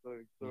thing to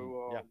say.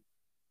 So,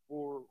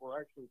 or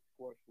actually, it's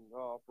a question.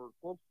 For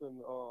Clemson,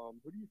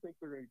 who do you think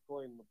they're going to be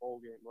playing in the bowl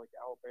game? Like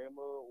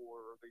Alabama, or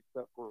are they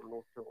set for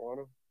North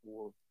Carolina?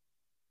 Or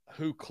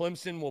who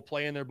Clemson will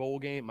play in their bowl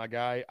game? My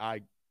guy,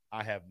 I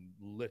have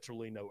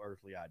literally no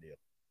earthly idea.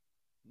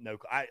 No,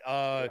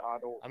 I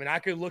mean, I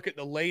could look at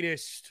the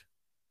latest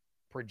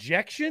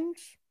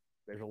projections.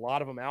 There's a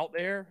lot of them out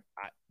there,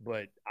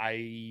 but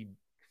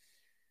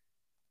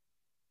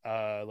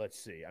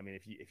let's see. I mean,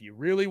 if you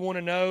really want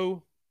to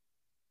know,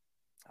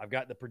 I've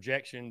got the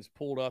projections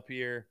pulled up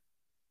here,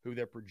 who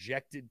they're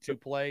projected to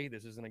play.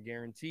 This isn't a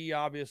guarantee,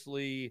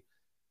 obviously.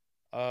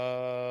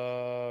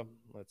 Let's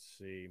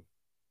see.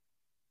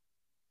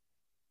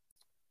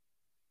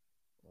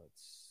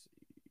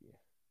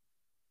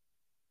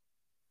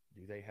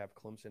 Do they have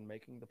Clemson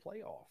making the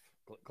playoff?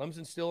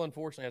 Clemson still,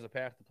 unfortunately, has a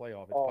path to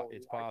playoff.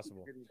 It's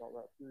possible. I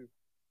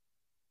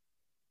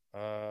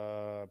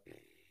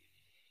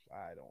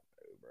don't know,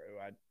 bro.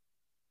 I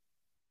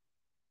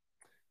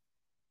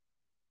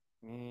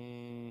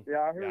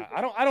heard.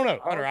 I don't know,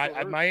 Hunter.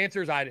 My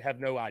answer is I have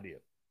no idea,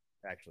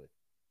 actually.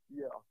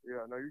 Yeah,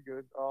 no, you're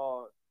good.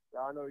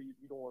 I know you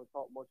don't want to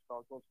talk much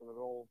about Clemson at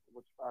all,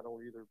 which I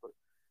don't either. But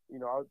you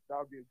know, that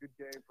would be a good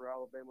game for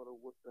Alabama to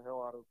whip the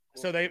hell out of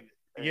Clemson.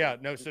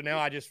 So now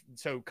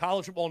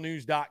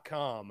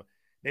collegefootballnews.com,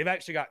 they've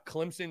actually got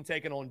Clemson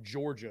taking on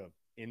Georgia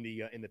in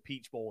the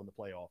Peach Bowl in the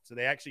playoff. So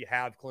they actually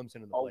have Clemson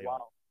in the playoff.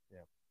 Wow.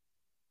 Yeah.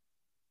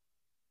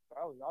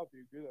 That would be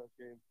a good ass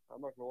game.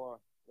 I'm not gonna lie.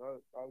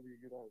 That would be a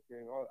good ass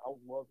game. I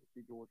would love to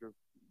see Georgia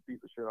beat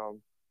the shit out of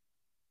them.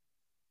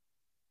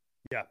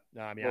 Yeah.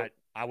 No, I mean,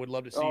 I would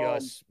love to see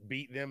us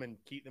beat them and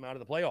keep them out of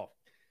the playoff.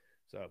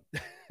 So.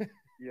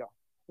 Yeah.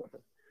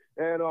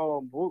 And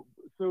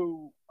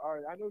so all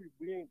right, I know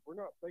we're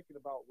not thinking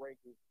about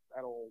rankings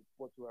at all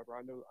whatsoever.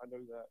 I know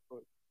that,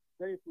 but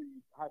say if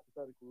we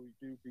hypothetically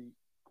do beat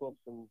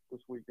Clemson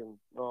this weekend,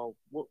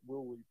 what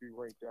will we be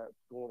ranked at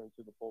going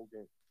into the bowl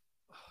game?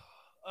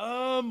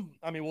 I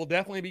mean, we'll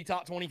definitely be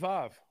top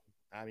 25.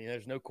 I mean,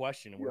 there's no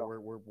question. Yeah.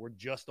 We're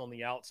just on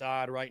the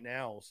outside right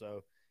now.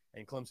 So,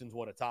 and Clemson's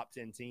a top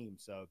 10 team.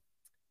 So,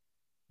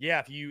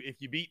 yeah, if you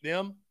beat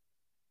them,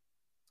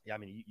 yeah, I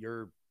mean,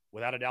 you're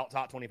without a doubt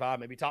top 25,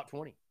 maybe top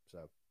 20.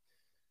 So.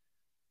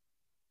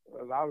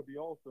 That would be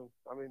awesome.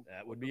 I mean,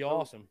 that would be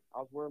awesome.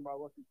 I was wearing my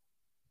lucky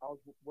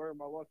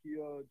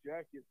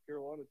jacket,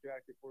 Carolina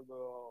jacket for the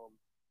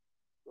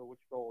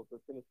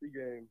Tennessee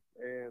game,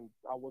 and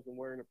I wasn't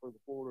wearing it for the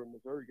Florida and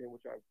Missouri game,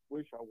 which I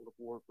wish I would have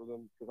worn for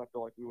them because I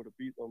feel like we would have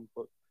beat them.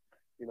 But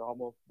you know, I'm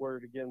gonna wear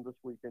it again this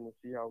weekend to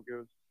see how it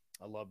goes.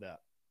 I love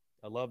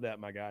that,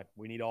 my guy.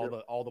 We need all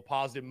the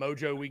positive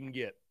mojo we can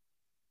get.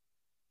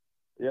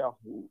 Yeah,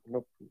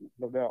 no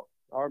doubt.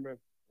 All right, man.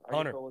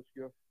 Hunter,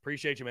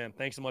 appreciate you, man.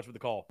 Thanks so much for the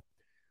call.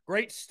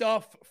 Great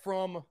stuff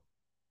from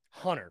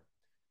Hunter.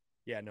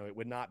 Yeah, no, it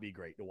would not be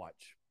great to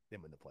watch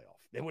them in the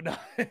playoff. It would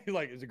not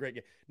it's a great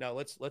game. No,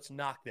 let's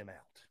knock them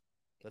out.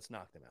 Let's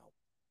knock them out.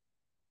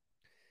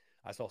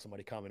 I saw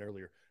somebody comment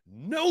earlier.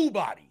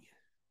 Nobody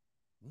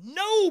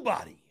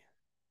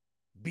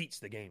beats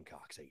the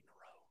Gamecocks 8 in a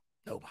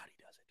row.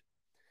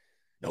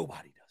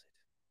 Nobody does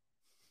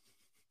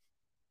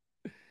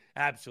it.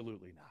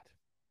 Absolutely not.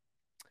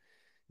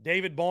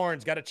 David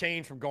Barnes got a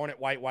change from Garnet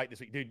White this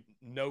week. Dude,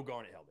 no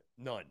Garnet helmet.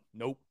 None.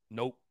 Nope.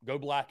 Go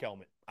black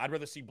helmet. I'd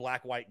rather see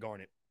black, white,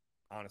 Garnet.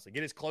 Honestly,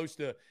 get as close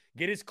to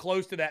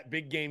that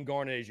big game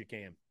Garnet as you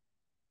can.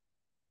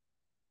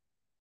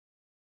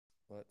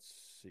 Let's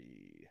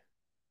see.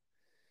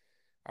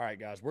 All right,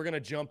 guys, we're going to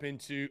jump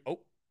into –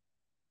 oh,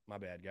 my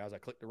bad, guys. I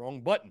clicked the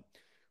wrong button.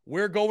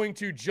 We're going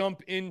to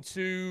jump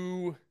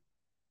into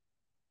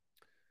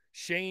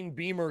Shane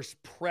Beamer's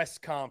press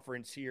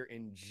conference here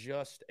in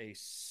just a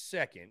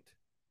second.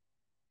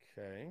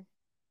 Okay.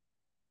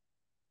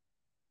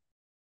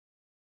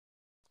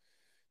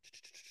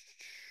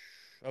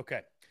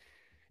 Okay.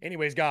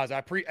 Anyways, guys, I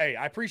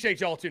appreciate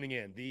y'all tuning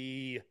in.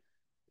 The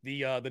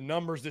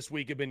numbers this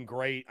week have been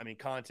great. I mean,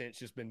 content's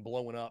just been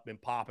blowing up, been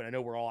popping. I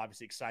know we're all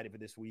obviously excited for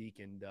this week,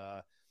 and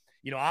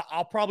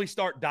I'll probably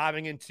start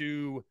diving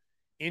into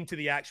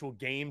the actual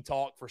game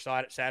talk for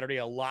Saturday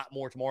a lot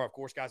more tomorrow. Of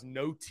course, guys,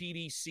 no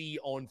TDC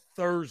on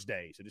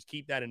Thursday, so just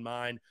keep that in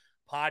mind.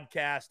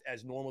 Podcast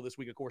as normal this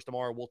week. Of course,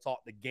 tomorrow we'll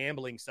talk the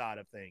gambling side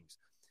of things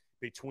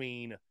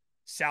between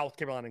South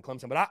Carolina and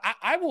Clemson. But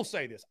I will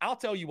say this. I'll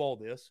tell you all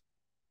this.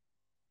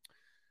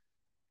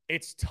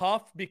 It's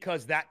tough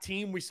because that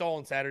team we saw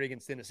on Saturday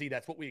against Tennessee,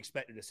 that's what we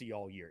expected to see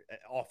all year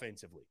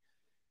offensively.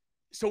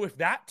 So if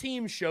that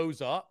team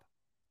shows up,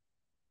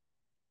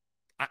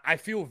 I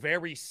feel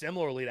very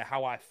similarly to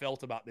how I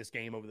felt about this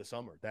game over the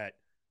summer, that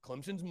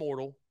Clemson's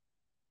mortal.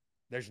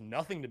 There's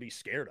nothing to be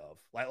scared of.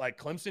 Like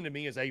Clemson to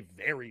me is a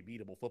very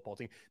beatable football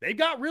team. They've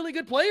got really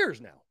good players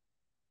now.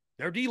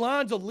 Their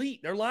D-line's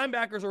elite. Their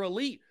linebackers are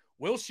elite.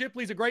 Will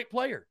Shipley's a great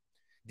player.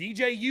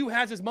 DJU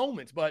has his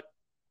moments, but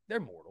they're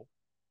mortal.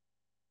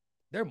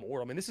 They're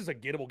mortal. I mean, this is a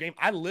gettable game.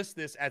 I list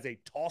this as a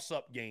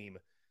toss-up game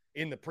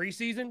in the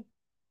preseason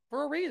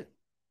for a reason.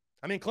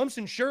 I mean,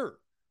 Clemson, sure.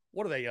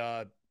 What are they,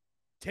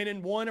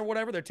 10-1 or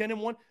whatever? They're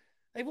 10-1.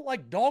 They look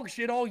like dog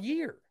shit all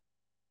year.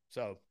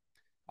 So,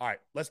 all right,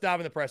 let's dive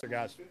in the presser,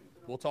 guys.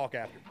 We'll talk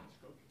after.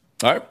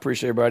 All right,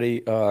 appreciate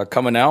everybody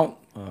coming out.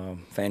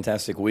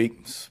 Fantastic week.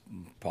 It's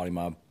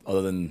probably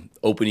other than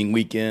opening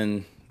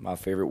weekend, my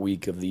favorite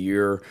week of the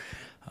year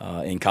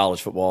in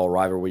college football,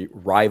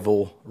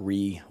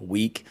 rivalry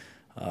week.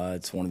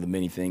 It's one of the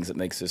many things that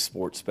makes this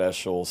sport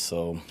special.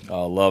 So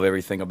love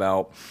everything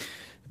about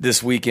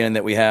this weekend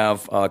that we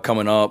have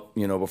coming up.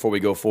 Before we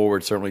go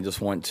forward, certainly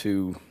just want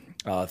to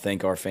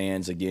thank our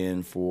fans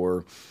again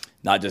for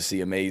not just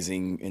the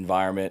amazing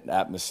environment,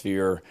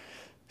 atmosphere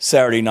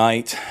Saturday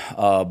night,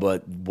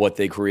 but what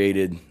they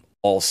created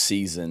all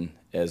season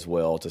as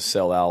well to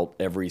sell out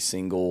every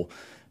single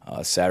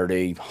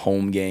Saturday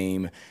home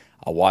game.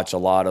 I watch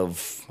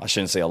I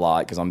shouldn't say a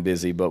lot because I'm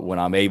busy, but when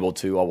I'm able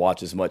to, I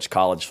watch as much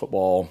college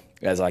football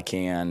as I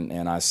can,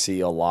 and I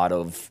see a lot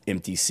of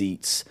empty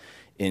seats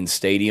in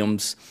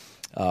stadiums.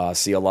 I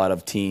see a lot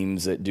of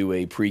teams that do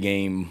a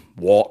pregame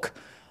walk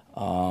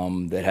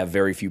that have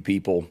very few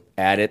people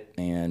at it,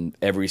 and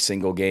every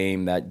single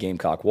game, that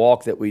Gamecock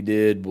walk that we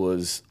did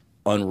was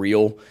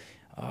unreal.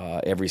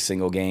 Every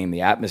single game,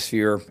 the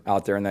atmosphere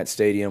out there in that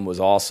stadium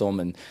was awesome,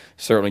 and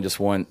certainly just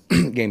want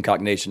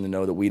Gamecock Nation to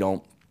know that we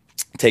don't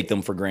take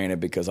them for granted,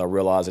 because I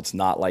realize it's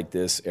not like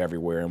this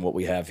everywhere, and what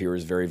we have here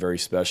is very, very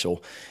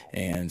special.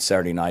 And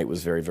Saturday night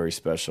was very, very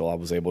special. I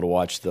was able to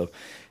watch the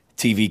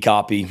TV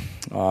copy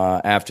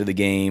after the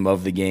game,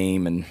 of the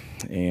game,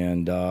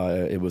 and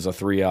it was a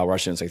 3-hour, I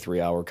shouldn't say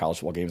 3-hour, college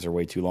football games are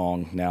way too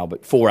long now,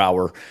 but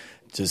 4-hour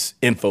just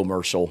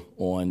infomercial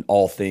on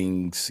all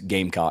things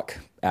Gamecock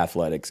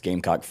athletics,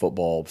 Gamecock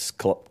football,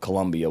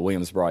 Columbia,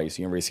 Williams-Brice,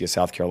 University of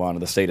South Carolina,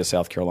 the state of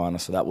South Carolina.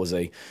 So that was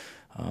a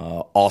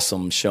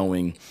awesome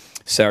showing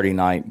Saturday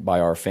night by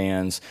our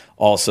fans.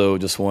 Also,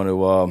 just want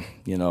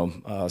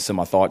to send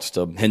my thoughts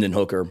to Hendon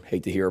Hooker.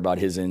 Hate to hear about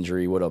his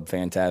injury. What a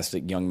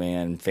fantastic young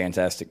man,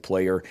 fantastic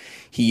player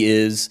he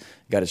is.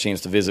 Got a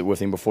chance to visit with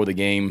him before the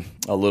game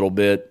a little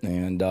bit,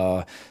 and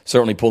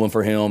certainly pulling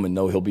for him, and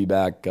know he'll be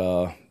back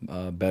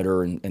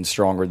better and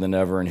stronger than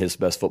ever, and his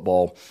best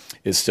football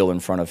is still in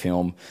front of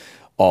him.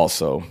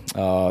 Also,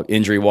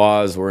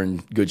 injury-wise, we're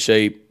in good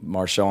shape.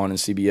 Marshawn and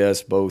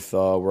CBS both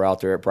were out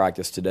there at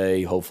practice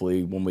today.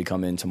 Hopefully, when we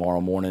come in tomorrow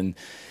morning,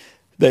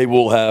 they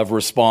will have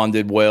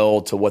responded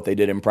well to what they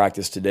did in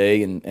practice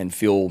today and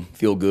feel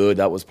good.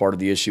 That was part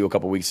of the issue a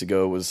couple weeks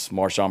ago, was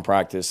Marshawn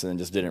practice and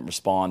just didn't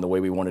respond the way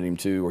we wanted him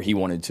to, or he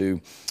wanted to,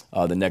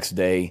 the next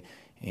day.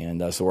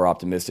 And so we're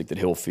optimistic that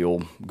he'll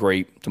feel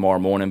great tomorrow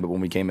morning. But when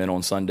we came in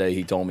on Sunday,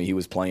 he told me he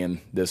was playing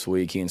this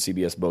week. He and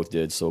CBS both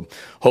did. So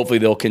hopefully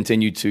they'll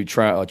continue to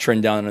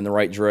trend down in the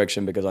right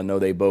direction, because I know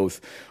they both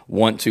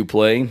want to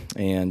play,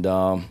 and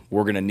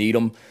we're going to need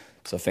them.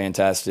 It's a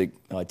fantastic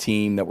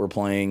team that we're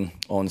playing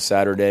on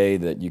Saturday,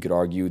 that you could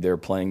argue they're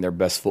playing their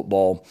best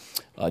football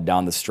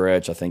down the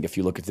stretch. I think if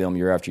you look at them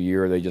year after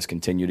year, they just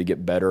continue to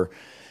get better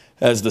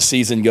as the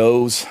season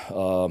goes.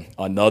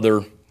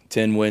 Another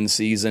 10-win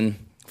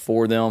season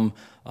for them,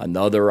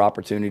 another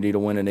opportunity to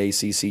win an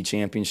ACC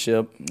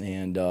championship,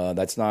 and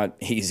that's not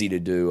easy to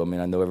do. I mean,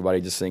 I know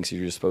everybody just thinks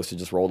you're just supposed to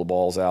just roll the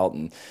balls out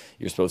and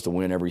you're supposed to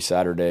win every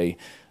Saturday.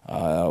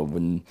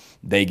 When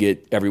they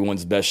get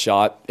everyone's best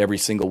shot every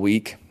single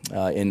week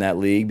in that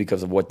league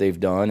because of what they've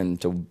done,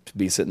 and to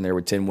be sitting there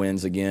with 10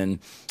 wins again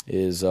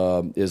is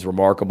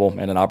remarkable,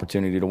 and an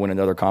opportunity to win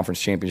another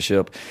conference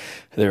championship.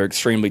 They're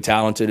extremely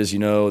talented, as you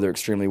know. They're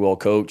extremely well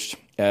coached,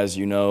 as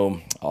you know.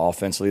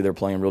 Offensively, they're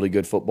playing really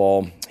good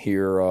football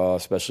here,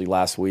 especially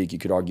last week. You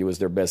could argue was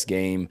their best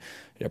game.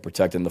 They're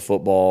protecting the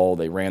football.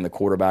 They ran the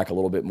quarterback a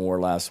little bit more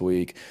last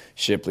week.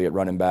 Shipley at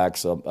running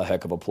back's a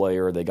heck of a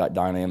player. They got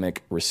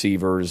dynamic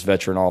receivers,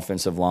 veteran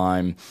offensive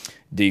line.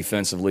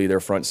 Defensively, their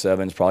front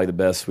seven is probably the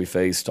best we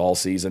faced all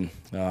season.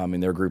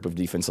 Their group of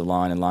defensive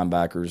line and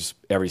linebackers,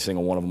 every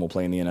single one of them will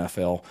play in the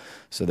NFL.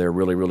 So they're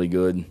really, really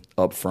good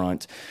up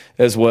front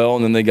as well.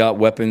 And then they got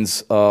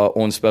weapons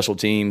on special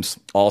teams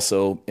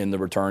also in the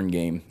return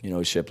game.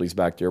 Shipley's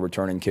back there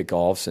returning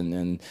kickoffs. playoffs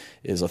and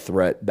is a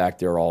threat back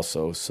there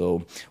also.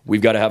 So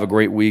we've got to have a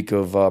great week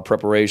of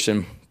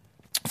preparation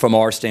from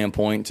our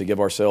standpoint to give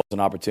ourselves an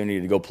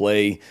opportunity to go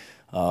play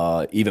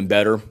even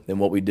better than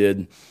what we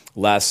did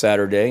last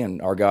Saturday.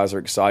 And our guys are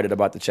excited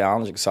about the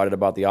challenge, excited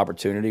about the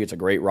opportunity. It's a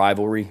great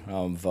rivalry.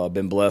 I've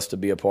been blessed to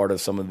be a part of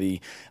some of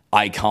the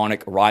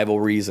iconic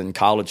rivalries in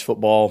college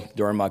football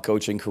during my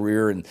coaching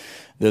career, and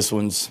this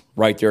one's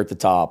right there at the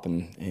top.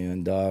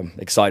 And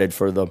excited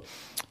for the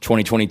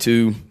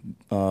 2022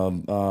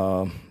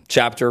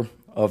 chapter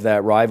of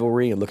that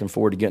rivalry, and looking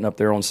forward to getting up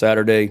there on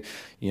Saturday.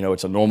 You know,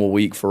 it's a normal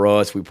week for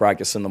us. We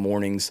practice in the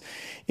mornings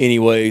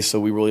anyway, so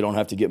we really don't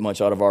have to get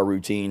much out of our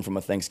routine from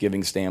a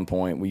Thanksgiving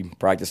standpoint. We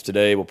practice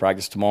today, we'll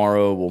practice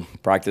tomorrow, we'll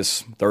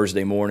practice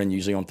Thursday morning.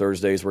 Usually on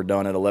Thursdays we're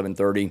done at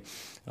 11:30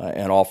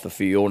 and off the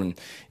field, and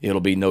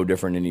it'll be no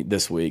different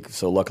this week.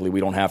 So luckily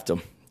we don't have to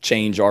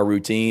change our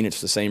routine.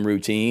 It's the same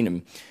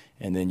routine,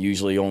 and then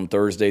usually on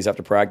Thursdays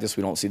after practice,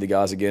 we don't see the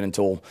guys again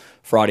until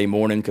Friday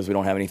morning because we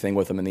don't have anything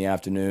with them in the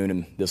afternoon,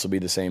 and this will be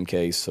the same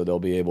case. So they'll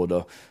be able to,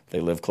 if they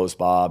live close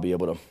by, be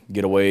able to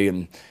get away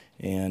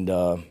and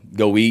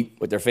go eat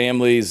with their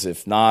families.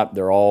 If not,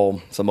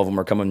 some of them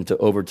are coming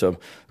over to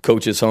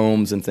coaches'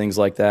 homes and things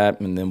like that,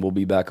 and then we'll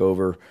be back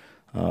over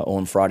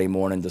on Friday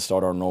morning to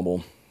start our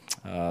normal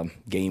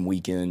game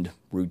weekend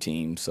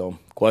routine. So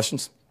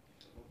questions?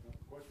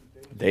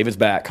 David's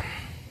back.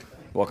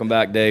 Welcome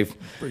back, Dave.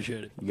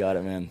 Appreciate it. You got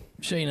it, man.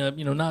 Shane,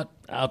 not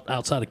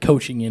outside of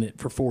coaching in it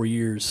for 4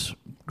 years,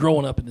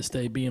 growing up in the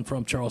state, being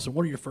from Charleston,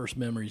 what are your first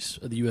memories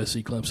of the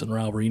USC-Clemson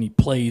rivalry? Any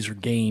plays or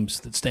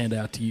games that stand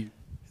out to you?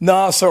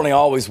 No, certainly I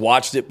always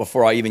watched it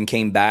before I even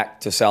came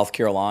back to South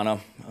Carolina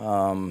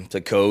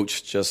to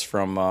coach, just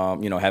from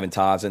having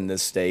ties in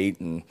this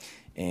state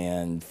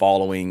and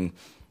following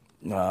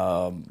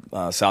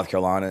South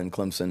Carolina and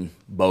Clemson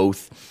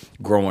both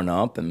growing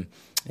up, and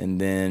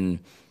then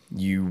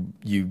you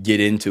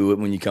get into it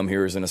when you come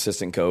here as an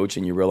assistant coach,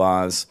 and you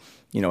realize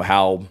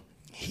how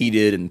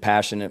heated and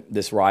passionate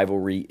this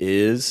rivalry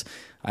is.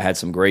 I had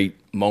some great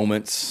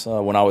moments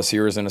when I was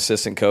here as an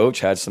assistant coach,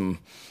 had some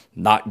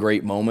not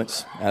great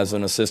moments as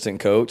an assistant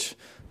coach.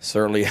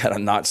 Certainly had a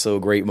not so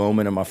great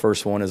moment in my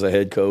first one as a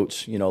head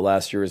coach,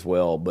 last year as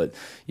well. But,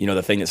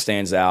 the thing that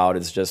stands out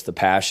is just the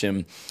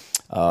passion,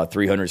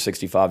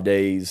 365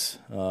 days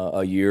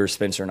a year.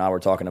 Spencer and I were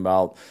talking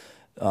about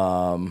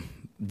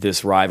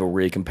this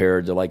rivalry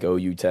compared to like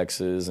OU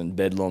Texas and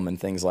Bedlam and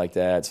things like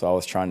that. So I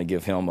was trying to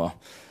give him a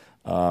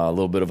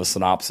little bit of a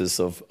synopsis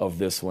of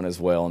this one as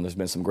well. And there's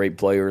been some great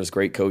players,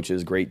 great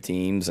coaches, great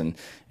teams, and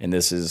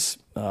this is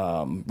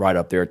right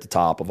up there at the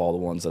top of all the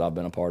ones that I've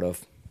been a part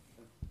of.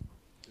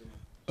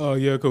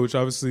 Yeah, Coach,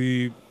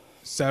 obviously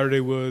Saturday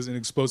was an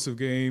explosive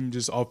game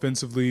just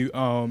offensively.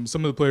 Some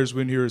of the players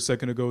went here a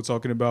second ago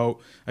talking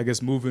about, I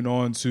guess, moving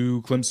on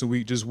to Clemson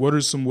week. Just what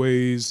are some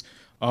ways,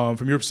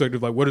 from your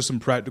perspective, like what are some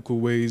practical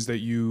ways that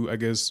you, I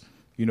guess,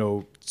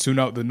 tune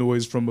out the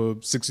noise from a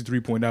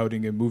 63-point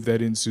outing and move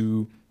that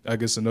into, I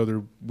guess,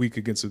 another week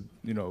against a,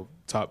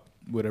 top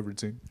whatever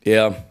team?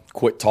 Yeah,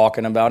 quit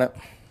talking about it.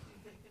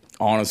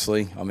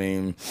 Honestly, I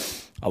mean,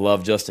 I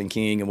love Justin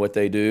King and what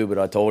they do, but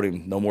I told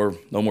him no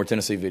more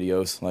Tennessee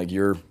videos. Like,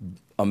 you're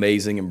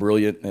amazing and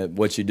brilliant at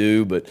what you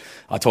do, but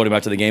I told him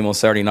after the game on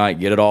Saturday night,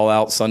 get it all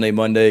out Sunday,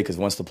 Monday, because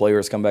once the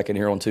players come back in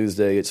here on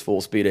Tuesday, it's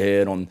full speed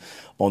ahead on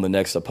the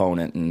next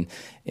opponent.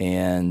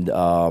 And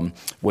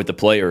with the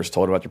players,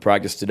 told them about your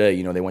practice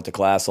today. They went to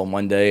class on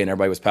Monday and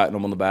everybody was patting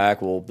them on the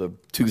back. Well, the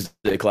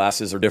Tuesday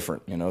classes are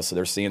different, so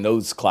they're seeing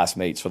those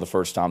classmates for the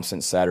first time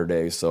since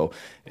Saturday. So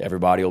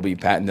everybody will be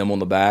patting them on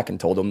the back, and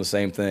told them the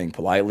same thing.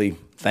 Politely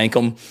thank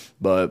them,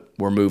 but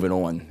we're moving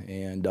on.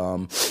 And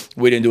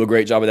we didn't do a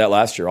great job of that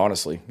last year,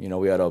 honestly.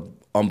 We had an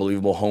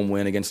unbelievable home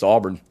win against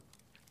Auburn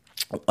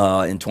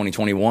in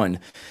 2021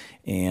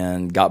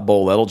 and got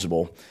bowl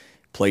eligible.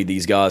 Played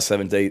these guys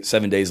 7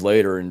 days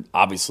later, and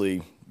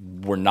obviously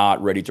we're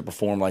not ready to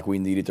perform like we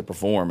needed to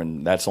perform,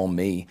 and that's on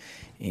me.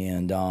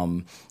 And,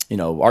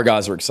 our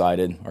guys are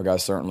excited. Our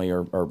guys certainly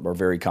are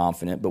very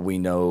confident, but we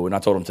know, and I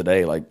told them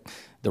today, like,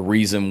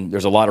 there's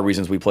a lot of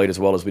reasons we played as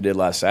well as we did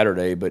last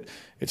Saturday, but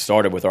it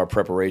started with our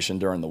preparation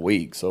during the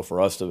week. So for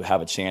us to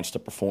have a chance to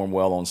perform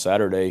well on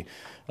Saturday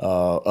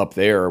up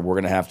there, we're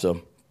going to have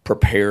to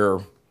prepare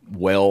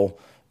well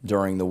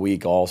during the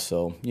week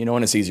also.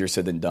 And it's easier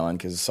said than done,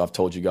 because I've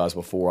told you guys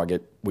before,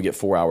 we get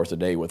 4 hours a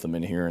day with them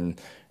in here,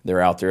 and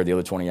they're out there the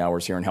other 20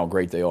 hours hearing how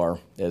great they are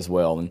as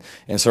well.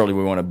 And certainly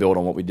we want to build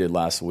on what we did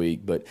last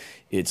week, but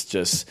it's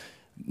just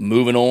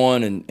moving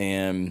on,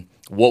 and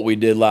what we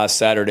did last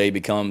Saturday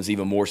becomes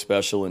even more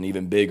special and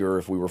even bigger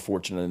if we were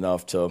fortunate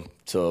enough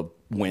to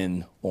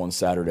win on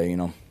Saturday,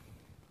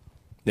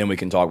 Then we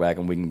can talk back,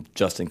 and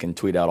Justin can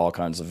tweet out all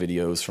kinds of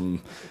videos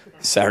from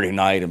Saturday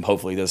night, and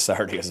hopefully this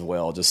Saturday as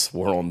well. Just,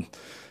 we're on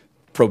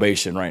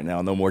probation right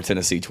now. No more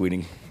Tennessee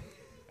tweeting.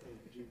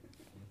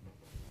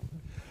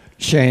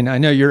 Shane, I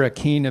know you're a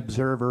keen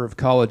observer of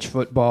college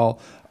football.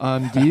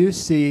 Do you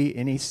see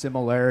any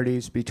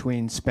similarities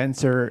between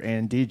Spencer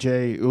and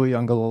DJ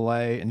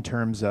Uiagalelei in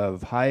terms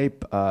of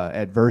hype,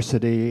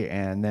 adversity,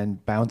 and then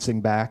bouncing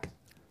back?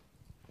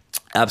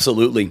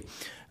 Absolutely.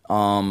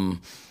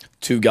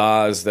 Two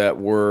guys that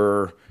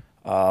were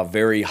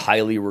very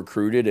highly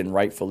recruited, and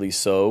rightfully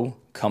so,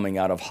 coming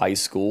out of high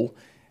school.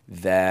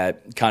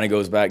 That kind of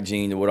goes back,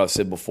 Gene, to what I've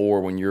said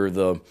before. When you're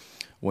the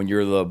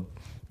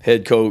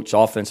head coach,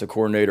 offensive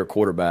coordinator,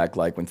 quarterback,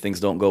 like when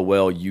things don't go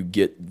well, you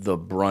get the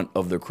brunt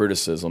of the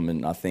criticism.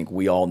 And I think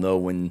we all know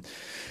when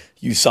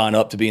you sign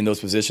up to be in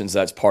those positions,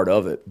 that's part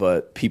of it.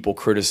 But people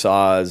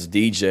criticize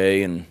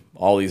DJ, and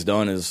all he's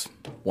done is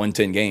won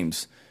 10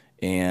 games.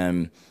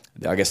 And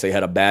I guess they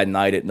had a bad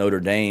night at Notre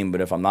Dame,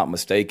 but if I'm not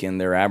mistaken,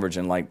 they're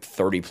averaging like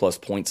 30-plus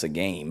points a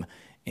game.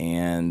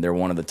 And they're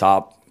one of the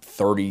top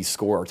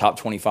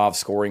 25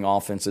 scoring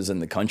offenses in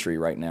the country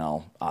right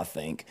now, I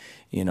think.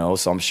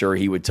 So I'm sure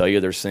he would tell you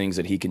there's things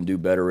that he can do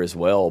better as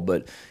well.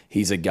 But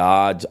he's a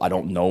guy, I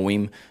don't know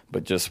him,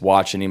 but just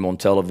watching him on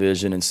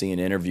television and seeing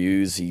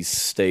interviews, he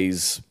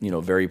stays,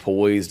 very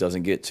poised,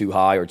 doesn't get too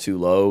high or too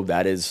low.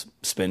 That is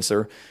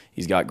Spencer.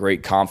 He's got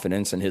great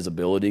confidence in his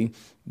ability.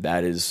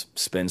 That is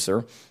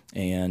Spencer.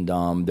 And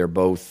they're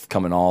both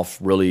coming off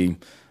really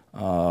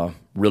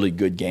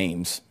good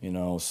games,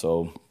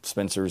 So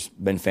Spencer's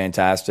been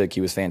fantastic. He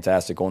was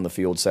fantastic on the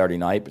field Saturday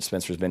night, but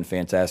Spencer's been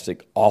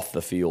fantastic off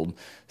the field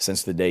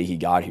since the day he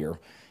got here.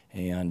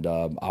 And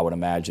I would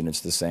imagine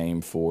it's the same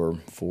for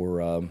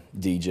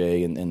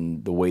DJ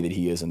and the way that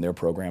he is in their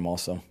program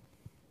also.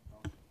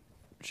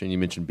 Shane, you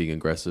mentioned being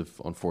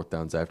aggressive on fourth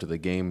downs after the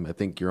game. I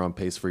think you're on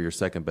pace for your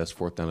second best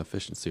fourth down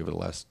efficiency over the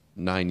last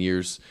 9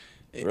 years.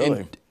 Really?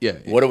 And, yeah.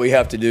 What do we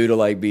have to do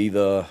to be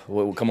the?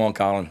 Come on,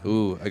 Colin.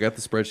 Ooh, I got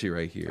the spreadsheet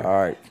right here. All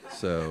right.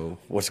 So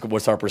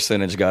what's our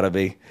percentage got to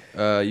be?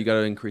 You got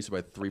to increase it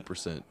by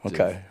 3%.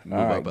 Okay.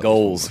 All right.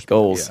 Goals.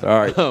 Yeah.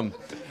 All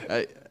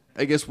right.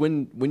 I guess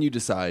when you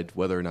decide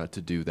whether or not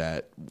to do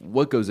that,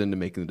 what goes into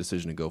making the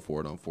decision to go for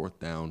it on fourth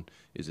down?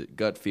 Is it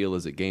gut feel?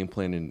 Is it game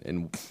plan?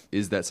 And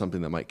is that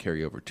something that might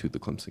carry over to the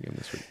Clemson game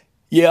this week?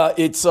 Yeah,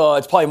 it's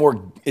probably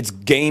more it's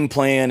game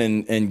plan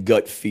and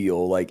gut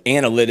feel. Like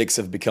analytics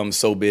have become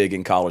so big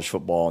in college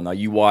football. Now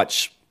you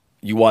watch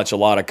a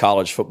lot of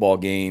college football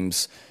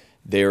games.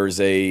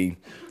 In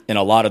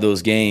a lot of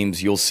those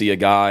games, you'll see a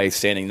guy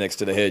standing next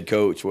to the head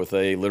coach with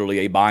literally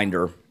a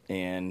binder,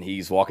 and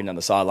he's walking down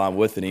the sideline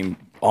with him,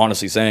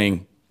 honestly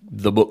saying,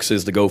 the book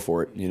says to go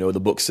for it. The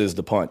book says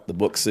to punt. The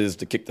book says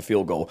to kick the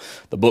field goal.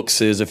 The book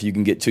says if you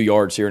can get 2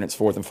 yards here and it's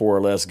 4th and 4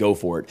 or less, go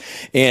for it.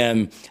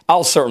 And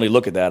I'll certainly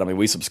look at that. I mean,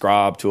 we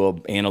subscribe to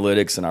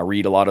analytics, and I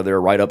read a lot of their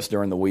write-ups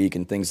during the week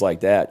and things like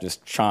that,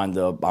 just trying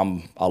to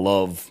I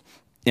love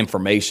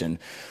information,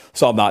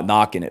 so I'm not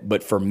knocking it.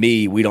 But for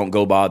me, we don't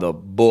go by the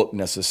book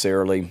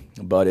necessarily,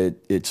 but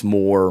it's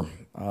more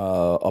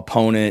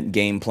opponent,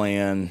 game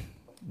plan,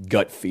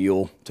 gut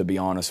feel, to be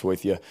honest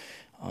with you.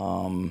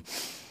 I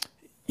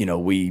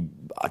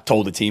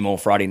told the team on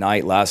Friday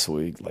night last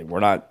week, we're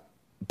not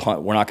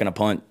going to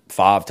punt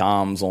 5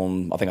 times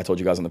on. I think I told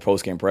you guys in the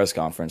post-game press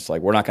conference,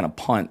 we're not going to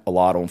punt a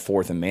lot on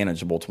 4th and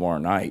manageable tomorrow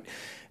night.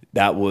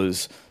 That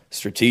was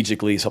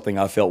strategically something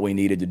I felt we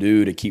needed to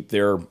do to keep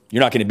You're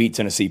not going to beat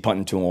Tennessee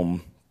punting to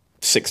them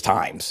 6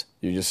 times.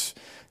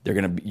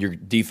 Your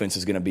defense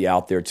is going to be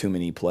out there too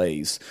many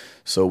plays.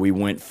 So we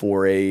went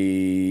for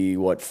a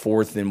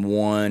 4th and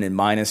 1 in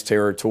minus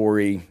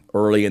territory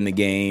early in the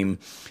game.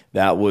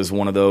 That was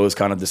one of those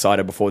kind of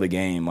decided before the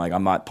game.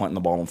 I'm not punting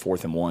the ball on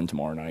 4th and 1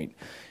 tomorrow night.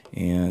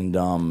 And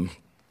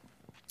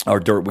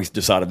we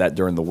decided that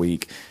during the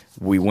week.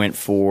 We had a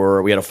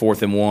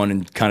 4th and 1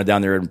 and kind of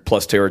down there in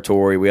plus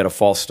territory. We had a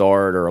false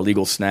start or a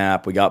legal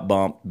snap. We got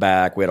bumped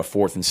back. We had a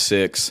 4th and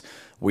 6.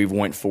 We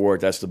went for it.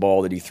 That's the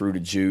ball that he threw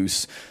to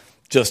Juice.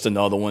 Just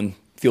another one.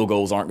 Field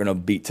goals aren't going to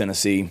beat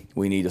Tennessee.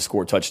 We need to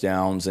score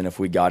touchdowns, and if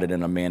we got it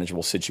in a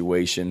manageable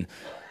situation,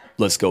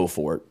 let's go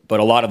for it.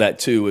 But a lot of that,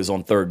 too, is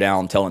on 3rd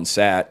down telling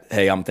Sat,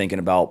 hey, I'm thinking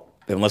about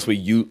unless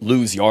we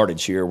lose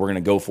yardage here, we're going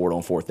to go for it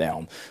on 4th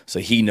down. So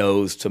he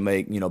knows to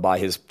make, by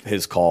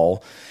his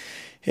call.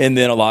 And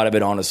then a lot of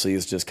it, honestly,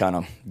 is just kind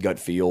of gut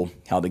feel,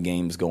 how the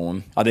game's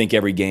going. I think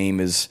every game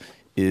is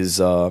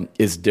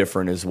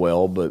different as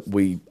well, but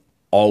we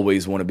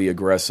always want to be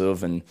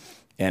aggressive and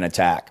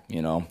attack.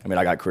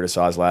 I got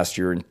criticized last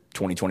year in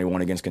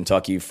 2021 against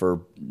Kentucky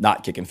for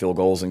not kicking field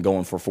goals and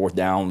going for 4th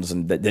downs,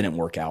 and that didn't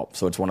work out.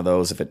 So it's one of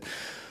those, if it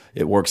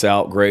works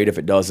out, great. If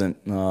it doesn't,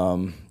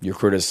 you're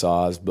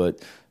criticized.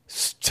 But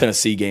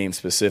Tennessee game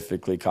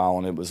specifically,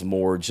 Colin, it was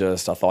more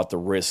just I thought the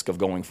risk of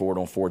going forward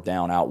on 4th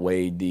down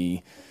outweighed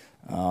the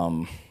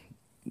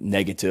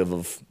negative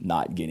of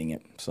not getting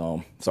it.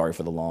 So sorry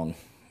for the long,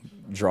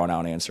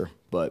 drawn-out answer.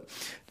 But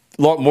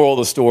moral of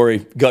the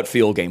story, gut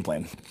feel, game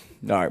plan.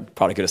 All right,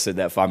 probably could have said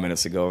that 5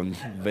 minutes ago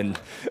and been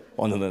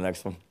on to the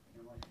next one.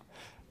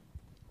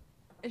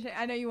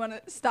 I know you want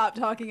to stop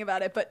talking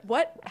about it, but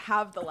what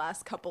have the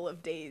last couple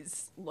of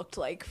days looked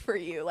like for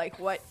you? Like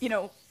what,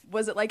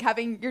 was it like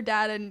having your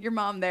dad and your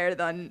mom there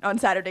then on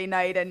Saturday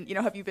night? And,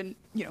 have you been,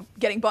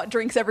 getting bought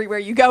drinks everywhere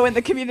you go in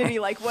the community?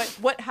 Like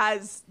what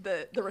has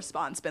the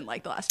response been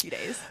like the last few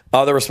days?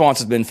 The response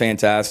has been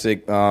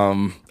fantastic.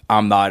 I'm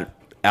not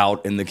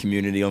out in the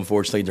community,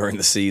 unfortunately, during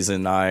the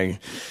season. I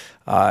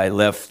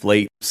left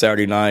late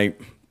Saturday night,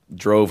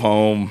 drove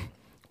home,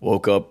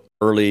 woke up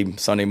early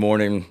Sunday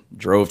morning,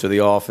 drove to the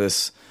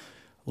office,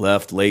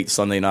 left late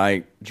Sunday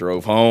night,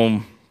 drove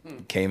home,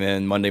 came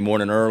in Monday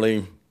morning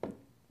early,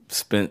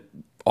 spent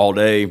all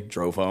day,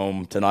 drove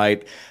home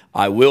tonight.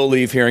 I will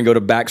leave here and go to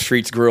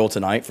Backstreet's Grill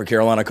tonight for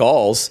Carolina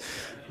Calls,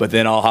 but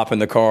then I'll hop in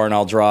the car and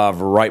I'll drive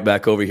right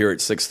back over here at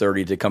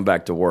 6:30 to come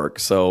back to work.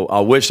 So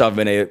I wish I've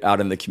been out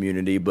in the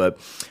community, but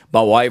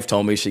my wife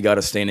told me she got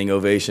a standing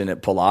ovation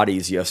at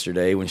Pilates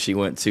yesterday when she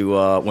went to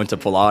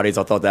Pilates.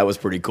 I thought that was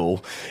pretty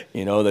cool,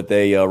 that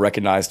they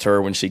recognized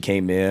her when she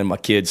came in. My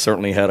kids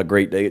certainly had a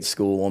great day at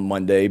school on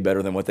Monday,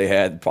 better than what they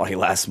had probably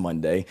last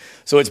Monday.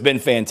 So it's been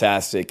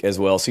fantastic as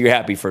well. So you're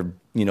happy for,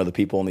 the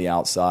people on the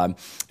outside.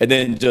 And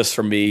then just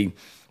for me,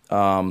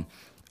 I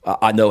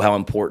know how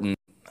important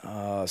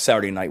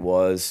Saturday night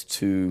was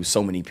to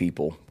so many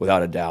people,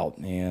 without a doubt,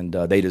 and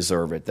they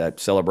deserve it. That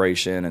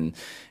celebration,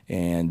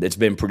 and it's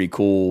been pretty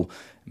cool.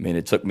 I mean,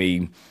 it took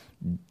me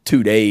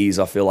 2 days,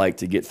 I feel like,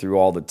 to get through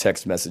all the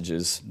text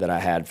messages that I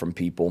had from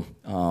people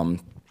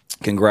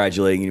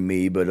congratulating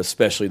me, but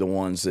especially the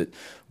ones that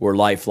were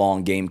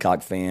lifelong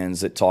Gamecock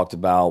fans that talked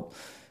about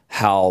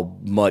how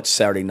much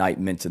Saturday night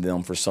meant to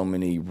them for so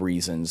many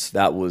reasons.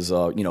 That was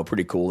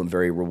pretty cool and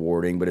very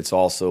rewarding, but it's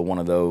also one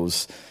of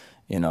those,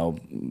 you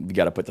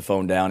got to put the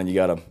phone down and you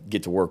got to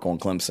get to work on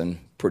Clemson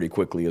pretty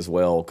quickly as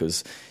well,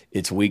 because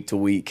it's week to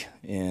week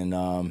in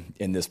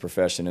this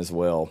profession as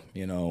well,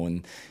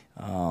 and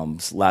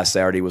last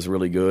Saturday was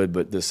really good,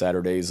 but this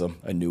Saturday is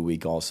a new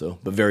week also,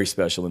 but very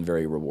special and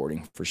very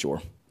rewarding for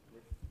sure.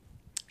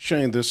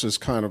 Shane, this is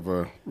kind of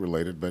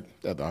related, but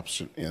at the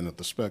opposite end of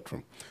the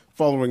spectrum.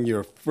 Following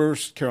your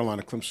first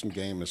Carolina Clemson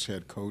game as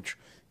head coach,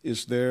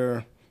 is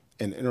there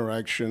an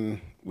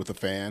interaction with a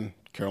fan,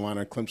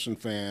 Carolina Clemson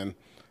fan,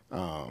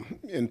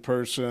 in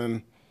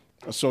person,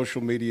 a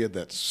social media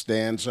that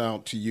stands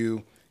out to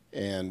you,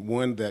 and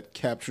one that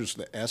captures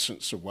the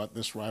essence of what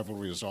this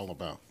rivalry is all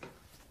about?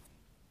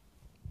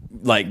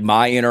 Like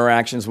my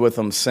interactions with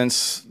them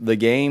since the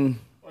game?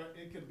 Or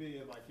it could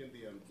be like in the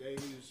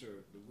days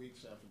or the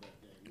weeks after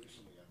that game,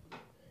 recently after that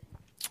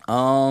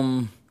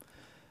game.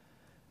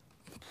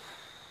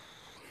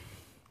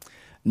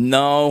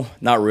 No,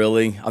 not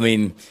really. I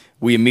mean,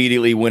 we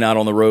immediately went out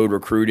on the road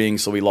recruiting,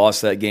 so we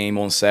lost that game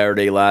on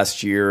Saturday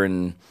last year,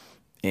 and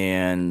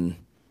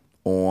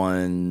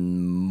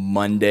on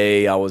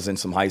Monday I was in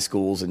some high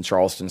schools in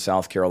Charleston,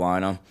 South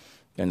Carolina,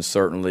 and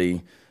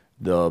certainly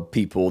the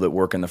people that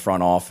work in the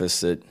front office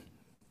that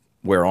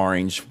wear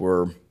orange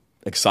were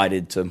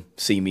excited to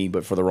see me,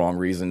 but for the wrong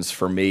reasons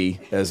for me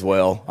as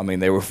well. I mean,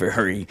 they were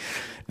very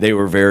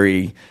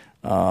certainly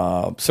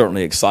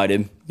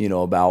excited,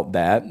 about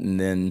that. And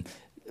then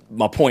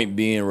my point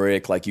being,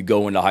 Rick, like you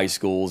go into high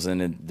schools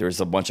and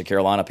there's a bunch of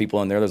Carolina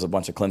people in there, there's a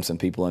bunch of Clemson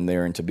people in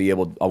there, and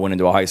I went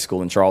into a high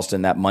school in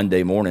Charleston that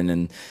Monday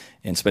morning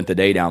and spent the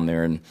day down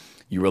there, and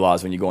you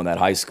realize when you go in that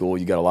high school,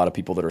 you got a lot of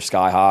people that are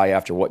sky high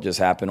after what just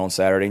happened on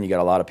Saturday, and you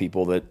got a lot of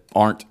people that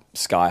aren't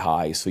sky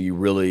high. So you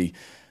really,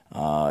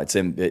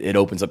 it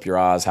opens up your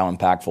eyes how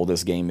impactful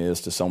this game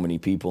is to so many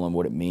people and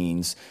what it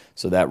means.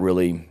 So that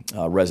really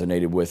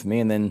resonated with me.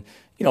 And then,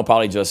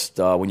 probably just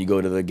when you go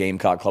to the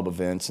Gamecock Club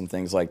events and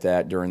things like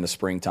that during the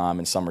springtime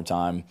and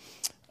summertime,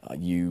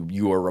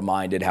 you are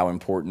reminded how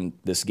important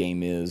this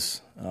game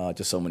is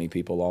to so many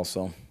people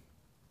also.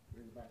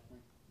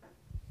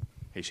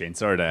 Hey, Shane,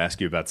 sorry to ask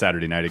you about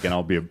Saturday night again.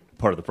 I'll be a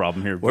part of the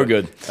problem here. We're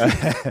good.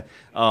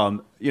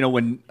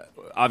 When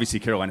obviously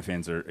Carolina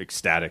fans are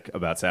ecstatic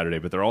about Saturday,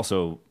 but they're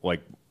also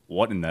like,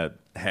 what in the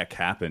heck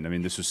happened? I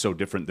mean, this was so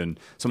different than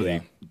some of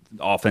the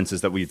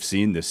offenses that we've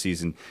seen this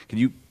season. Can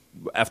you,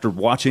 after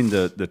watching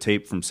the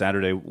tape from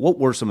Saturday, what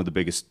were some of the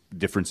biggest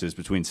differences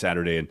between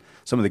Saturday and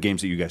some of the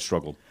games that you guys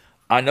struggled?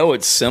 I know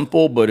it's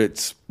simple,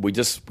 but we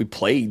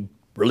played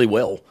really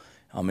well.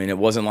 I mean, it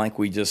wasn't like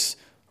we just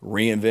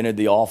reinvented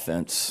the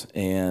offense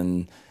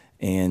and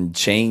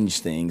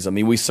changed things. I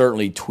mean, we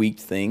certainly tweaked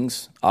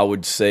things. I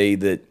would say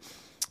that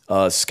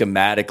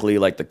schematically,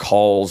 like the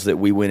calls that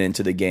we went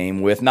into the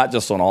game with, not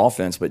just on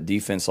offense, but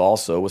defense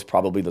also, was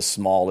probably the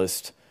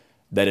smallest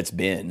that it's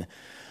been.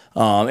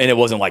 And it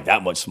wasn't like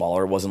that much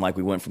smaller. It wasn't like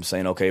we went from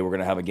saying, okay, we're going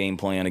to have a game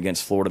plan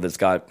against Florida that's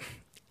got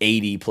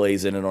 80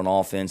 plays in it on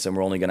offense, and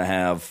we're only going to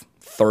have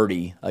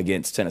 30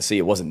 against Tennessee.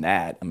 It wasn't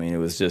that. I mean, it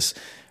was just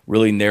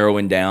really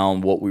narrowing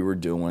down what we were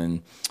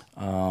doing,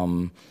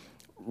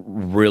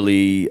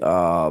 really,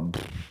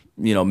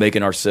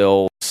 making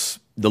ourselves,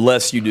 the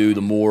less you do,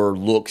 the more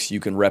looks you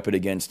can rep it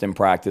against in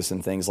practice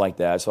and things like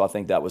that. So I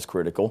think that was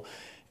critical.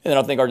 And then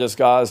I think our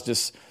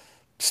guys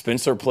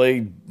Spencer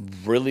played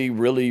really,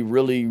 really,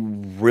 really,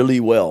 really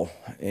well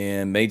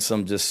and made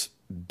some just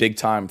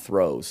big-time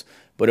throws.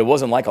 But it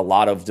wasn't like a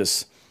lot of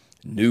just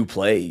new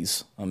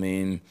plays. I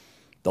mean,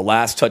 the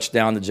last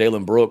touchdown to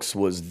Jalen Brooks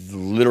was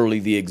literally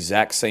the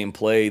exact same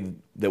play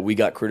that we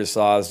got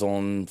criticized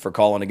on for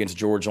calling against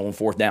Georgia on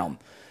 4th down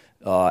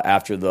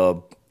after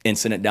the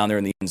incident down there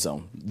in the end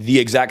zone. The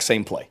exact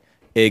same play.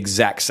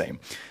 Exact same.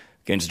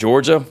 Against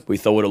Georgia, we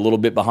throw it a little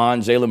bit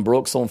behind Jalen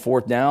Brooks on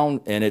 4th down,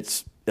 and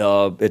it's a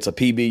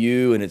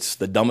PBU, and it's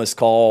the dumbest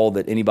call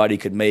that anybody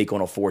could make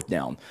on a 4th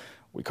down.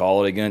 We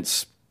call it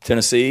against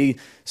Tennessee.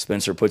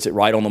 Spencer puts it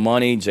right on the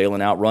money.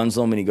 Jalen outruns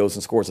them, and he goes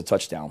and scores a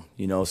touchdown.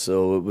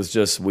 So it was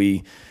just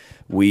we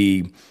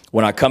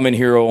when I come in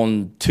here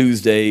on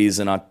Tuesdays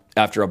and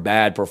after a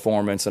bad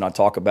performance and I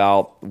talk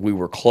about we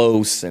were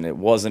close and it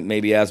wasn't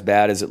maybe as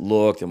bad as it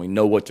looked and we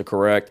know what to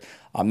correct,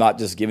 I'm not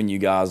just giving you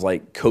guys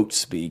like coach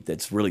speak.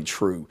 That's really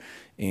true.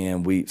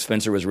 And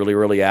Spencer was really,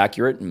 really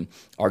accurate, and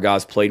our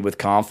guys played with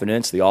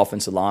confidence. The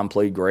offensive line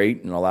played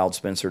great and allowed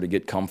Spencer to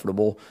get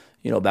comfortable,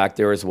 back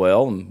there as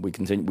well. And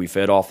we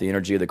fed off the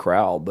energy of the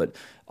crowd. But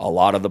a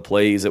lot of the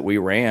plays that we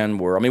ran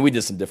we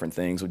did some different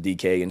things with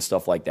DK and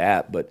stuff like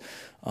that. But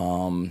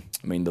the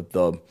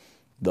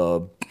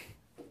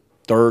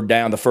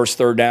first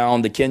third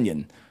down to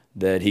Kenyon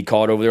that he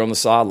caught over there on the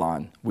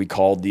sideline, we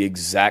called the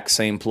exact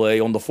same play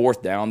on the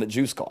 4th down that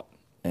Juice caught.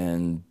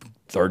 And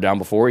 3rd down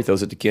before, he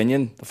throws it to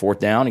Kenyon. The 4th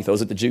down, he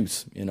throws it to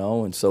Juice,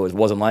 And so it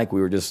wasn't like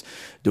we were just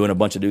doing a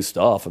bunch of new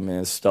stuff.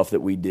 It's stuff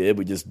that we did.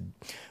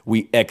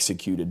 We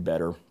executed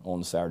better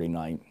on Saturday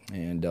night,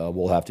 and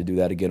we'll have to do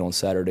that again on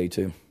Saturday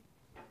too.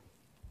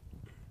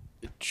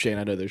 Shane,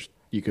 I know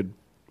you could,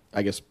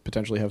 I guess,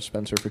 potentially have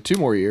Spencer for 2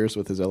 more years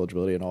with his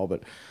eligibility and all,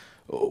 but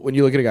when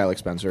you look at a guy like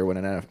Spencer, when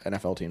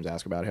NFL teams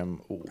ask about him,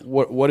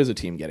 what is a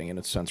team getting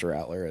in Spencer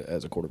Rattler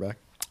as a quarterback?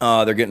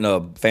 They're getting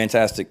a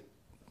fantastic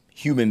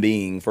human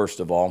being, first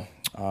of all.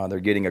 They're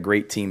getting a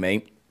great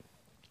teammate.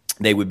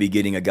 They would be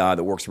getting a guy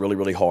that works really,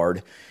 really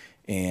hard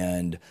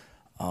and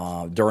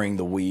during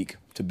the week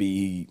to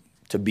be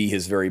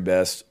his very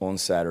best on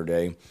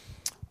Saturday.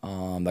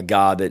 A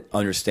guy that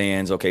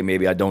understands, okay,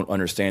 maybe I don't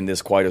understand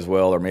this quite as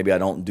well, or maybe I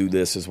don't do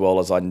this as well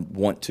as I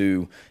want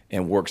to,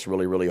 and works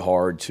really, really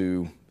hard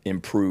to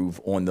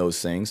improve on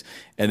those things.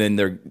 And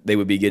then they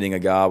would be getting a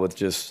guy with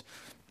just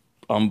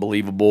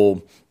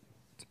unbelievable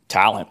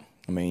talent.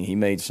 He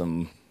made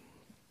some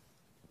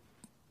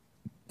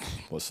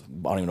I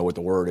don't even know what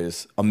the word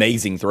is,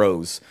 amazing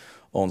throws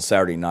on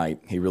Saturday night.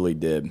 He really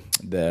did.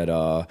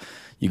 That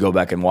you go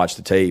back and watch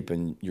the tape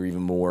and you're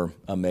even more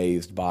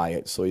amazed by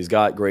it. So he's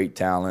got great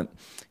talent,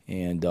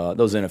 and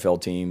those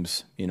NFL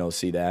teams,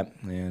 see that.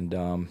 And,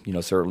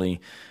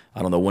 certainly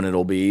I don't know when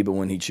it'll be, but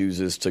when he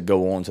chooses to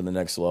go on to the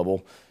next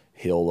level,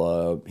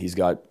 he's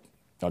got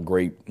a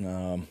great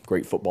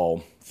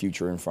football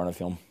future in front of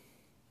him.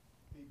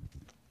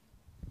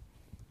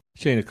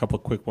 Shane, a couple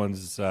of quick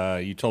ones.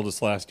 You told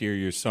us last year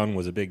your son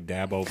was a big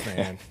Dabo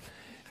fan.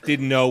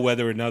 Didn't know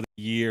whether another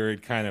year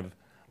had kind of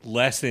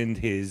lessened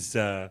his,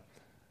 fandom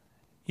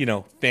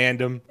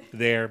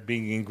there,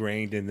 being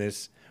ingrained in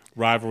this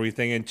rivalry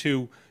thing. And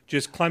 2,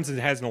 just Clemson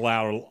hasn't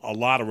allowed a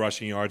lot of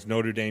rushing yards.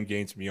 Notre Dame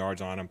gained some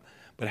yards on him.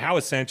 But how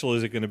essential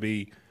is it going to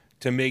be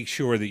to make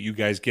sure that you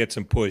guys get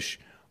some push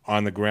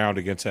on the ground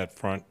against that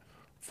front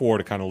 4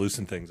 to kind of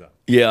loosen things up?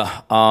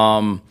 Yeah.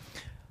 I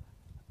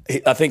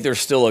think there's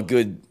still a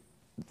good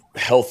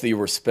healthy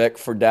respect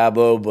for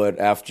Dabo, but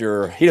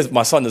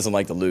my son doesn't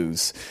like to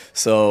lose,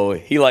 so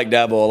he liked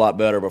Dabo a lot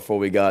better before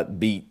we got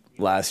beat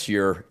last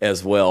year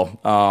as well.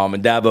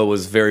 And Dabo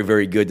was very,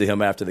 very good to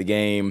him after the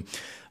game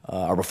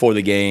or before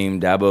the game.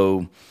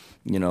 Dabo,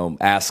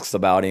 asks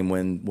about him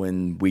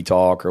when we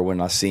talk or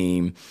when I see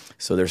him.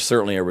 So there's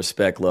certainly a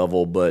respect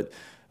level, but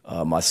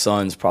my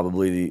son's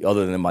probably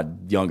other than my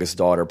youngest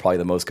daughter, probably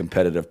the most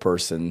competitive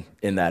person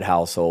in that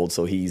household.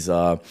 So he's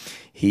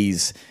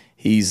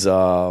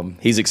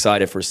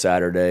excited for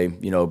Saturday.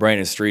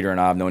 Brandon Streeter and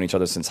I have known each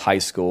other since high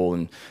school,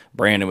 and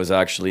Brandon was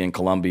actually in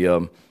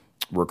Columbia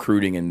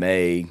recruiting in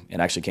May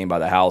and actually came by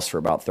the house for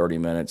about 30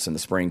 minutes in the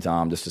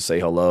springtime just to say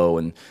hello,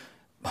 and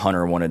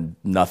Hunter wanted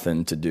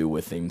nothing to do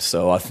with him.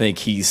 So I think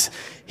he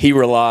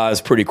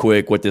realized pretty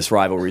quick what this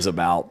rivalry is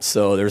about.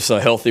 So there's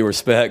a healthy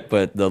respect,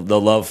 but the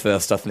love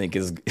fest I think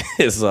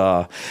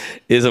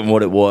isn't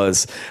what it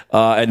was.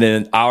 And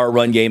then our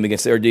run game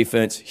against their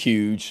defense,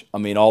 huge.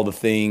 All the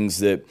things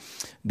that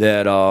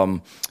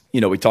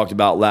we talked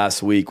about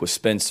last week with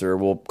Spencer.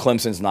 Well,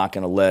 Clemson's not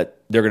going to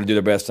they're going to do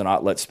their best to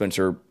not let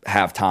Spencer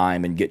have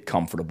time and get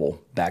comfortable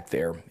back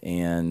there.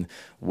 And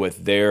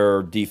with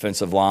their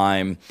defensive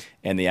line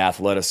and the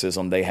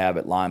athleticism they have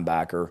at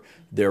linebacker,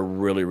 they're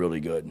really, really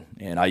good.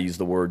 And I use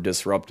the word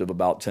disruptive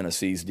about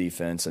Tennessee's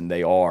defense, and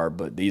they are,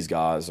 but these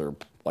guys are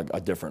like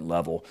a different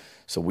level.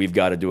 So we've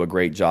got to do a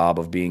great job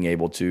of being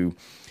able to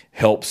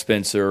help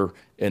Spencer,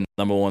 and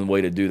the number one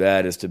way to do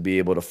that is to be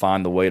able to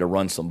find the way to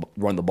run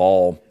the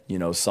ball,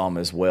 some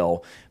as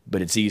well.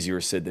 But it's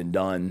easier said than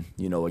done,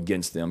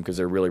 against them because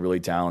they're really, really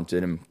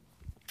talented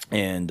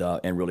and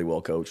really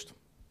well coached.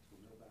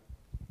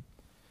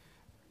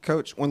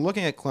 Coach, when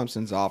looking at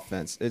Clemson's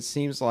offense, it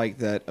seems like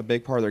that a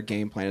big part of their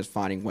game plan is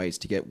finding ways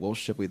to get Will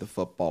Shipley the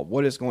football.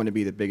 What is going to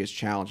be the biggest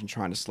challenge in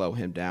trying to slow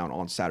him down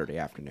on Saturday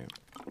afternoon?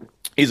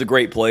 He's a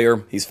great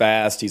player. He's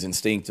fast. He's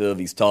instinctive.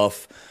 He's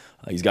tough.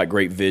 He's got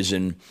great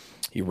vision.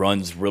 He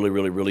runs really,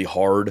 really, really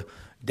hard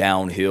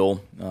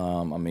downhill.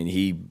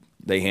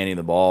 They hand him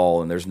the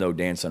ball, and there's no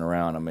dancing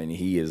around. I mean,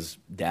 he is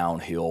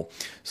downhill.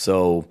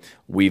 So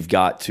we've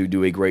got to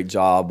do a great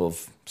job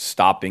of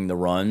stopping the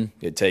run.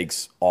 It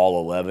takes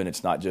all 11.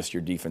 It's not just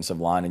your defensive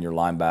line and your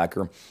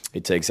linebacker.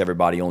 It takes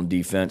everybody on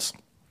defense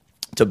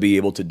to be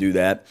able to do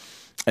that.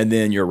 And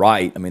then you're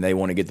right. I mean, they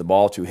want to get the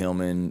ball to him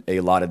in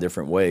a lot of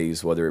different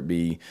ways, whether it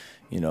be,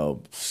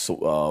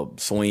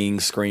 swing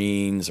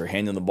screens or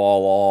handing the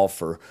ball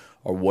off or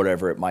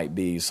whatever it might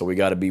be. So we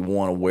got to be,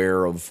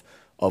 aware of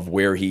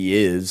where he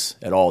is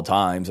at all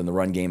times in the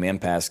run game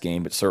and pass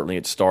game. But certainly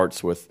it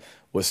starts with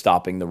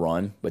stopping the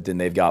run. But then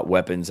they've got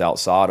weapons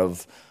outside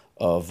of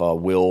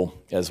Will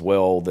as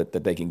well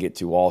that they can get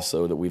to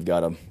also that we've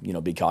got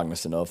to be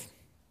cognizant of.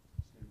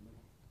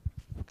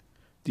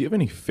 Do you have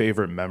any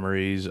favorite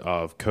memories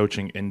of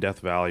coaching in Death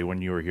Valley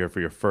when you were here for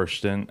your first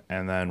stint?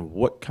 And then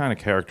what kind of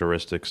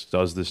characteristics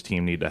does this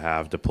team need to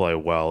have to play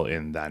well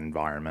in that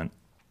environment?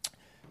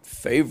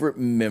 Favorite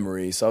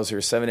memories. So I was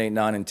here 7, 8,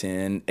 9, and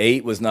 10.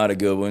 8 was not a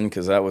good one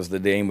because that was the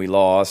game we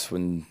lost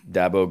when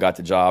Dabo got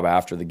the job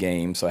after the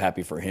game. So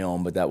happy for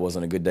him, but that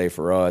wasn't a good day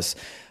for us.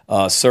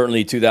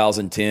 Certainly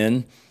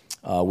 2010,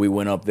 we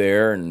went up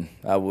there, and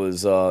that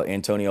was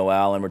Antonio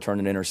Allen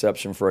returned an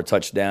interception for a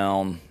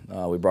touchdown.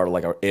 We brought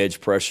like our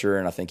edge pressure,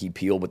 and I think he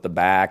peeled with the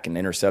back and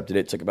intercepted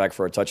it, took it back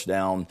for a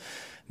touchdown.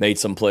 Made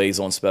some plays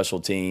on special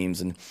teams,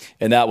 and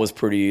that was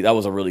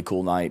a really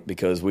cool night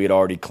because we had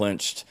already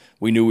clinched.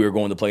 We knew we were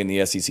going to play in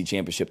the SEC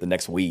championship the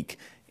next week,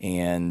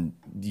 and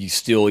you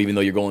still, even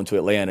though you're going to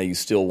Atlanta, you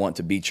still want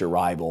to beat your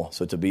rival.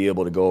 So to be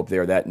able to go up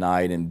there that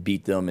night and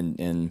beat them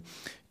in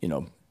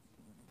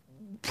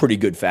pretty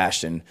good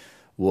fashion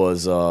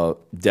was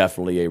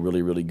definitely a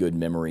really, really good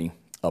memory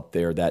up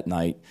there that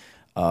night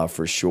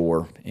for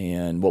sure.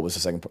 And what was the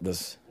second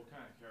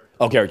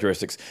part?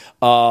 Characteristics.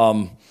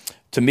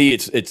 To me,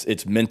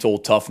 it's mental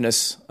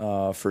toughness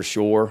for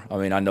sure. I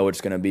mean, I know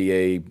it's going to be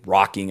a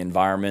rocking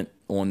environment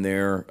in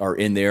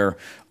there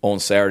on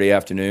Saturday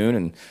afternoon,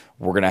 and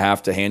we're going to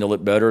have to handle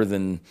it better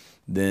than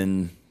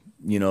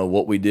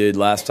what we did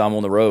last time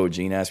on the road.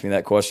 Gene asked me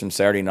that question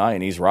Saturday night,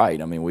 and he's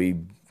right. I mean, we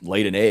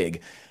laid an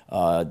egg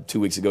 2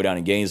 weeks ago down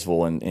in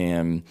Gainesville,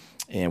 and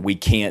we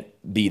can't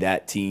be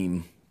that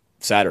team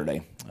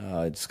Saturday.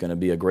 It's going to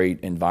be a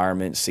great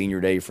environment,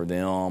 senior day for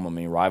them. I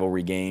mean,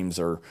 rivalry games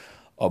are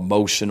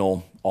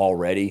emotional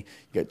already.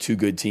 You got two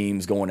good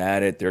teams going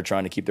at it. They're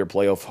trying to keep their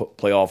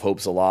playoff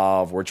hopes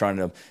alive. We're trying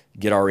to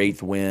get our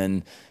 8th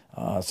win.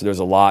 So there's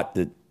a lot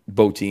that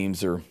both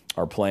teams are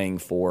playing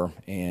for,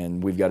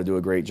 and we've got to do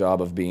a great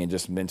job of being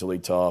just mentally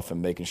tough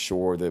and making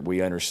sure that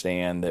we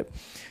understand that,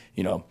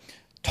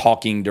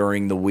 talking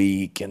during the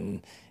week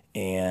and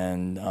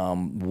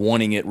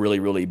wanting it really,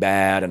 really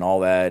bad and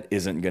all that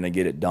isn't going to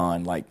get it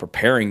done. Like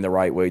preparing the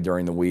right way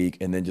during the week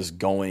and then just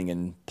going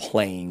and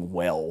playing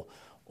well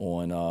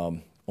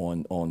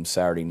on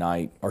Saturday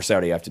night or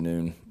Saturday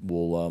afternoon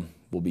will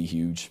be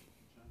huge.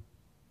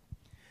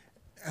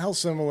 How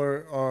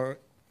similar are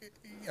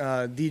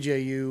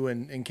DJU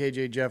and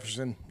KJ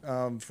Jefferson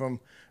from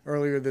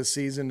earlier this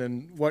season,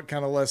 and what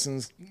kind of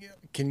lessons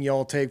can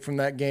y'all take from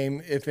that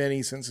game, if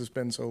any, since it's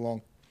been so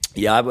long?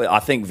 Yeah, I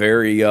think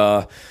very,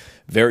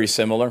 very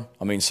similar.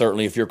 I mean,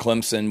 certainly if you're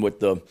Clemson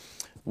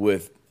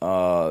with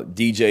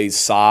DJ's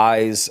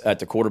size at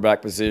the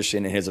quarterback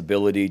position and his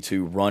ability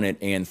to run it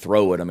and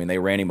throw it. I mean, they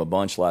ran him a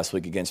bunch last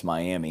week against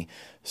Miami,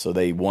 so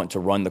they want to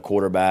run the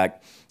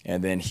quarterback,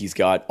 and then he's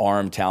got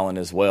arm talent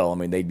as well. I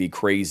mean, they'd be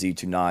crazy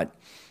to not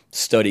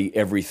study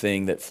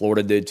everything that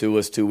Florida did to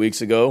us 2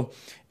 weeks ago,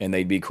 and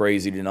they'd be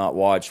crazy to not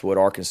watch what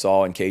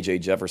Arkansas and KJ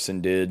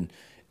Jefferson did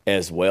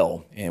as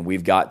well. And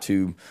we've got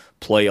to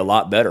play a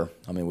lot better.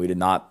 I mean, we did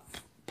not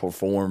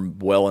perform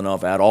well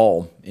enough at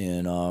all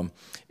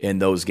in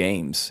those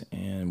games,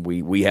 and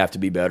we have to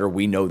be better.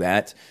 We know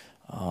that,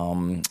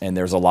 and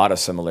there's a lot of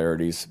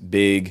similarities.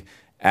 Big,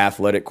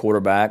 athletic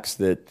quarterbacks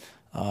that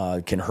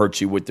can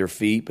hurt you with their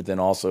feet, but then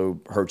also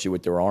hurt you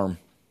with their arm.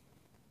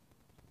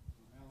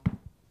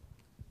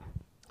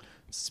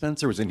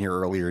 Spencer was in here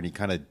earlier,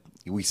 and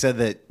we said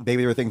that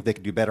maybe there were things they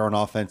could do better on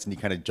offense, and he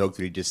kind of joked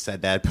that he just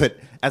said that. But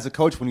as a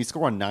coach, when you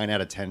score on 9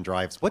 out of 10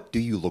 drives, what do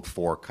you look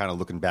for, kind of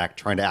looking back,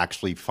 trying to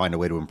actually find a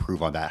way to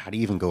improve on that? How do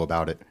you even go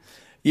about it?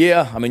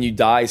 Yeah, I mean, you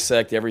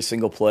dissect every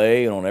single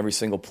play, and on every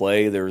single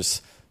play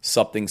there's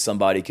something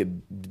somebody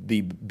could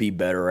be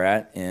better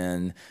at.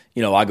 And,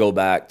 I go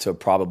back to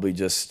probably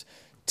just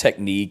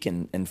technique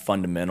and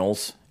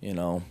fundamentals,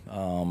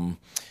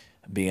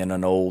 being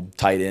an old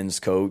tight ends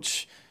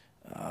coach.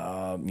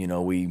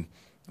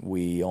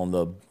 We on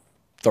the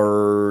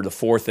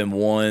 4th and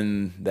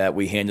 1 that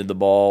we handed the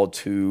ball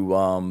to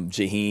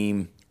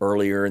Jaheim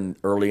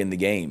early in the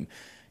game.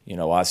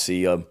 I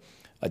see a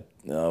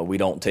we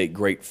don't take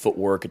great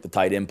footwork at the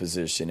tight end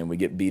position, and we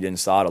get beat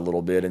inside a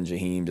little bit, and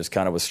Jaheim just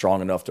kind of was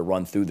strong enough to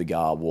run through the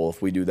guy. Well,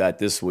 if we do that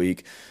this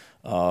week,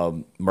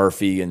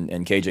 Murphy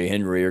and KJ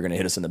Henry are going to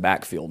hit us in the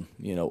backfield,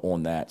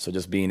 on that. So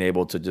just being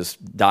able to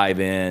just dive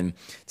in.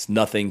 It's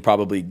nothing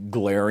probably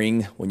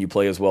glaring when you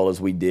play as well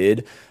as we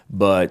did,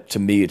 but to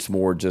me it's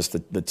more just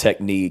the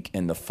technique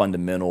and the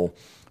fundamental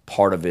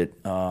part of it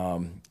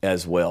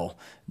as well.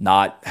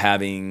 Not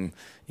having,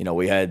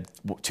 we had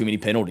too many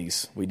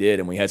penalties. We did,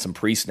 and we had some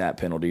pre-snap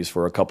penalties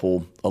for a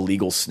couple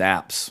illegal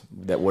snaps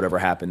that whatever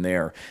happened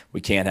there.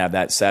 We can't have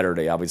that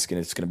Saturday. Obviously,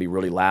 it's going to be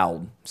really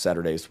loud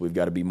Saturdays. So we've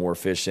got to be more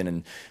efficient,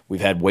 and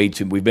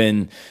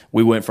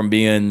we went from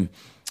being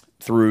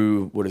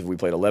through, we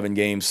played 11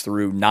 games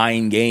through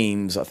 9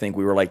 games. I think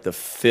we were like the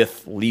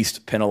 5th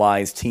least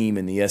penalized team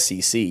in the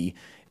SEC.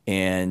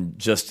 And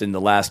just in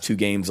the last 2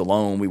 games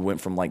alone, we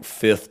went from like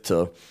 5th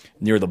to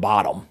near the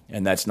bottom,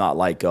 and that's not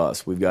like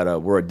us.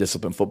 We're a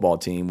disciplined football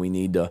team. We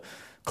need to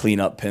clean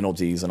up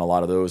penalties, and a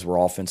lot of those were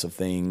offensive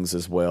things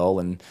as well,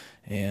 and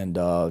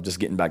just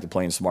getting back to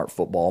playing smart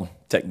football,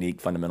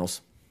 technique,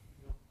 fundamentals.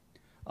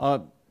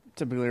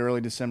 Typically early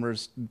December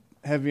is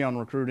heavy on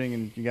recruiting,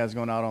 and you guys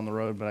going out on the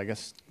road, but I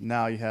guess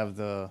now you have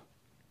the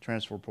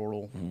transfer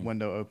portal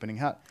window opening.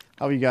 How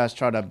have you guys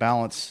tried to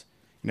balance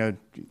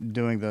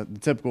doing the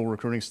typical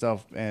recruiting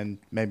stuff and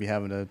maybe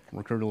having to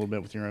recruit a little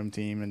bit with your own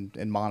team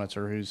and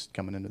monitor who's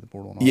coming into the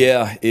portal? And all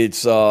yeah,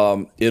 it's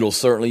it'll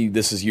certainly,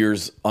 this is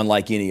years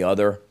unlike any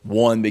other.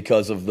 One,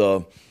 because of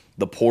the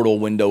portal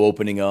window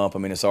opening up. I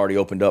mean, it's already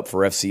opened up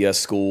for FCS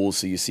schools,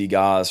 so you see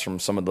guys from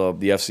some of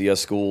the FCS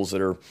schools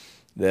that are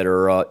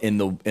in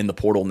the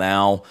portal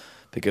now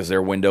because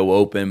their window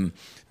open.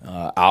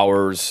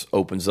 Ours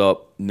opens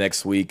up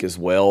next week as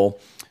well,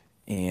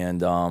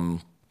 and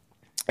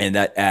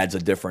that adds a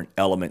different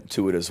element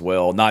to it as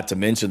well. Not to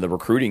mention the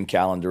recruiting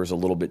calendar is a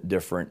little bit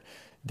different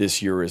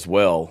this year as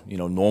well.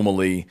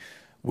 Normally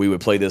we would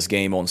play this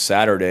game on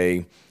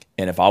Saturday,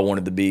 and if I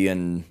wanted to be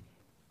in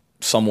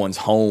someone's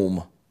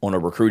home on a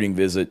recruiting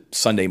visit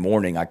Sunday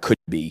morning, I could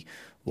be.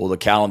 Well, the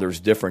calendar is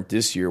different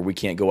this year. We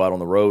can't go out on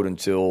the road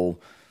until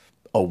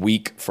a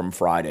week from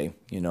Friday,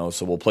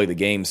 so we'll play the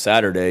game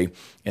Saturday,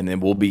 and then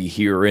we'll be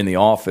here in the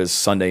office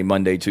Sunday,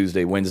 Monday,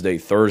 Tuesday, Wednesday,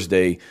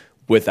 Thursday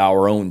with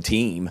our own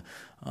team.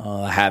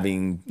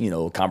 Having,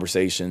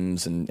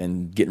 conversations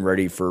and getting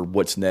ready for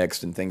what's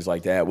next and things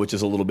like that, which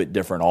is a little bit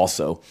different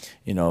also,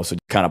 so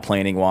kind of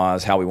planning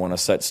wise, how we want to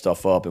set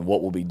stuff up and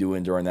what we'll be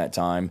doing during that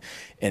time.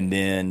 And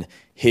then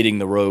hitting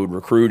the road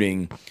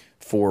recruiting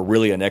for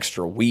really an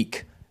extra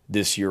week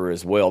this year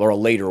as well, or a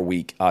later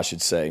week, I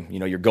should say.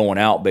 You're going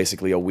out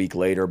basically a week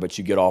later, but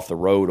you get off the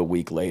road a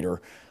week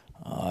later.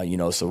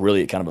 So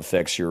really it kind of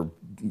affects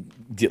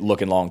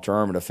looking long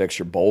term, it affects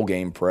your bowl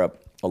game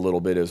prep a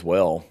little bit as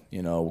well,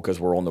 because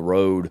we're on the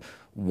road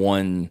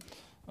one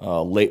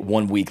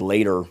week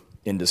later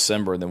in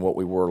December than what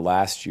we were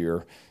last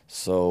year.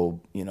 So,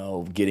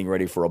 getting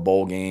ready for a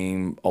bowl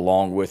game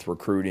along with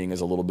recruiting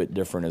is a little bit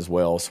different as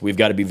well. So we've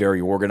got to be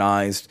very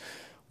organized.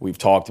 We've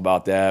talked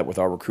about that with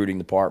our recruiting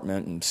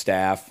department and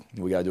staff.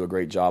 We got to do a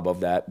great job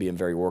of that, being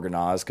very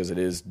organized, because it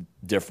is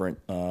different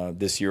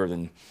this year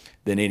than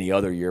any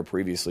other year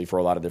previously for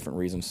a lot of different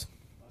reasons.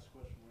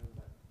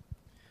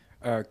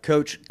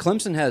 Coach,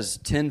 Clemson has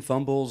 10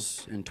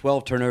 fumbles and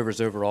 12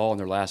 turnovers overall in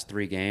their last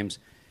 3 games.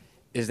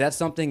 Is that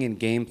something in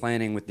game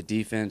planning with the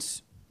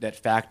defense that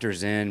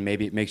factors in?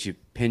 Maybe it makes you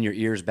pin your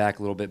ears back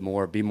a little bit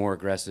more, be more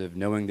aggressive,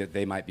 knowing that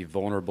they might be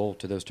vulnerable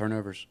to those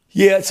turnovers?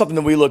 Yeah, it's something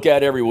that we look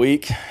at every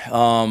week.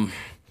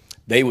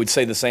 They would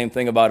say the same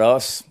thing about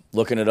us,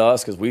 looking at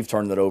us, because we've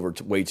turned it over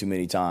way too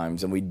many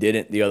times, and we did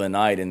it the other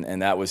night,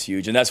 and that was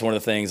huge. And that's one of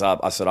the things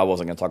I said I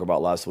wasn't going to talk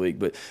about last week,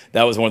 but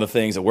that was one of the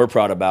things that we're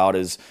proud about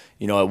is,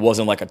 it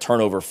wasn't like a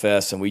turnover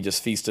fest and we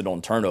just feasted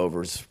on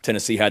turnovers.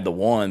 Tennessee had the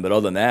one, but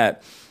other than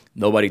that,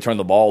 nobody turned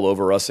the ball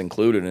over, us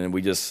included, and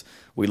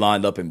we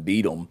lined up and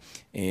beat them.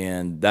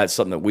 And that's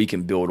something that we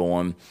can build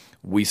on.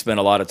 We spent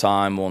a lot of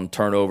time on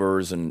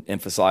turnovers and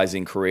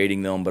emphasizing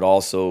creating them, but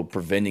also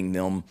preventing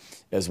them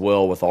as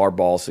well with our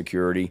ball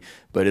security.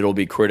 But it'll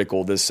be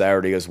critical this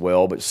Saturday as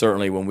well. But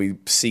certainly when we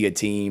see a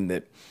team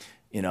that,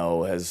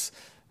 has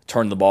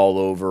turned the ball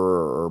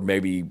over, or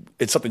maybe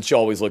it's something you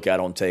always look at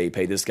on tape.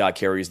 Hey, this guy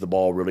carries the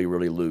ball really,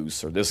 really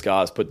loose, or this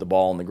guy's put the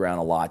ball on the ground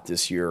a lot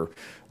this year.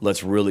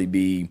 Let's really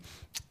be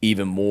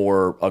even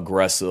more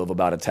aggressive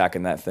about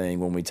attacking that thing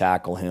when we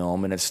tackle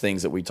him. And it's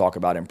things that we talk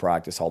about in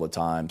practice all the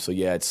time. So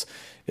yeah, it's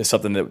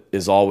something that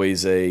is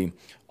always an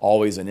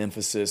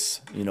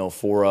emphasis,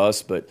 for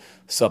us, but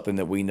something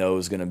that we know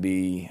is going to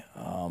be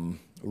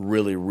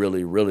really,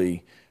 really,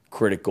 really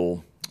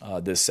critical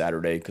this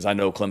Saturday, because I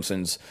know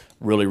Clemson's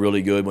really,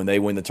 really good when they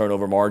win the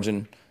turnover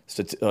margin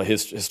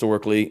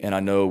historically, and I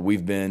know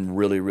we've been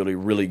really, really,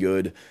 really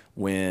good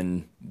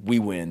when we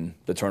win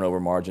the turnover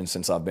margin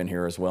since I've been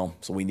here as well.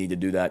 So we need to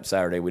do that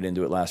Saturday. We didn't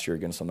do it last year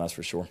against them, that's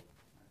for sure.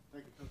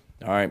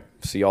 All right,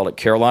 see y'all at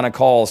Carolina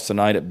Calls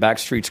tonight at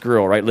Backstreet's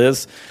Grill, right,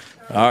 Liz?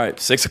 All right,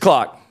 6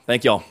 o'clock.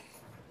 Thank y'all.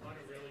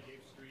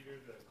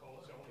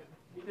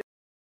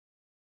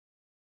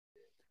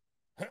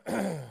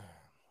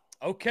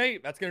 Okay,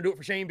 that's going to do it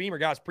for Shane Beamer.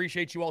 Guys,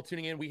 appreciate you all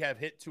tuning in. We have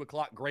hit 2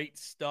 o'clock. Great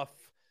stuff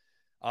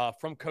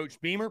from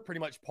Coach Beamer. Pretty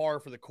much par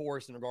for the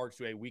course in regards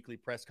to a weekly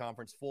press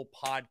conference. Full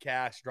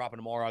podcast dropping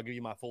tomorrow. I'll give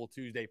you my full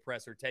Tuesday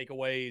presser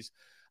takeaways,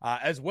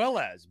 as well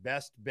as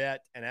best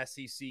bet and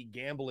SEC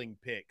gambling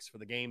picks for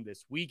the game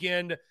this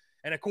weekend.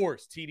 And, of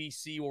course,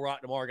 TDC will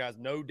rock tomorrow, guys.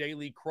 No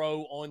Daily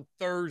Crow on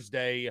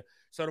Thursday.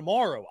 So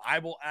tomorrow I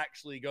will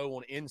actually go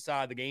on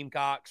Inside the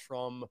Gamecocks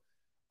from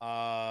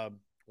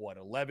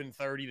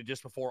 11:30 to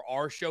just before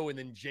our show, and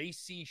then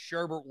JC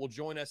Sherbert will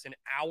join us in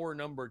hour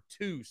number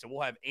 2. So we'll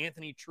have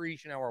Anthony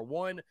Treesh in hour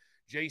 1,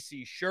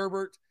 JC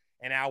Sherbert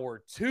in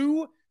hour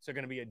 2. So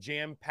going to be a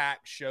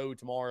jam-packed show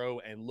tomorrow,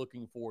 and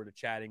looking forward to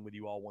chatting with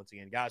you all once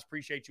again. Guys,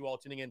 appreciate you all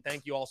tuning in.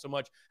 Thank you all so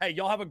much. Hey,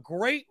 y'all have a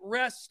great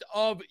rest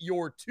of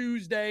your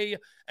Tuesday,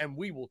 and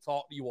we will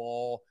talk to you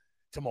all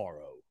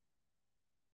tomorrow.